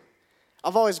 Samuel,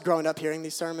 I've always grown up hearing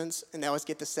these sermons, and they always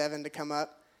get the 7 to come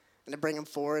up and to bring them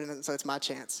forward, and so it's my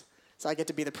chance. So I get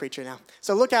to be the preacher now.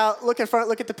 So look out, look in front,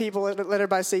 look at the people, let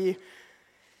everybody see you.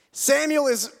 Samuel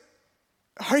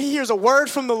he hears a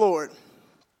word from the Lord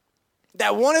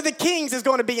that one of the kings is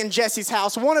going to be in Jesse's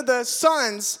house. One of the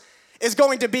sons is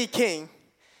going to be king.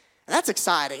 And that's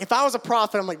exciting. If I was a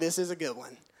prophet, I'm like, this is a good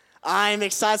one. I'm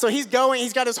excited. So he's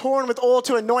got his horn with oil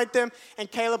to anoint them. And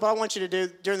Caleb, what I want you to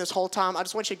do during this whole time, I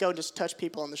just want you to go and just touch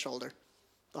people on the shoulder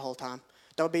the whole time.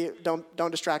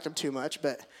 Don't distract them too much.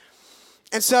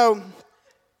 And so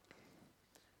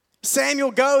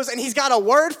Samuel goes and he's got a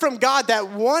word from God that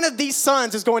one of these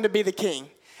sons is going to be the king.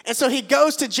 And so he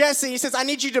goes to Jesse. He says, I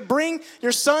need you to bring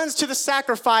your sons to the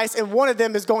sacrifice, and one of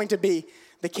them is going to be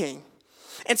the king.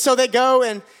 And so they go,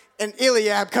 and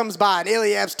Eliab comes by, and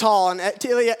Eliab's tall, and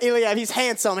Eliab, he's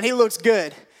handsome, and he looks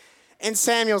good. And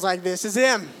Samuel's like, this is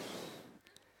him.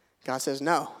 God says,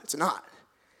 no, it's not.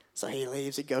 So he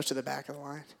leaves. He goes to the back of the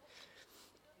line.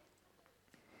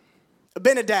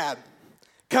 Abinadab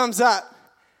comes up.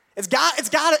 It's got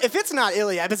if it's not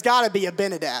Eliab, it's got to be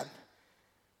Abinadab.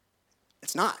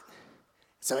 It's not.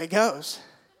 So he goes.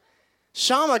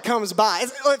 Shammah comes by.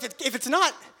 If it's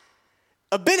not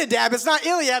Abinadab, it's not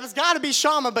Eliab, it's got to be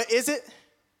Shammah, but is it?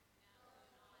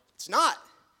 It's not.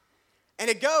 And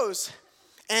it goes,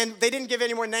 and they didn't give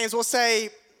any more names. We'll say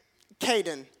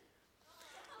Caden.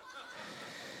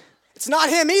 It's not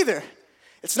him either.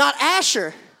 It's not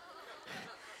Asher.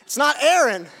 It's not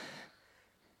Aaron.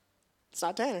 It's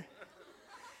not Tanner.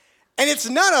 And it's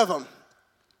none of them.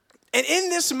 And in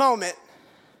this moment,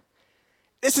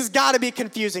 this has got to be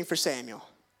confusing for Samuel.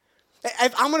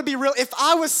 I'm going to be real. If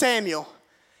I was Samuel,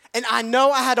 and I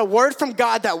know I had a word from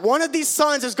God that one of these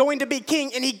sons is going to be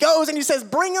king, and he goes and he says,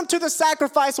 bring them to the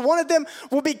sacrifice. One of them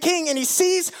will be king, and he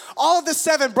sees all of the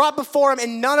 7 brought before him,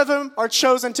 and none of them are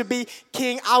chosen to be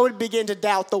king. I would begin to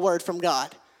doubt the word from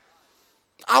God.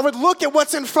 I would look at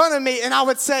what's in front of me, and I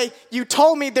would say, you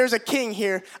told me there's a king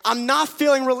here. I'm not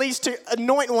feeling released to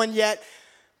anoint one yet.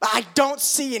 I don't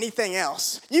see anything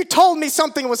else. You told me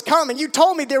something was coming. You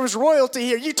told me there was royalty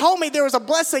here. You told me there was a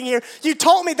blessing here. You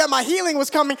told me that my healing was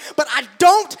coming, but I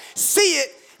don't see it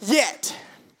yet.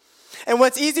 And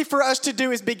what's easy for us to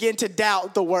do is begin to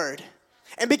doubt the word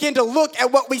and begin to look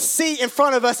at what we see in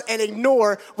front of us and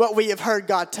ignore what we have heard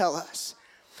God tell us.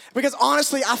 Because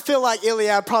honestly, I feel like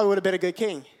Eliab probably would have been a good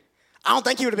king. I don't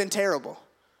think he would have been terrible.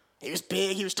 He was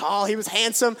big, he was tall, he was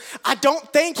handsome. I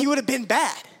don't think he would have been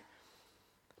bad.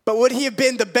 But would he have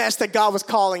been the best that God was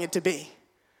calling it to be?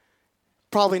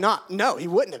 Probably not. No, he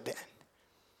wouldn't have been.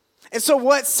 And so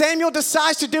what Samuel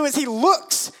decides to do is he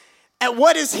looks at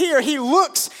what is here. He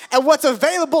looks at what's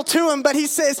available to him, but he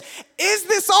says, is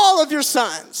this all of your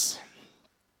sons?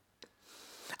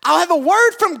 I have a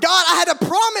word from God. I had a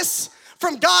promise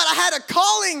from God. I had a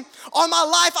calling on my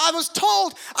life. I was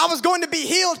told I was going to be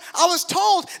healed. I was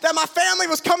told that my family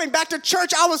was coming back to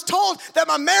church. I was told that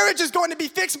my marriage is going to be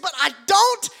fixed, but I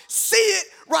don't see it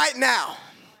right now.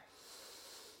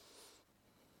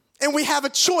 And we have a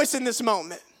choice in this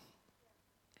moment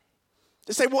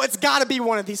to say, well, it's got to be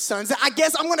one of these sons. I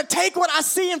guess I'm going to take what I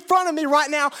see in front of me right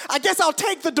now. I guess I'll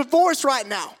take the divorce right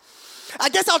now. I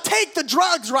guess I'll take the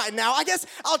drugs right now. I guess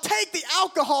I'll take the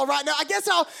alcohol right now. I guess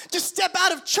I'll just step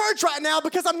out of church right now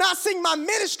because I'm not seeing my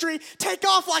ministry take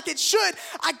off like it should.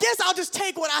 I guess I'll just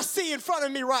take what I see in front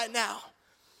of me right now.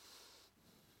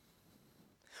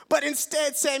 But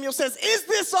instead, Samuel says, is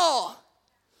this all?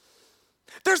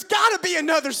 There's got to be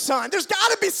another son. There's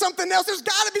got to be something else. There's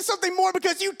got to be something more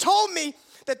because you told me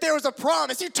that there was a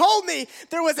promise. You told me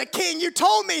there was a king. You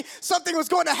told me something was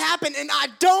going to happen, and I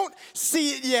don't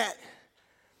see it yet.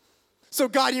 So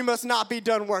God, you must not be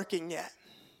done working yet.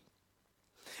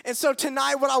 And so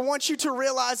tonight, what I want you to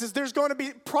realize is there's going to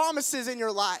be promises in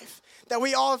your life, that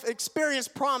we all have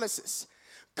experienced promises,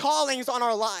 callings on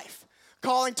our life,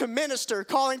 calling to minister,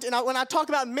 when I talk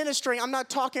about ministering, I'm not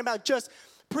talking about just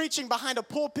preaching behind a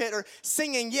pulpit or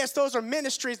singing. Yes, those are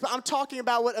ministries, but I'm talking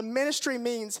about what a ministry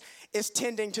means is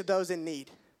tending to those in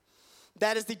need.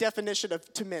 That is the definition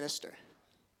of to minister.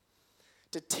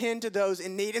 To tend to those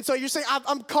in need. And so you're saying,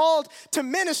 I'm called to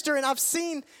minister, and I'm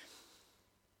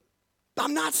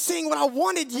not seeing what I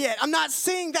wanted yet. I'm not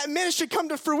seeing that ministry come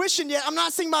to fruition yet. I'm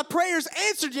not seeing my prayers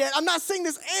answered yet. I'm not seeing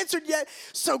this answered yet.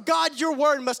 So God, your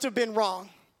word must have been wrong.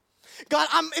 God,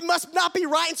 it must not be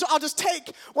right, and so I'll just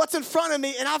take what's in front of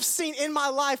me. And I've seen in my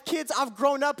life kids I've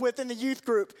grown up with in the youth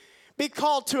group be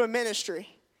called to a ministry.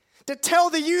 To tell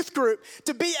the youth group,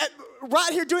 to be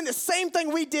right here doing the same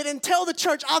thing we did and tell the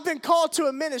church, I've been called to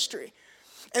a ministry,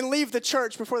 and leave the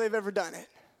church before they've ever done it.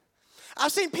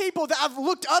 I've seen people that I've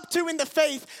looked up to in the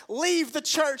faith leave the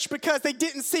church because they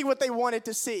didn't see what they wanted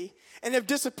to see and have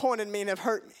disappointed me and have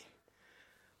hurt me.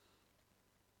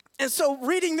 And so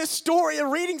reading this story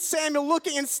and reading Samuel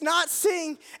looking and not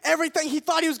seeing everything he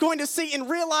thought he was going to see and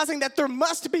realizing that there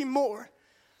must be more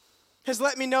has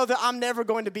let me know that I'm never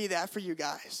going to be that for you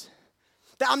guys.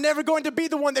 That I'm never going to be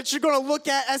the one that you're going to look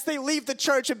at as they leave the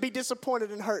church and be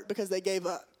disappointed and hurt because they gave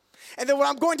up. And then what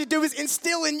I'm going to do is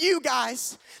instill in you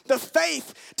guys the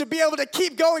faith to be able to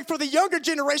keep going for the younger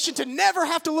generation to never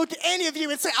have to look at any of you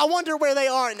and say, I wonder where they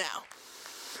are now.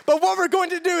 But what we're going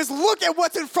to do is look at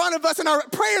what's in front of us, and our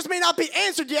prayers may not be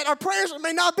answered yet. Our prayers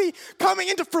may not be coming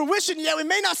into fruition yet. We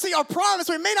may not see our promise.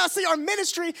 We may not see our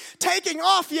ministry taking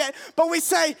off yet. But we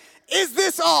say, is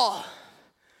this all?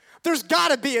 There's got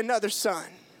to be another son.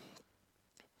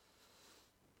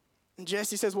 And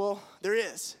Jesse says, well, there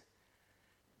is.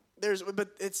 But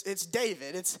it's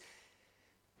David.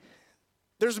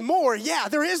 There's more. Yeah,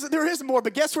 there is more.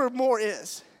 But guess where more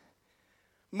is?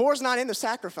 More's not in the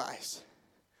sacrifice.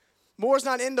 More's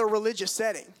not in the religious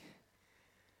setting.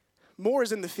 More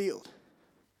is in the field.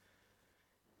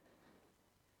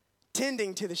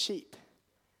 Tending to the sheep.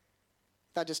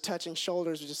 Not just touching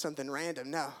shoulders or just something random.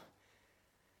 No.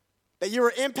 That you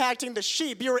were impacting the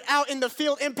sheep. You were out in the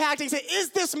field impacting. Say, is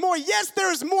this more? Yes,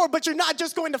 there is more, but you're not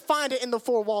just going to find it in the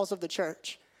four walls of the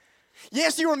church.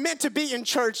 Yes, you were meant to be in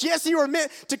church. Yes, you were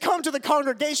meant to come to the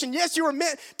congregation. Yes, you were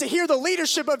meant to hear the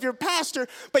leadership of your pastor,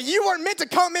 but you weren't meant to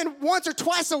come in once or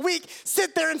twice a week,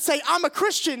 sit there and say, I'm a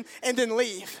Christian, and then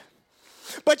leave.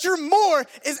 But your more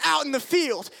is out in the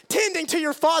field, tending to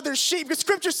your father's sheep. Because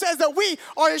scripture says that we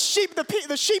are his sheep,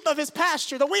 the sheep of his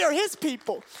pasture, that we are his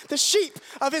people, the sheep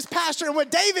of his pasture. And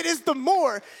what David is the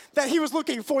more that he was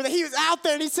looking for, that he was out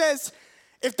there and he says,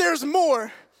 if there's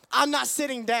more, I'm not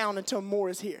sitting down until more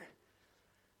is here.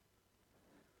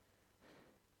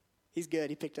 He's good.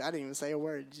 He picked it. I didn't even say a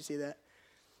word. Did you see that?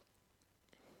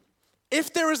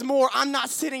 If there is more, I'm not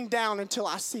sitting down until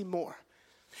I see more.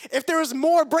 If there is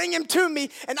more, bring him to me,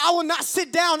 and I will not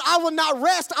sit down. I will not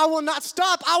rest. I will not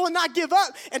stop. I will not give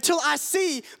up until I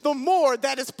see the more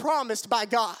that is promised by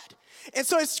God. And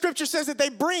so scripture says that they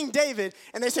bring David,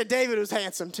 and they said David was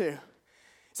handsome too.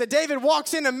 So David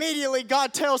walks in immediately.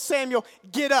 God tells Samuel,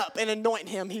 get up and anoint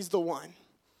him. He's the one.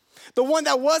 The one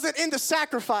that wasn't in the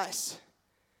sacrifice,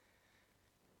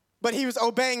 but he was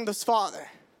obeying his father.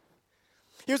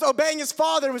 He was obeying his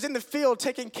father and was in the field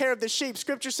taking care of the sheep.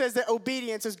 Scripture says that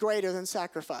obedience is greater than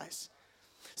sacrifice.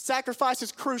 Sacrifice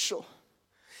is crucial.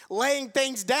 Laying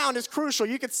things down is crucial.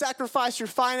 You could sacrifice your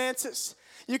finances.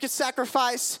 You could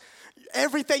sacrifice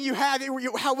everything you have,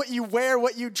 what you wear,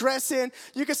 what you dress in.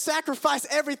 You could sacrifice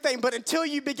everything, but until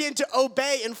you begin to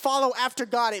obey and follow after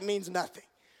God, it means nothing.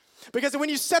 Because when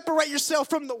you separate yourself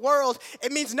from the world,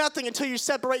 it means nothing until you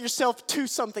separate yourself to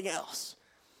something else.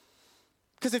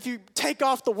 Because if you take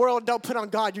off the world and don't put on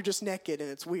God, you're just naked and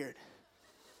it's weird.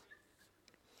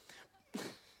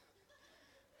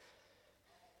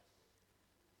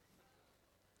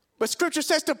 But scripture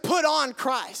says to put on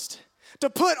Christ, to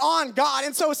put on God.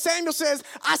 And so Samuel says,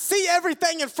 I see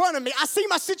everything in front of me. I see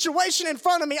my situation in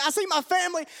front of me. I see my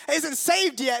family isn't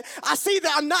saved yet. I see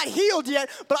that I'm not healed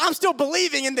yet, but I'm still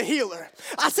believing in the healer.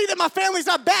 I see that my family's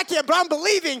not back yet, but I'm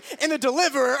believing in the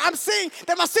deliverer. I'm seeing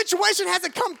that my situation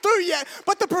hasn't come through yet,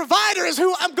 but the provider is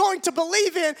who I'm going to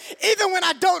believe in, even when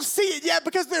I don't see it yet,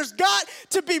 because there's got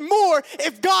to be more.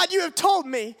 If God, you have told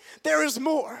me there is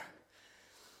more.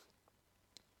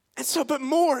 And so, but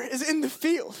more is in the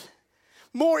field.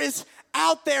 More is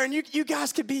out there, and you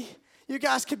guys could be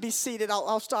seated.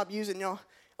 I'll stop using y'all.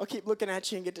 I'll keep looking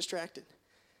at you and get distracted.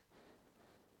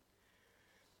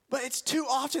 But it's too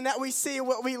often that we see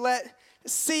what we let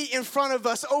see in front of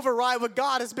us override what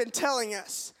God has been telling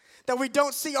us. That we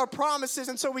don't see our promises,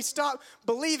 and so we stop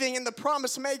believing in the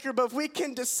promise maker. But if we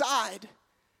can decide,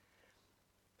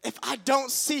 if I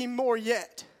don't see more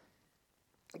yet,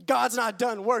 God's not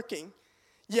done working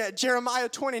yet. Jeremiah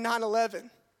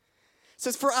 29:11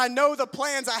 says, "For I know the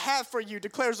plans I have for you,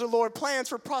 declares the Lord, plans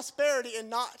for prosperity and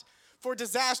not for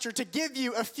disaster, to give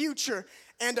you a future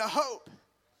and a hope."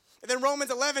 And then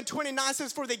Romans 11:29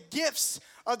 says, "For the gifts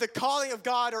of the calling of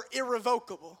God are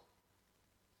irrevocable."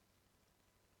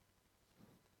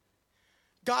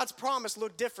 God's promise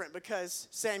looked different because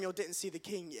Samuel didn't see the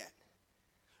king yet.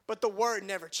 But the word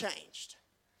never changed.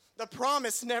 The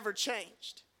promise never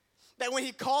changed. That when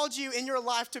he called you in your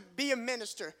life to be a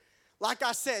minister, like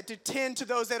I said, to tend to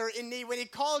those that are in need, when he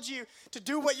called you to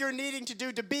do what you're needing to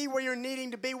do, to be where you're needing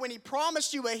to be, when he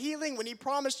promised you a healing, when he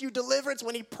promised you deliverance,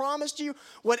 when he promised you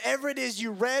whatever it is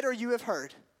you read or you have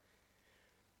heard,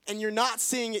 and you're not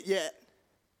seeing it yet,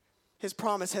 his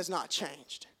promise has not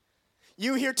changed.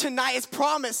 You here tonight, his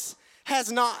promise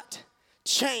has not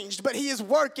changed, but he is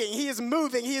working, he is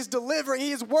moving, he is delivering,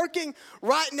 he is working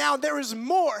right now. There is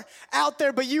more out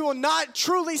there, but you will not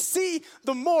truly see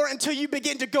the more until you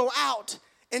begin to go out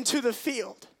into the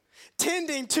field,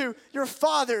 tending to your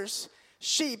Father's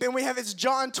sheep. And we have, it's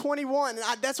John 21,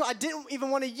 and that's why I didn't even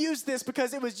want to use this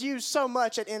because it was used so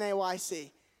much at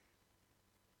NAYC.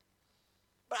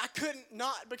 But I couldn't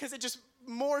not, because it just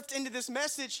morphed into this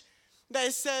message that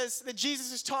it says that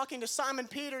Jesus is talking to Simon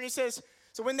Peter, and he says,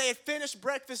 so when they had finished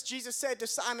breakfast, Jesus said to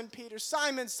Simon Peter,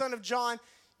 "Simon, son of John,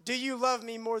 do you love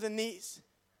me more than these?"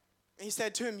 And he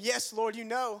said to him, "Yes, Lord, you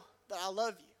know that I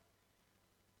love you."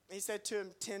 And he said to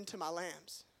him, "Tend to my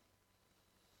lambs."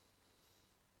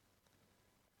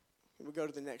 We'll go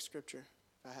to the next scripture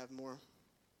if I have more.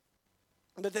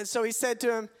 But then so he said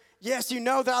to him, "Yes, you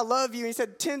know that I love you." And he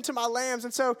said, "Tend to my lambs."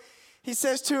 And so he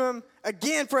says to him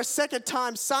again for a second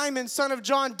time, "Simon, son of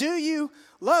John, do you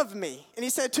love me?" And he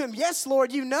said to him, "Yes,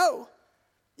 Lord, you know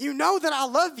that I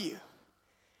love you."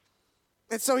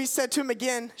 And so he said to him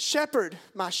again, "Shepherd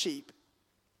my sheep."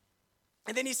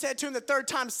 And then he said to him the third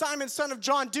time, "Simon, son of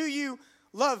John, do you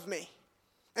love me?"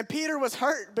 And Peter was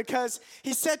hurt because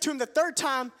he said to him the third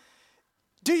time,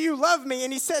 "Do you love me?"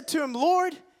 And he said to him,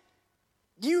 "Lord,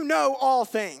 you know all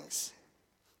things.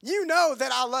 You know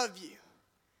that I love you."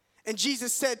 And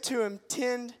Jesus said to him,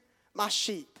 "Tend my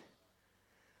sheep."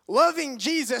 Loving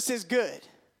Jesus is good.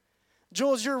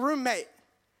 Jules, your roommate,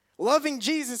 loving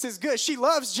Jesus is good. She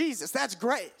loves Jesus. That's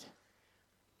great.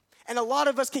 And a lot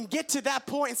of us can get to that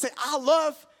point and say, I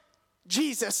love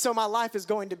Jesus, so my life is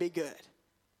going to be good.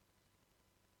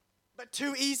 But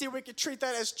too easy, we could treat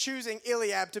that as choosing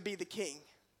Eliab to be the king.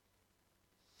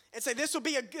 And say, this will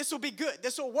be good.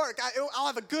 This will work. I'll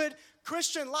have a good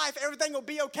Christian life. Everything will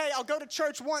be okay. I'll go to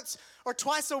church once or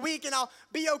twice a week and I'll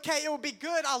be okay. It will be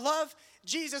good. I love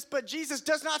Jesus. But Jesus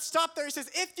does not stop there. He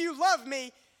says, if you love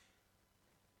me,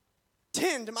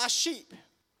 tend my sheep.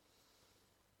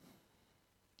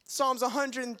 Psalms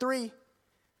 103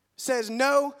 says,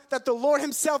 know that the Lord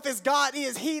himself is God. He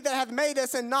is he that hath made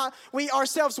us and not we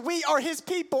ourselves. We are his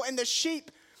people and the sheep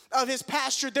of his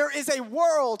pasture. There is a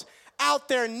world out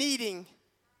there needing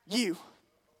you.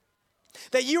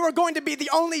 That you are going to be the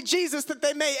only Jesus that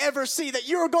they may ever see. That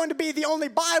you are going to be the only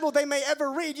Bible they may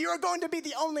ever read. You are going to be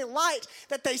the only light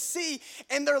that they see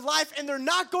in their life. And they're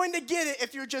not going to get it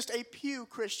if you're just a pew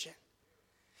Christian.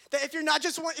 That if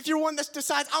you're one that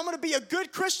decides, I'm going to be a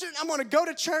good Christian, I'm going to go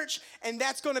to church, and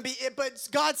that's going to be it. But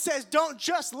God says, don't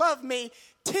just love me,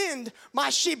 tend my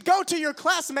sheep. Go to your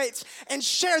classmates and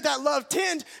share that love.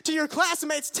 Tend to your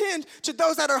classmates. Tend to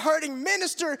those that are hurting.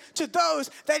 Minister to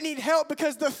those that need help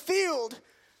because the field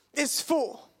is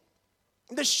full.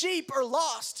 The sheep are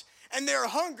lost and they're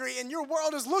hungry, and your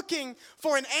world is looking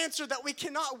for an answer that we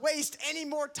cannot waste any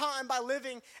more time by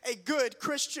living a good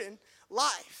Christian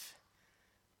life.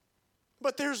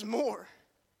 But there's more.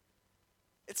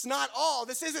 It's not all.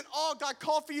 This isn't all God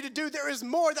called for you to do. There is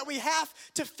more that we have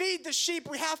to feed the sheep.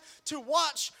 We have to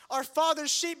watch our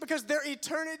Father's sheep because their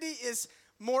eternity is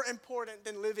more important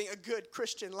than living a good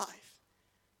Christian life.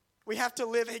 We have to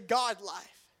live a God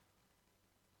life.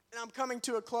 And I'm coming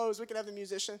to a close. We can have the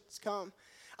musicians come.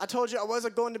 I told you I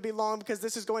wasn't going to be long because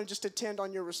this is going to just attend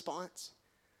on your response.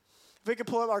 If we could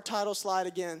pull up our title slide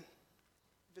again,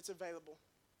 if it's available.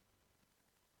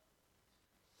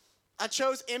 I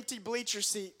chose empty bleacher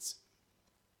seats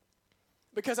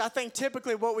because I think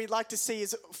typically what we'd like to see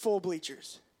is full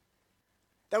bleachers.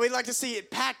 That we'd like to see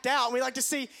it packed out. And we'd like to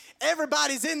see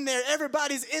everybody's in there,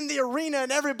 everybody's in the arena,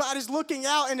 and everybody's looking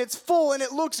out, and it's full, and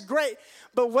it looks great.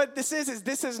 But what this is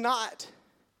this is not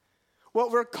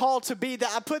what we're called to be.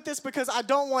 That I put this because I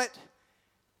don't want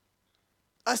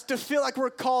us to feel like we're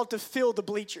called to fill the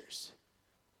bleachers.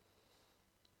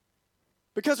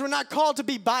 Because we're not called to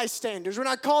be bystanders. We're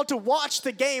not called to watch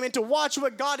the game and to watch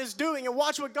what God is doing and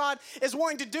watch what God is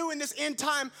wanting to do in this end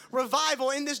time revival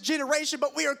in this generation.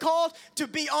 But we are called to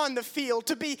be on the field,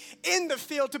 to be in the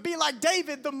field, to be like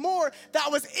David, the more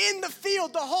that was in the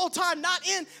field the whole time, not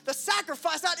in the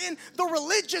sacrifice, not in the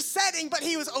religious setting, but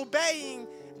he was obeying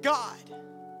God.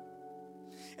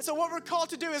 And so what we're called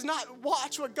to do is not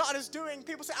watch what God is doing.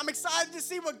 People say, I'm excited to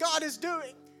see what God is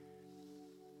doing.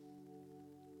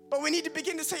 But we need to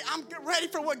begin to say, I'm ready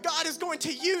for what God is going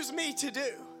to use me to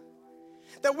do.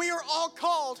 That we are all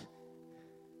called.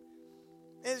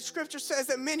 And the scripture says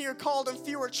that many are called and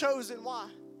few are chosen. Why?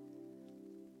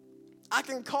 I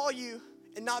can call you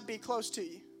and not be close to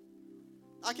you.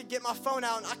 I can get my phone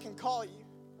out and I can call you.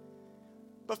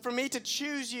 But for me to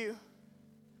choose you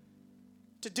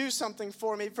to do something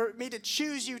for me, for me to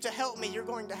choose you to help me, you're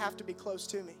going to have to be close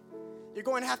to me. You're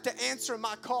going to have to answer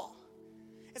my call.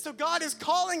 And so God is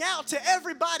calling out to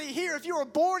everybody here. If you were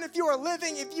born, if you are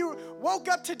living, if you woke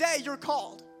up today, you're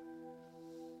called.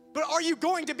 But are you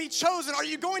going to be chosen? Are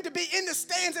you going to be in the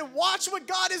stands and watch what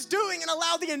God is doing and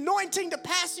allow the anointing to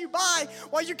pass you by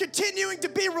while you're continuing to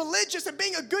be religious and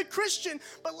being a good Christian,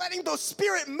 but letting the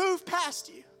Spirit move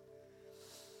past you?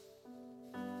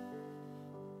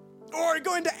 Or are you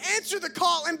going to answer the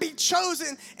call and be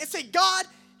chosen and say, God,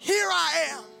 here I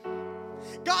am.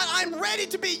 God, I'm ready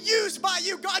to be used by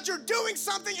you. God, you're doing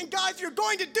something, and God, if you're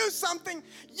going to do something,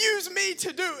 use me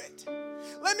to do it.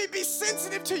 Let me be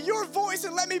sensitive to your voice,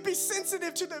 and let me be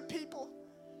sensitive to the people.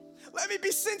 Let me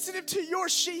be sensitive to your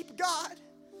sheep, God.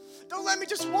 Don't let me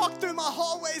just walk through my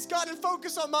hallways, God, and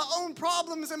focus on my own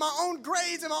problems and my own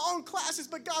grades and my own classes,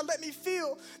 but God, let me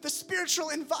feel the spiritual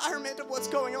environment of what's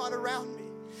going on around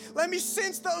me. Let me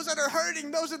sense those that are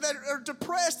hurting, those that are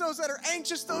depressed, those that are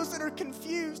anxious, those that are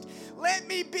confused. Let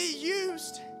me be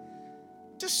used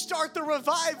to start the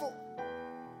revival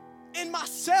in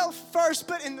myself first,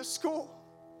 but in the school.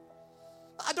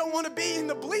 I don't want to be in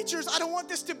the bleachers. I don't want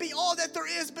this to be all that there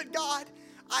is, but God,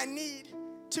 I need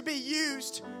to be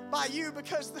used by you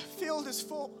because the field is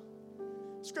full.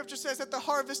 Scripture says that the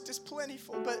harvest is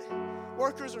plentiful, but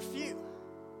workers are few.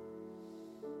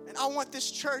 And I want this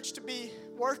church to be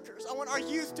workers. I want our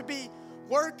youth to be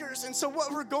workers. And so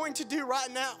what we're going to do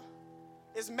right now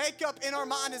is make up in our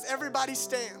mind as everybody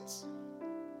stands.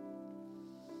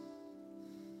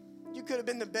 You could have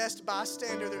been the best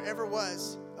bystander there ever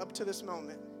was up to this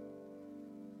moment.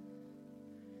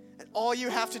 And all you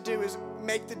have to do is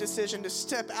make the decision to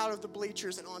step out of the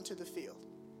bleachers and onto the field.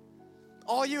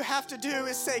 All you have to do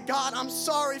is say, God, I'm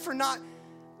sorry for not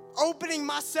opening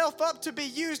myself up to be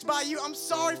used by you. I'm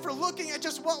sorry for looking at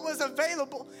just what was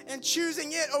available and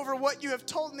choosing it over what you have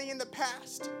told me in the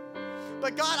past.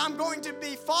 But God, I'm going to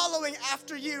be following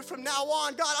after you from now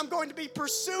on. God, I'm going to be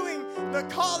pursuing the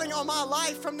calling on my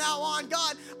life from now on.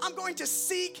 God, I'm going to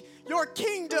seek your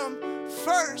kingdom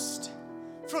first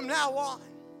from now on.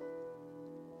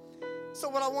 So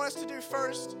what I want us to do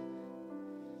first,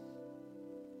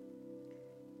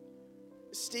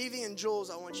 Stevie and Jules,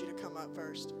 I want you to come up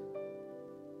first.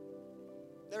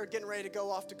 They're getting ready to go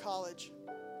off to college.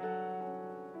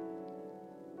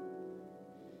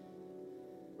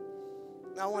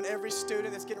 Now I want every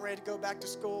student that's getting ready to go back to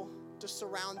school to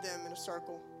surround them in a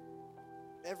circle.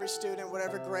 Every student,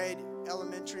 whatever grade,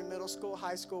 elementary, middle school,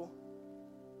 high school.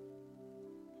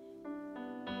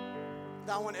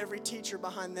 Now I want every teacher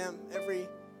behind them, every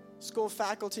school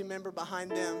faculty member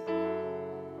behind them.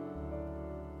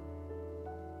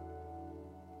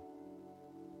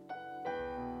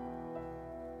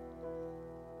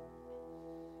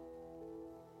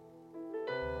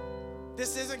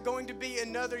 This isn't going to be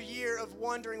another year of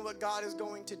wondering what God is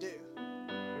going to do.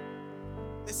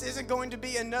 This isn't going to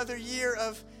be another year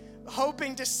of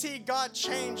hoping to see God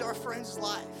change our friend's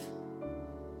life.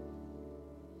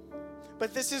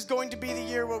 But this is going to be the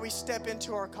year where we step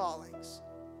into our callings.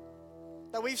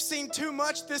 That we've seen too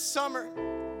much this summer.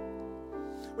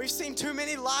 We've seen too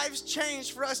many lives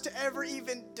change for us to ever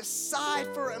even decide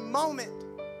for a moment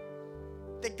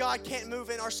that God can't move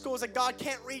in our schools, that God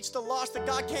can't reach the lost, that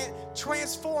God can't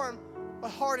transform a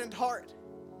hardened heart.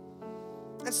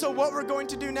 And so what we're going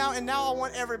to do now, and now I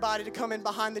want everybody to come in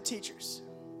behind the teachers.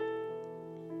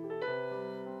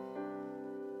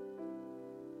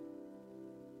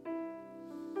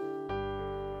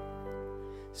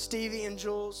 Stevie and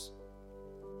Jules.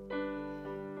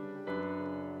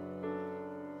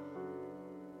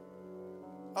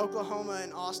 Oklahoma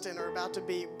and Austin are about to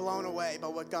be blown away by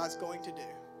what God's going to do.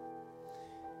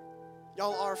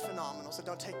 Y'all are phenomenal, so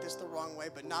don't take this the wrong way,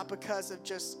 but not because of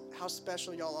just how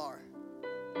special y'all are,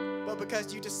 but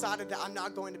because you decided that I'm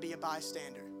not going to be a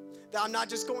bystander, that I'm not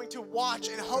just going to watch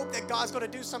and hope that God's going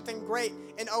to do something great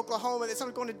in Oklahoma, that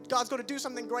God's going to do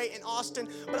something great in Austin,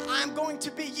 but I'm going to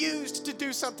be used to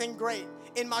do something great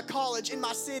in my college, in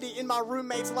my city, in my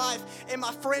roommate's life, in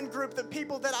my friend group, the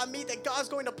people that I meet that God's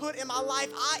going to put in my life.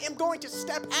 I am going to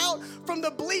step out from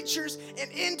the bleachers and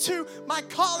into my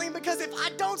calling, because if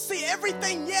I don't see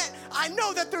everything yet, I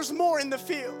know that there's more in the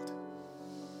field.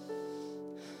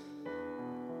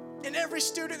 And every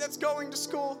student that's going to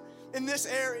school in this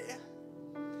area,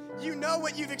 you know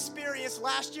what you've experienced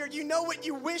last year. You know what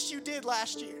you wish you did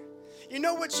last year. You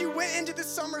know what you went into the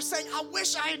summer saying, I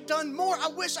wish I had done more. I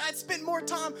wish I had spent more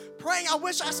time praying. I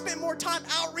wish I spent more time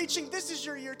outreaching. This is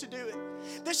your year to do it.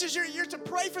 This is your year to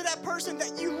pray for that person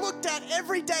that you looked at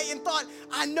every day and thought,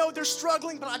 I know they're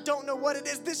struggling, but I don't know what it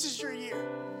is. This is your year.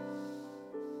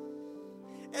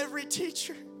 Every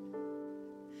teacher,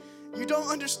 you don't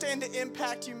understand the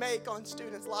impact you make on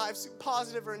students' lives,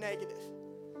 positive or negative.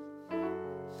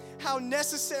 How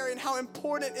necessary and how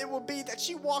important it will be that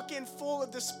you walk in full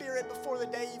of the Spirit before the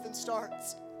day even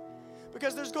starts.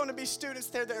 Because there's going to be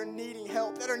students there that are needing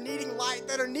help, that are needing light,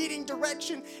 that are needing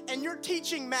direction, and you're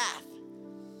teaching math.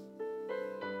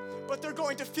 But they're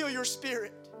going to feel your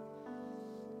Spirit.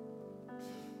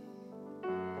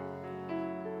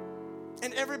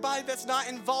 And everybody that's not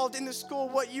involved in the school,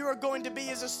 what you are going to be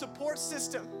is a support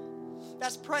system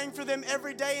that's praying for them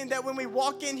every day, and that when we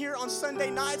walk in here on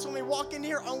Sunday nights, when we walk in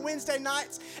here on Wednesday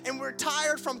nights, and we're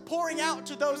tired from pouring out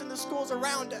to those in the schools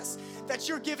around us, that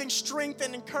you're giving strength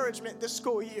and encouragement this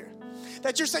school year.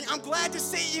 That you're saying, I'm glad to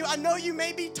see you. I know you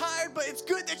may be tired, but it's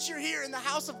good that you're here in the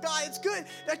house of God. It's good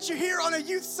that you're here on a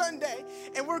youth Sunday,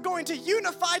 and we're going to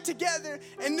unify together,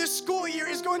 and this school year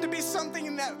is going to be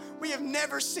something that we have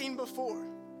never seen before.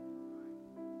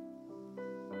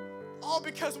 All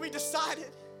because we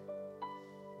decided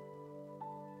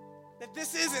that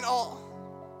this isn't all.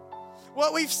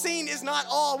 What we've seen is not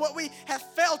all. What we have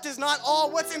felt is not all.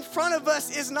 What's in front of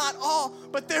us is not all.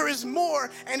 But there is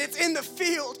more, and it's in the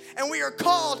field, and we are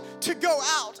called to go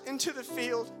out into the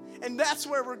field. And that's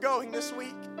where we're going this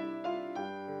week.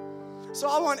 So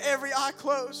I want every eye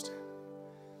closed.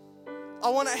 I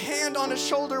want a hand on a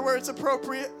shoulder where it's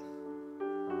appropriate.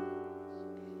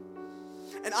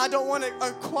 And I don't want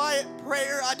a quiet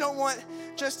prayer. I don't want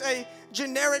just a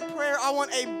generic prayer. I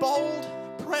want a bold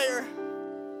prayer.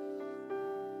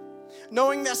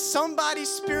 Knowing that somebody's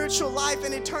spiritual life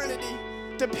and eternity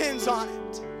depends on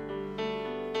it.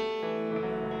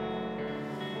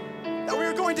 That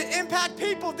we're going to impact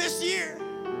people this year.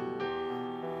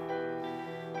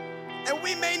 And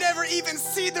we may never even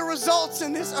see the results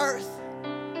in this earth.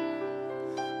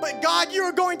 But God,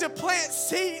 you're going to plant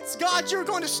seeds. God, you're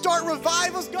going to start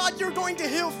revivals. God, you're going to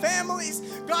heal families.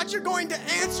 God, you're going to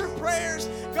answer prayers.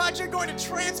 God, you're going to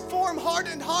transform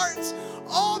hardened hearts.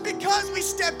 All because we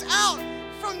stepped out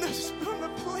from the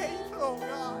place. Oh,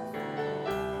 God.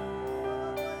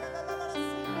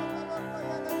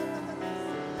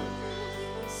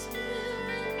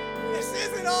 This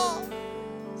isn't all.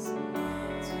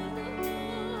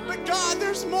 But God,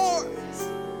 there's more.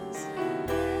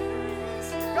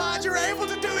 God, you're able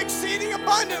to do exceeding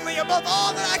abundantly above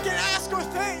all that I can ask or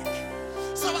think.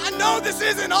 So I know this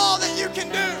isn't all that you can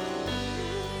do.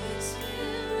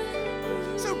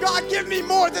 So God, give me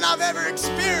more than I've ever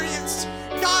experienced.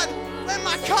 God, let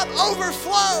my cup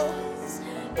overflow.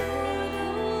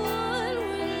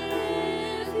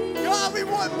 God, we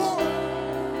want more.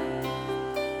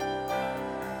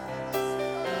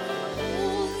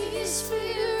 Holy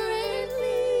Spirit,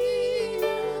 lead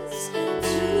us to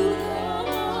the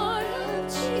heart of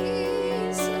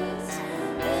Jesus.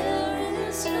 There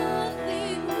is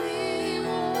nothing we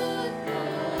would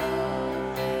more.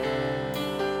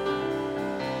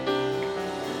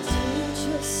 Teach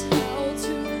us how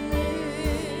to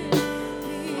live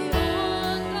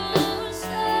beyond ourselves.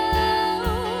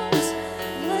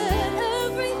 Let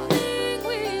everything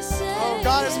we say. Oh,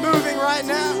 God is moving right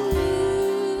now.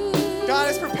 God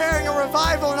is preparing a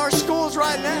revival in our schools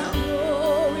right now.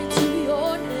 Glory to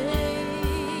your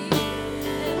name.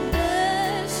 And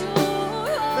bless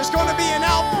your There's going to be an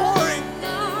outpouring.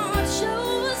 God,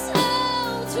 show us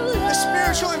how to The love.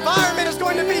 spiritual environment is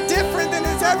going to be different than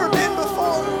it's ever been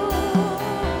before.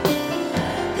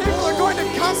 People are going to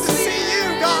come to see you,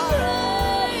 God.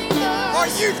 Our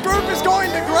youth group is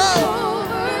going to grow.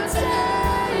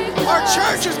 Our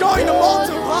church is going to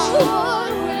multiply.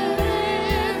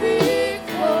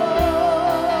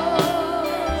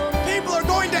 People are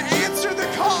going to answer the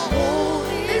call.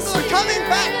 People are coming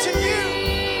back to you.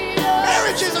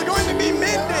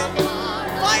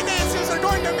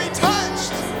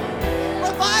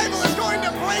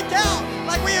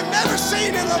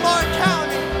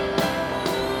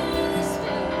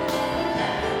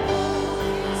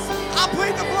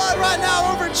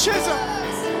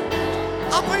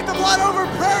 I plead the blood over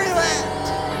Prairie Land,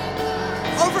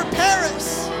 over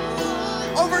Paris,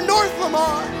 over North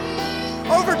Lamar,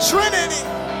 over Trinity.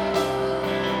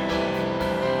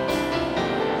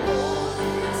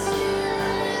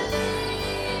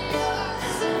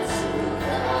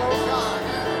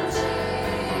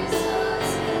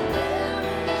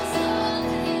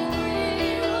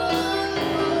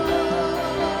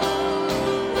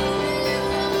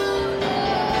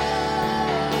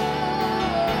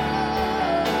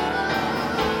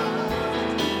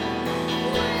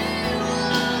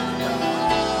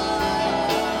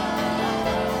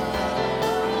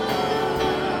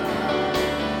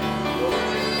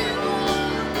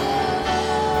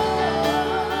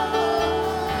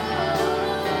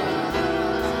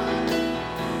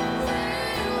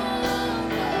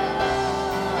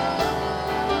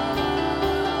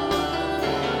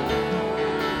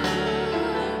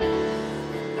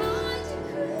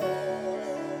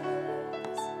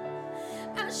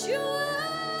 As you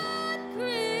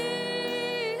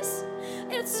increase,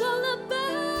 it's all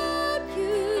about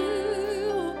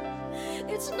you.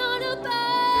 It's not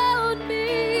about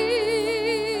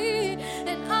me.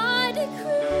 And I decrease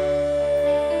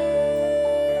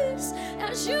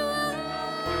as you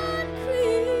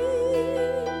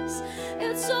increase.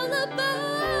 It's all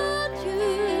about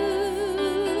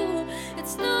you.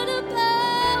 It's not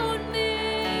about me.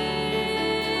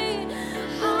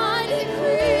 I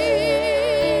decrease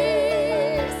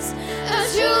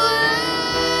as you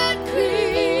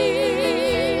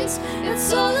increase.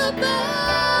 It's all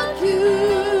about you.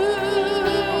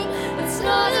 It's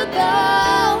not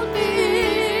about me.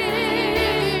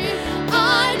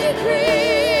 I decrease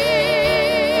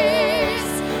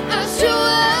as you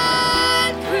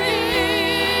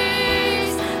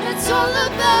increase. It's all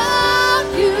about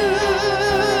you.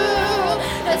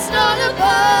 It's not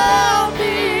about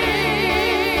me.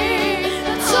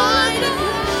 It's all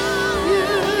about you.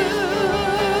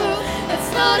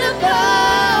 It's not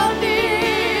about me.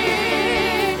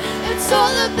 It's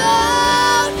all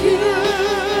about you.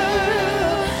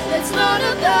 It's not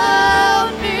about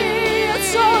me.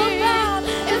 It's all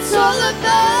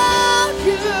about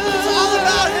you. It's all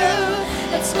about Him.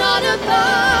 It's not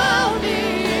about me.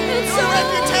 It's Your all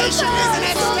reputation about- isn't at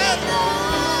it's all stake.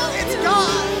 about It's you.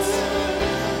 God's.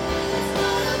 It's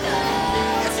not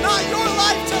about It's not your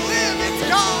life to live, it's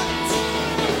God's.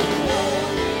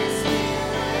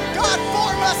 God,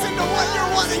 form us into what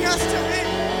you're wanting us to be.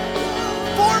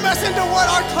 Form us into what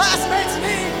our classmates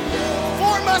need.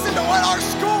 Form us into what our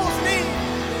schools need.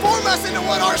 Form us into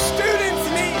what our students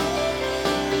need.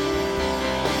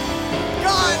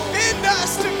 God, bend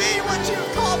us to be what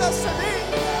you've called us to be.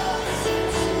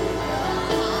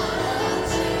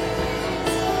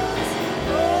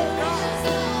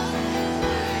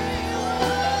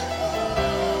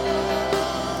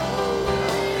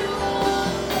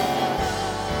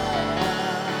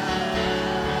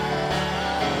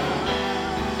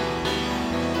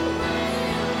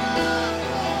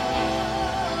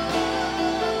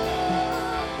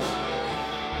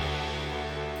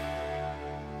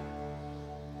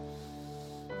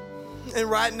 And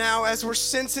right now, as we're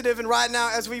sensitive and right now,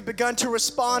 as we've begun to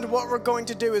respond, what we're going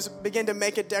to do is begin to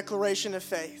make a declaration of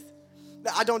faith.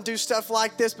 That I don't do stuff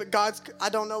like this, but I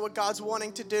don't know what God's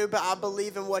wanting to do, but I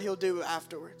believe in what He'll do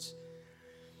afterwards.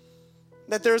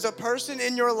 That there's a person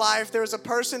in your life, there's a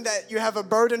person that you have a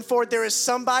burden for, there is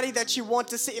somebody that you want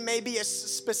to see. It may be a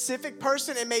specific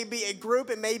person, it may be a group,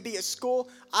 it may be a school.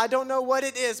 I don't know what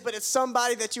it is, but it's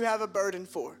somebody that you have a burden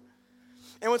for.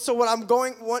 And so what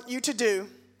want you to do,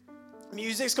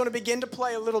 music's going to begin to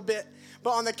play a little bit,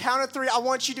 but on the count of 3, I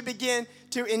want you to begin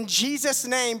to, in Jesus'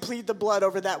 name, plead the blood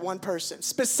over that one person.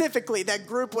 Specifically, that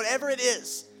group, whatever it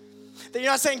is. That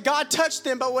you're not saying, God touched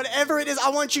them, but whatever it is, I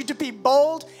want you to be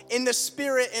bold in the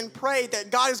Spirit and pray that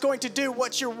God is going to do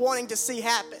what you're wanting to see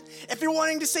happen. If you're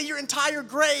wanting to see your entire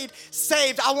grade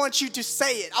saved, I want you to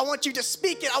say it. I want you to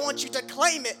speak it. I want you to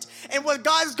claim it. And what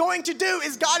God is going to do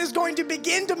is God is going to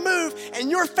begin to move, and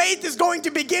your faith is going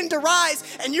to begin to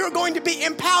rise, and you're going to be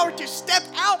empowered to step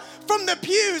out from the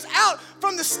pews, out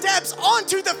from the steps,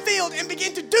 onto the field, and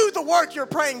begin to do the work you're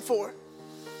praying for.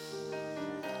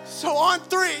 So on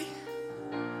 3,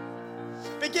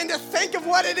 begin to think of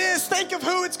what it is. Think of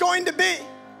who it's going to be.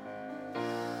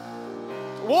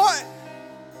 1,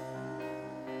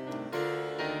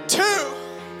 2,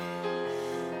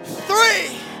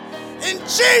 3. In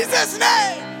Jesus'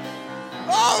 name.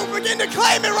 Oh, begin to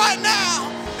claim it right now.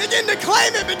 Begin to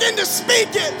claim it. Begin to speak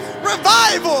it.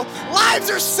 Revival. Lives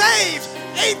are saved.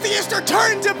 Atheists are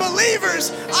turned to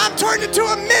believers. I'm turned into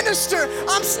a minister.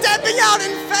 I'm stepping out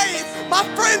in faith. My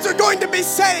friends are going to be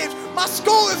saved. My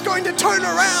school is going to turn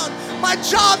around. My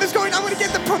job is I'm going to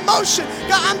get the promotion.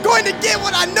 God, I'm going to get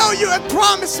what I know you have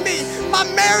promised me. My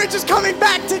marriage is coming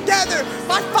back together.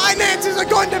 My finances are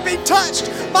going to be touched.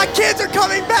 My kids are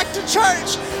coming back to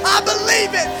church. I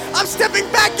believe it. I'm stepping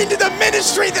back into the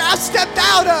ministry that I've stepped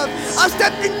out of. I'm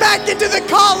stepping back into the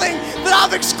calling that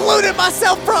I've excluded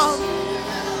myself from.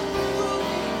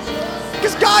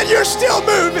 Because God, you're still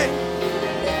moving.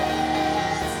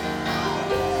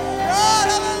 God,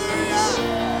 hallelujah.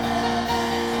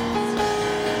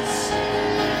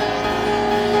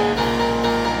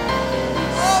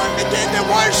 Oh, and begin to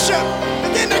worship.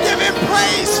 Begin to give him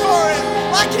praise for it,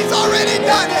 like he's already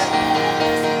done it.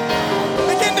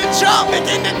 Begin to jump,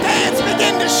 begin to dance,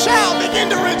 begin to shout, begin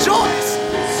to rejoice.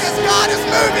 Because God is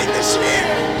moving this year.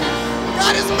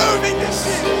 God is moving this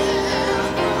year.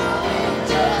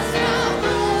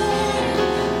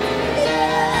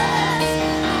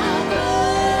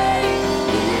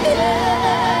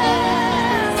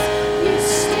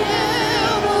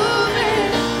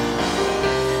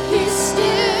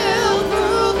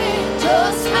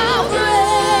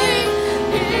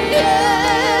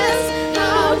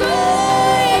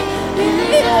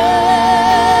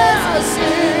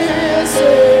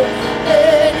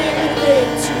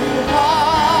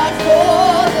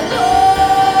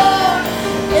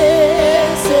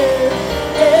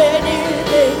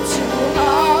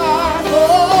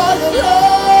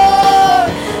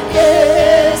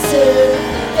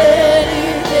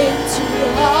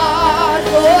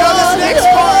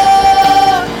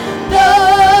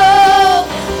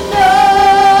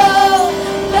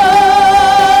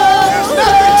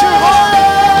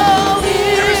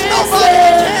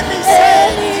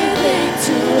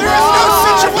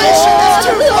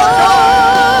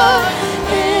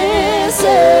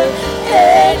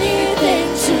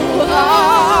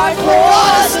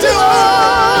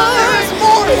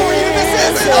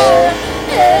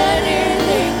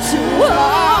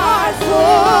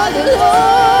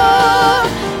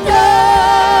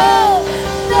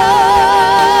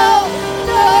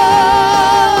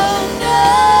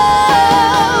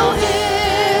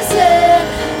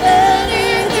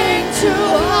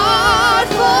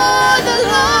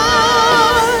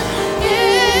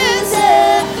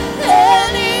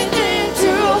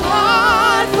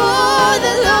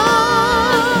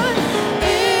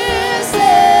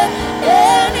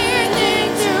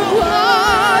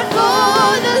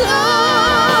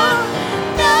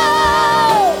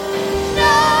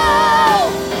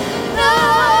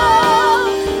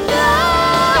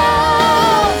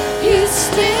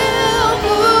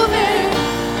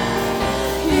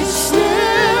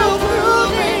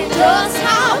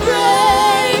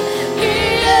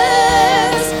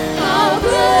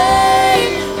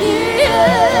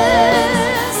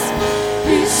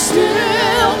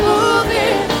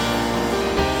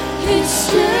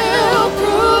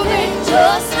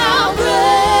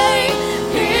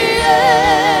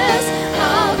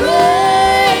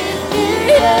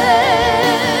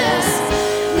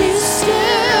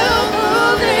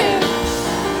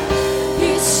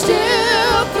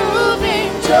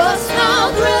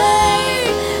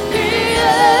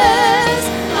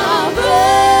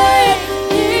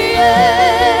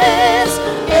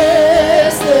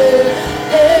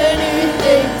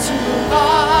 Anything too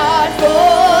hard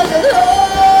for the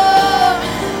Lord?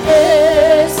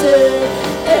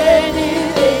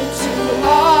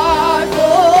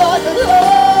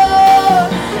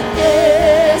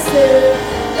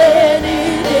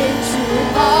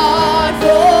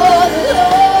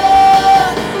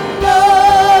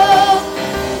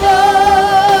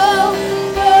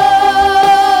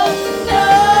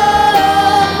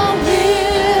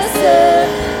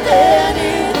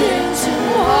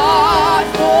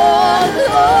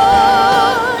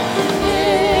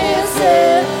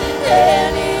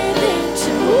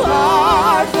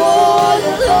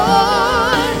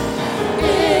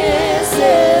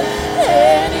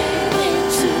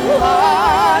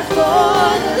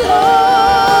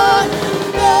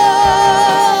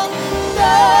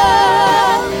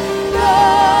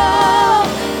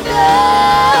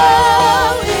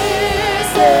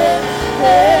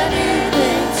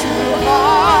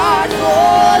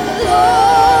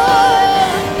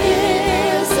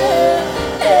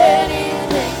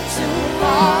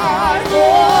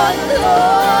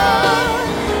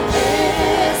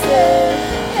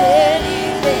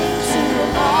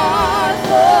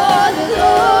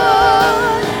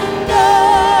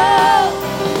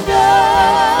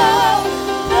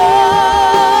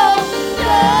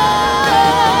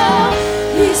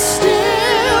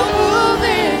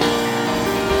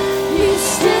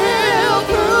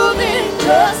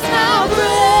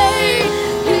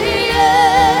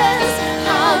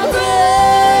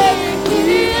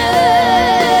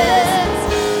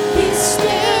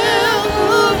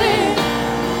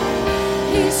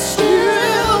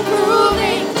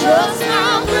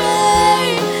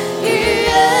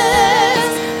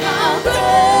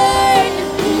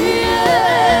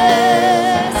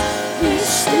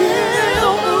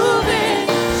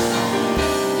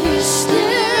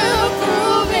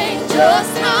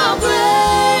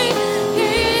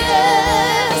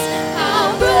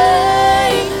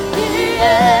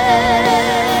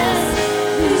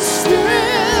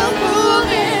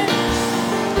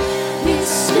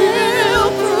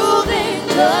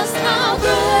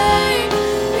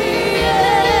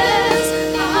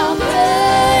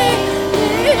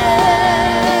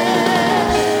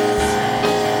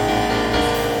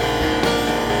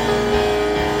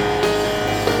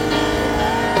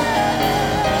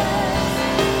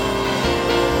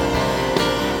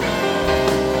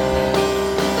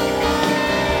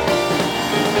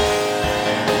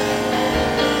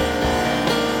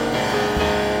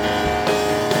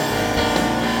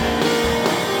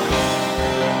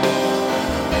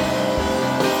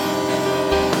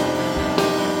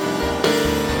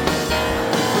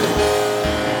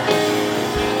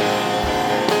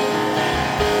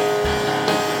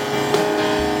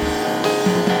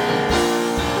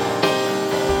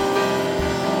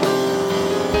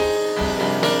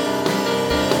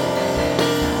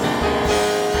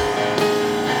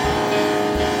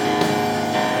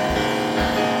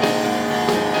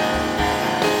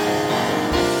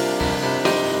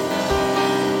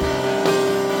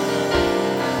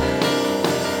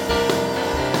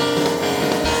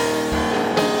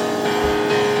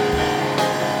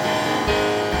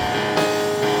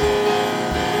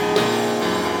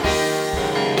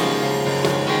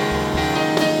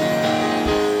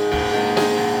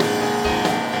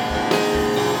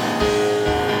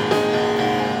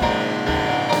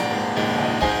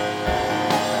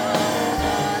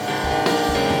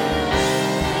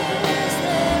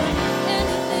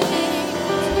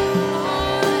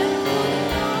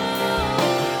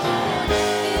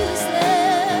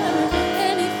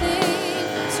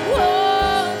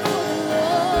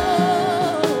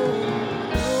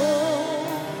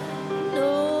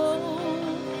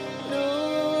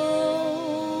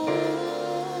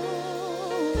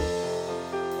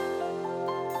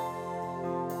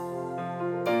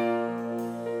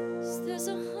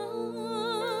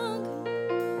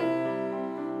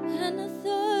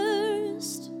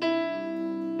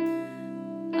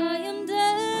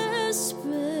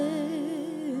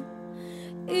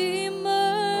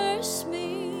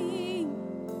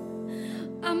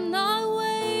 I'm not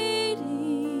waiting,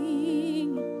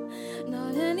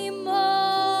 not anymore.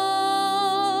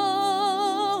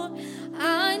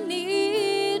 I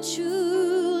need you,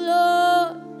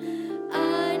 Lord.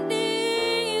 I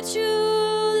need you,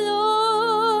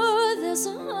 Lord. There's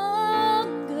a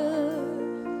hunger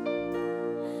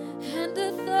and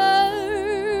a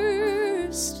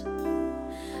thirst.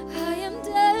 I am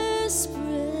desperate.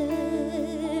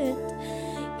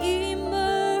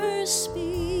 Immerse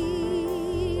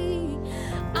me.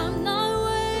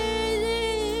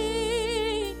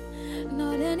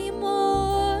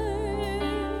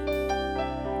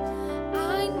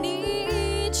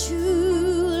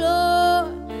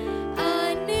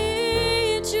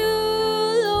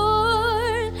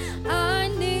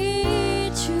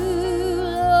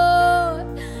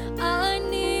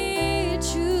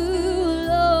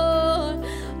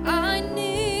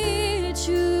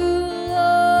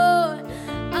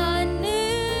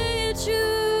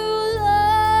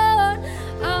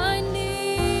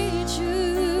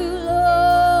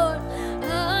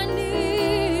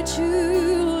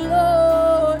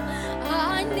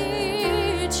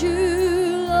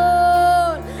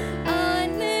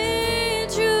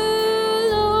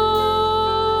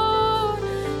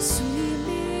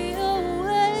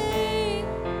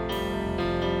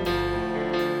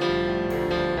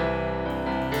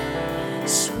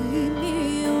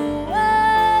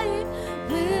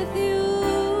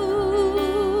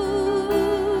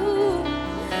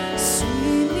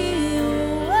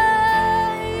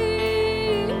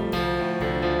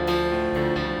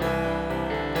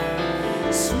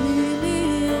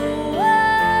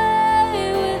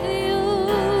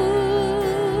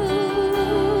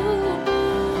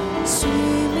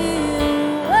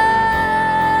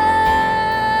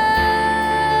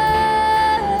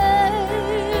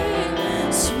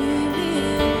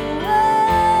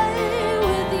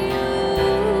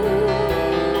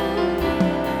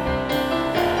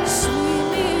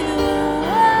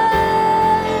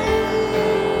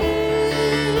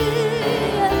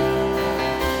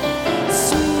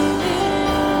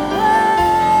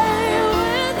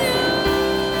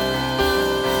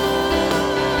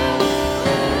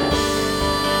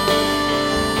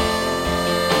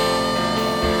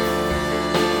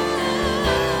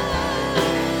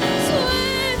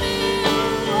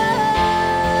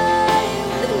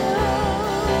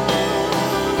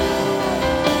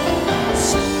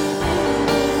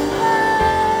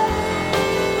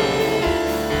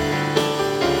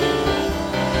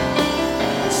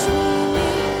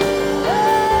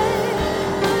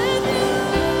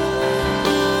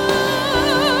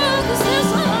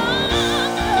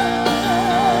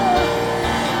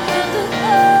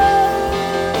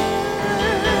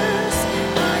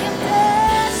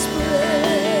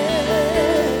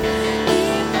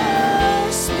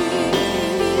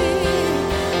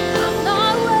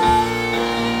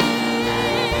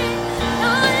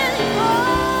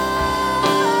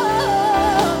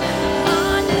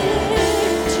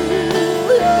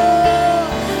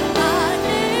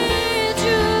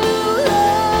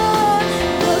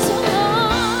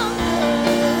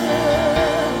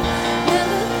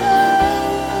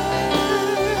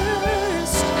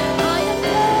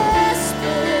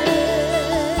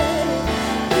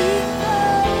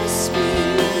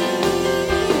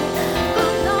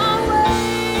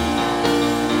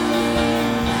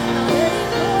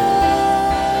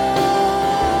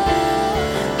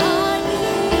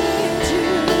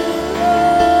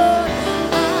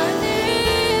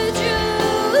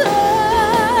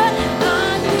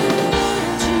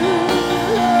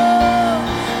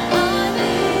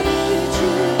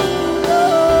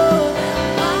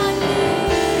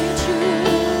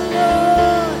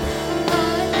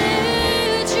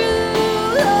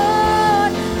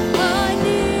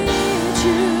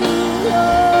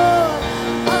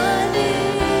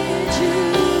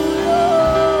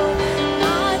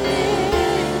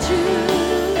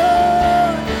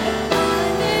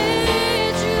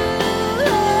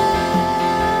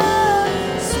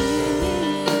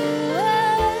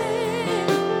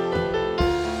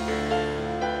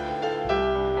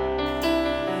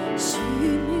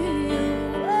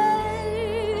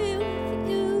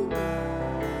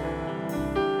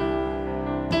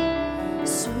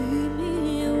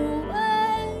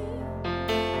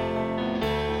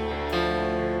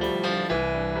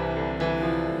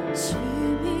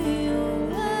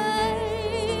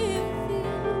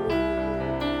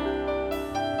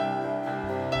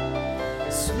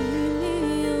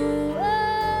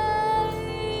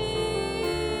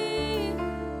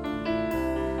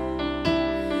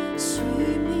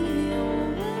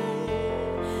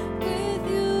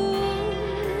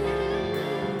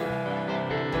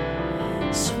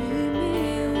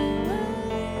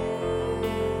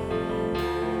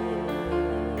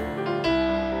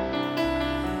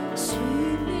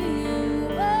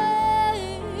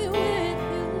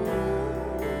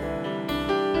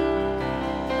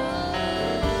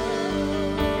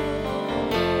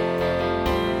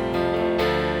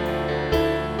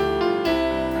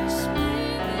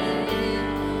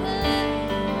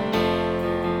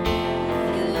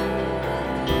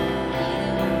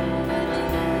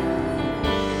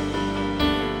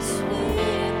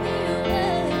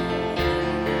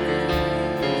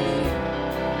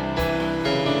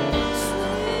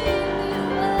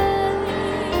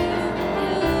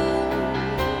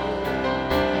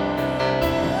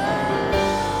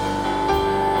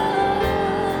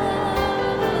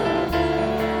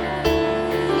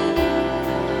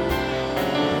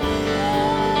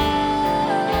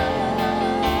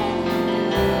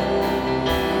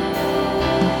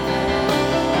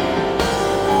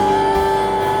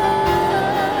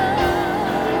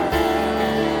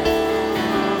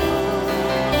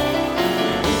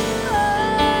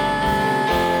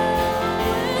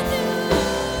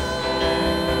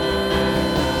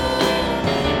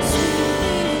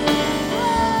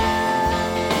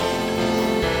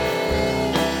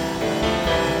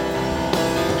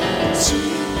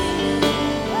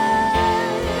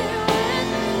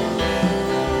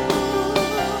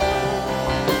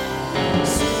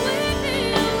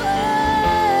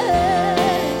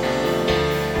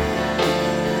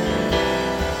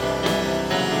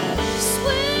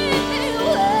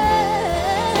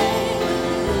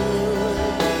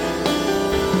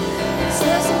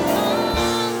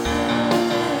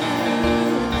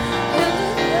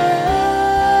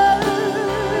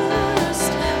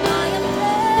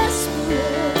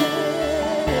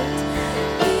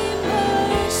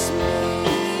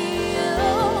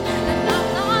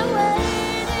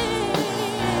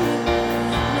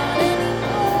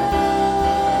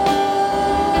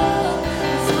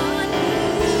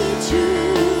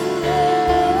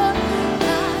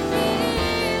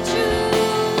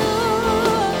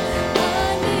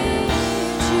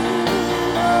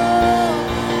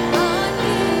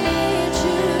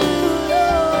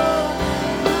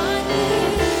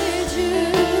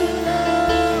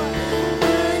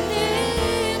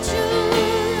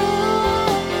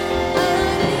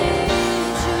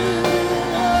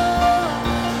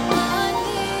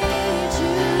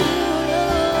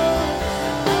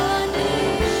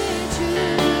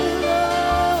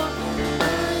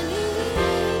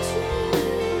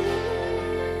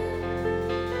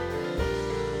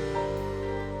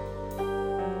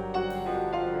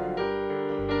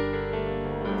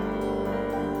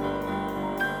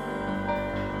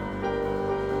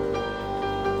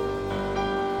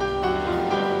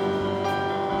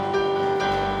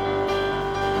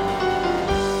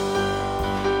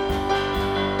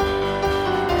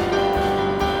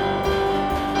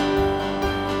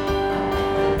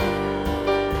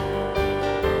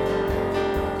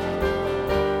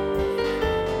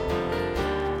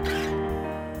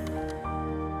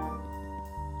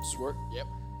 work. Yep.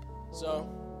 So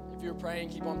if you're praying,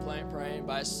 keep on praying.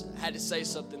 But I had to say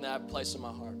something that I placed on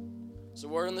my heart. So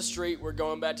we're in the street. We're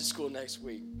going back to school next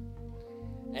week.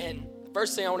 And the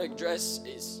first thing I want to address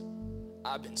is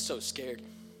I've been so scared.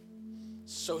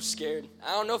 So scared.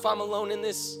 I don't know if I'm alone in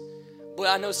this, but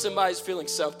I know somebody's feeling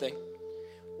something.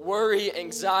 Worry,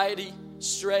 anxiety,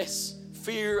 stress,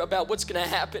 fear about what's going to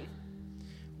happen.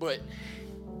 But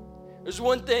there's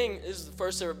one thing, this is the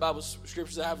first ever Bible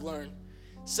scriptures that I've learned.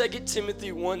 2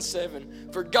 Timothy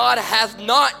 1:7. For God hath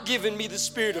not given me the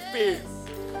spirit of fear,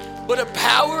 but of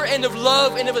power and of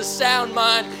love and of a sound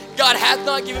mind. God hath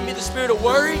not given me the spirit of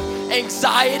worry,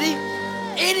 anxiety,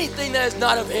 anything that is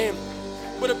not of him,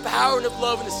 but of power and of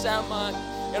love and a sound mind.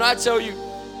 And I tell you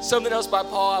something else by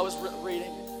Paul, I was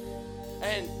reading.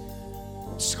 And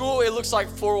school, it looks like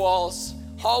four walls,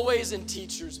 hallways and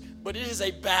teachers, but it is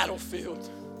a battlefield.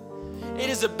 It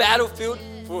is a battlefield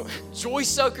for joy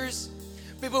suckers,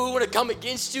 people who want to come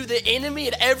against you, the enemy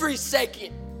at every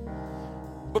second.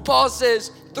 But Paul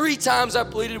says, 3 times I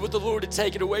pleaded with the Lord to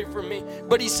take it away from me.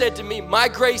 But he said to me, my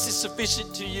grace is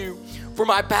sufficient to you, for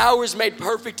my power is made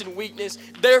perfect in weakness.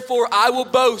 Therefore I will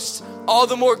boast all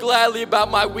the more gladly about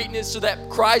my weakness, so that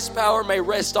Christ's power may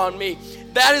rest on me.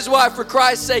 That is why, for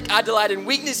Christ's sake, I delight in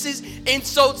weaknesses,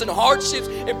 insults, and hardships,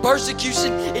 and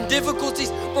persecution, and difficulties.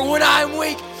 For when I am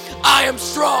weak, I am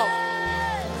strong.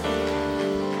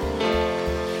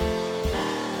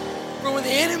 For when the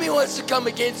enemy wants to come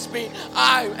against me,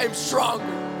 I am stronger.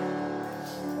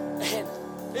 And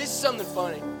this is something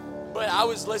funny, but I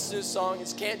was listening to a song.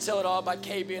 It's Can't Tell It All by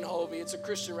KB and Holby. It's a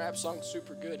Christian rap song,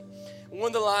 super good. One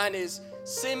of the line is,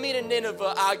 send me to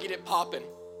Nineveh, I'll get it poppin'.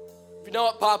 If you know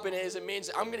what poppin' is, it means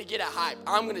I'm going to get it hype.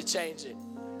 I'm going to change it.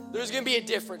 There's going to be a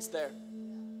difference there.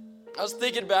 I was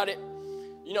thinking about it.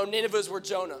 You know, Nineveh's where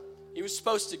Jonah. He was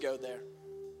supposed to go there.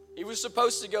 He was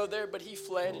supposed to go there, but he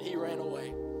fled and he ran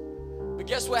away. But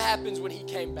guess what happens when he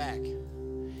came back?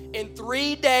 In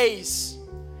 3 days,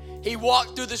 he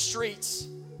walked through the streets.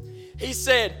 He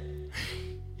said,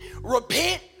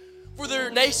 repent, for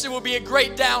their nation will be a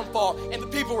great downfall. And the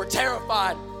people were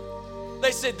terrified.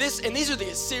 They said this, and these are the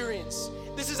Assyrians.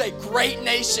 This is a great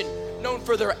nation known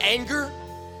for their anger,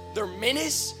 their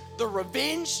menace, their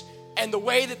revenge, and the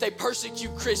way that they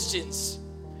persecute Christians.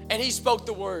 And he spoke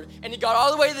the word. And he got all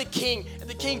the way to the king, and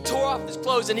the king tore off his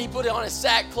clothes and he put it on a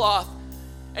sackcloth.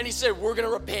 And he said, we're going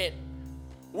to repent.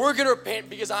 We're going to repent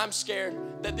because I'm scared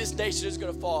that this nation is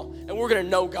going to fall. And we're going to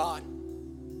know God.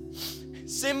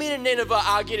 Send me to Nineveh,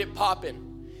 I'll get it popping.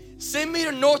 Send me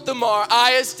to North Lamar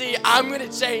ISD, I'm going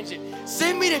to change it.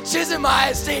 Send me to Chisholm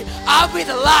ISD, I'll be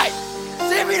the light.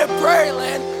 Send me to Prairie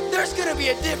Land, there's going to be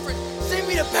a difference. Send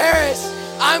me to Paris,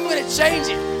 I'm going to change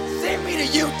it. Send me to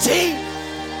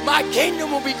UT, my kingdom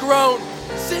will be grown.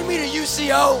 Send me to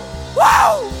UCO,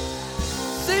 wow!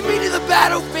 Send me to the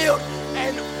battlefield,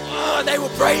 and they will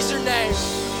praise your name.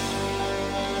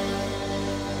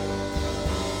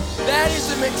 That is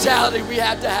the mentality we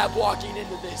have to have walking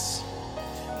into this.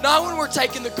 Not when we're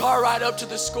taking the car ride up to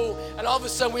the school and all of a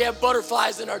sudden we have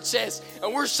butterflies in our chest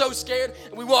and we're so scared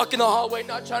and we walk in the hallway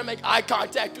not trying to make eye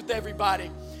contact with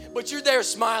everybody. But you're there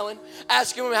smiling,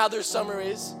 asking them how their summer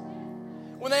is.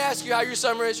 When they ask you how your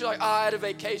summer is, you're like, I had a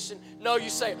vacation. No, you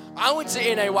say, I went to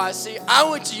NAYC, I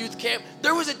went to youth camp.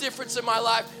 There was a difference in my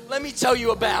life. Let me tell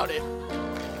you about it.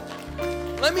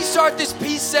 Let me start this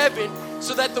P7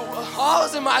 so that the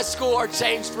halls in my school are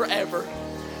changed forever.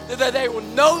 That they will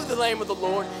know the name of the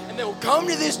Lord and they will come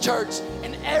to this church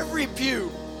and every pew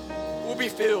will be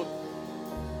filled.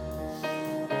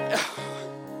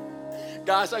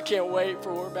 Guys, I can't wait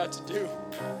for what we're about to do.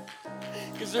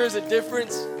 Because there's a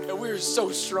difference and we are so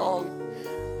strong.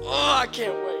 Oh, I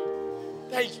can't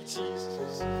wait. Thank you,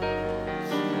 Jesus.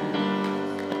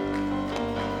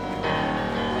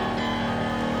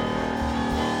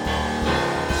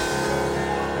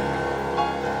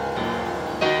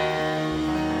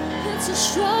 It's a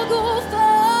struggle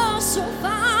for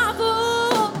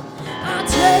survival. I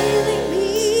daily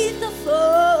meet the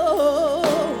foe,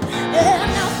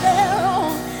 and out there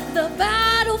on the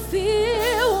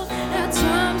battlefield, at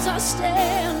times I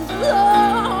stand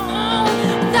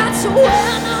alone. That's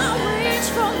when I reach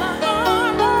for my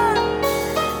armor.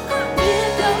 I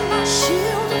pick up my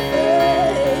shield of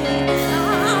faith.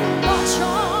 I march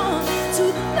on to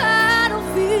the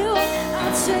battlefield. I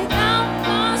take out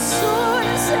my sword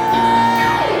and say,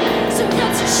 so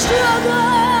that's a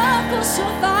struggle for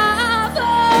survival.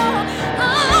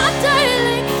 I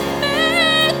daily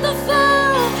meet the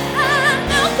foe, and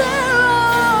out there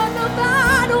on the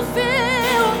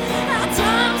battlefield, at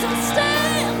times I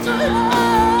stand alone.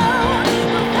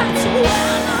 But that's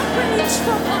when I reach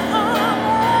for my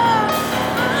armor.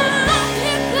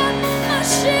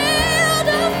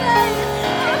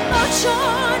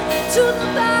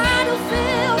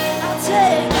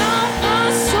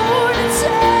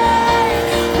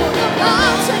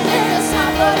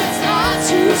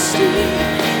 steep.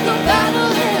 The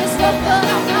battle is rough, but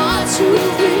I'm not too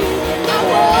weak. I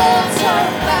won't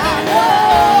turn back.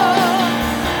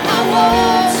 I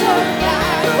won't turn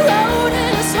back. The road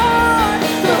is hard.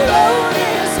 The road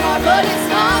is hard, but it's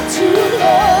not too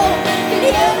long.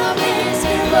 The enemy is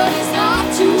here, but he's not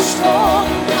too strong.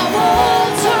 I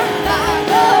won't turn back.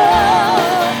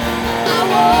 I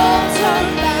won't turn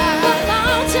back. The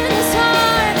mountain is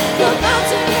high. The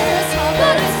mountain is high,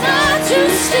 but it's not too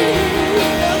steep.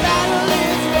 The battle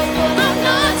is rough, but I'm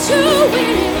not too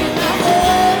weak. I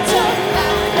won't turn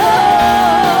back.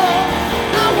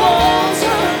 I won't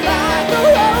turn back. The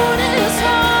road is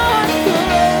hard. The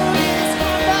road is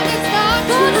hard, but it's not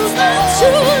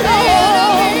too long. The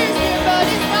enemy is here, but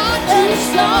it's not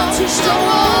too strong. I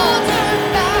won't turn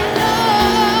back.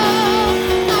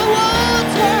 I won't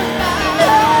turn back.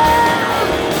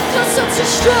 'Cause such a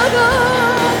struggle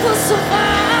for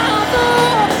survival.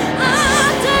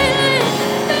 I daily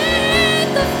meet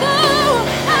the foe,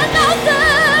 and out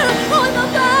there on the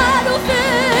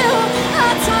battlefield,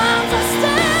 at times I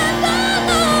stand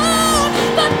alone,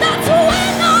 but that's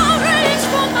when I reach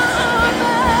for my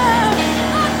armor.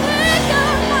 I pick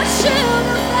up my shield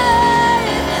of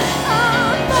faith. I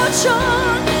march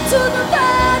on to the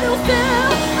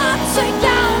battlefield. I take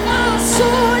out my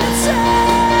sword and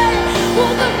say,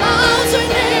 well, the mountain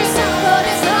is high, but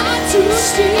it's not too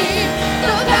steep.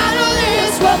 The battle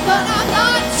is rough, but I'm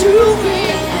not too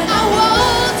weak. And I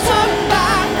won't turn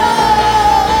back. No,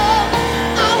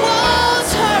 I won't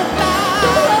turn back.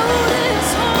 The road is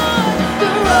hard.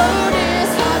 The road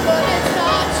is hard, but it's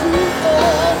not too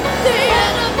long. The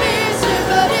enemy is here,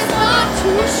 but it's not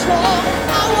too strong.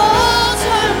 I won't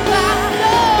turn back.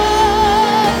 No,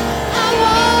 I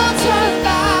won't turn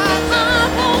back. I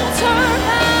won't turn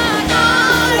back.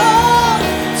 I won't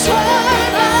turn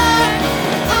back.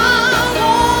 I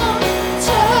won't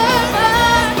turn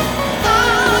back. I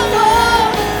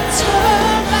won't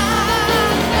turn back.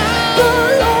 The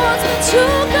Lord's been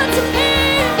too good to me.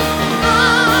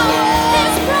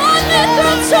 He's brought me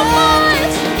through too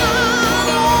much.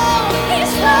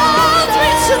 He's loved me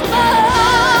too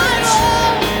much.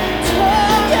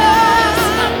 Yes,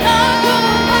 I'm not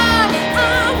going back.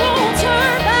 I won't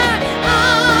turn back. I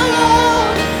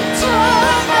won't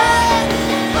turn back.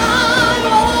 I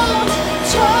won't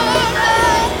turn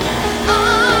back. I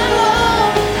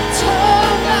won't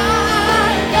turn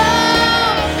back now.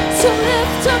 So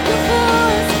lift up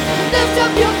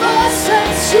your voice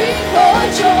and sing for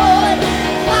joy.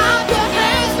 Clap your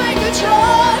hands, make a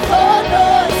joyful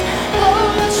noise. Blow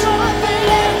the trumpet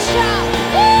and shout.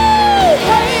 Woo!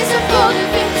 Praise Him for the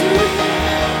victory.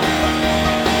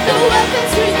 The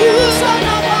weapons we use are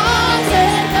not ours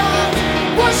and ours.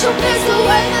 Worship is the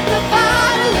way that the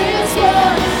battle is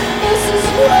won. This is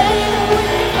the way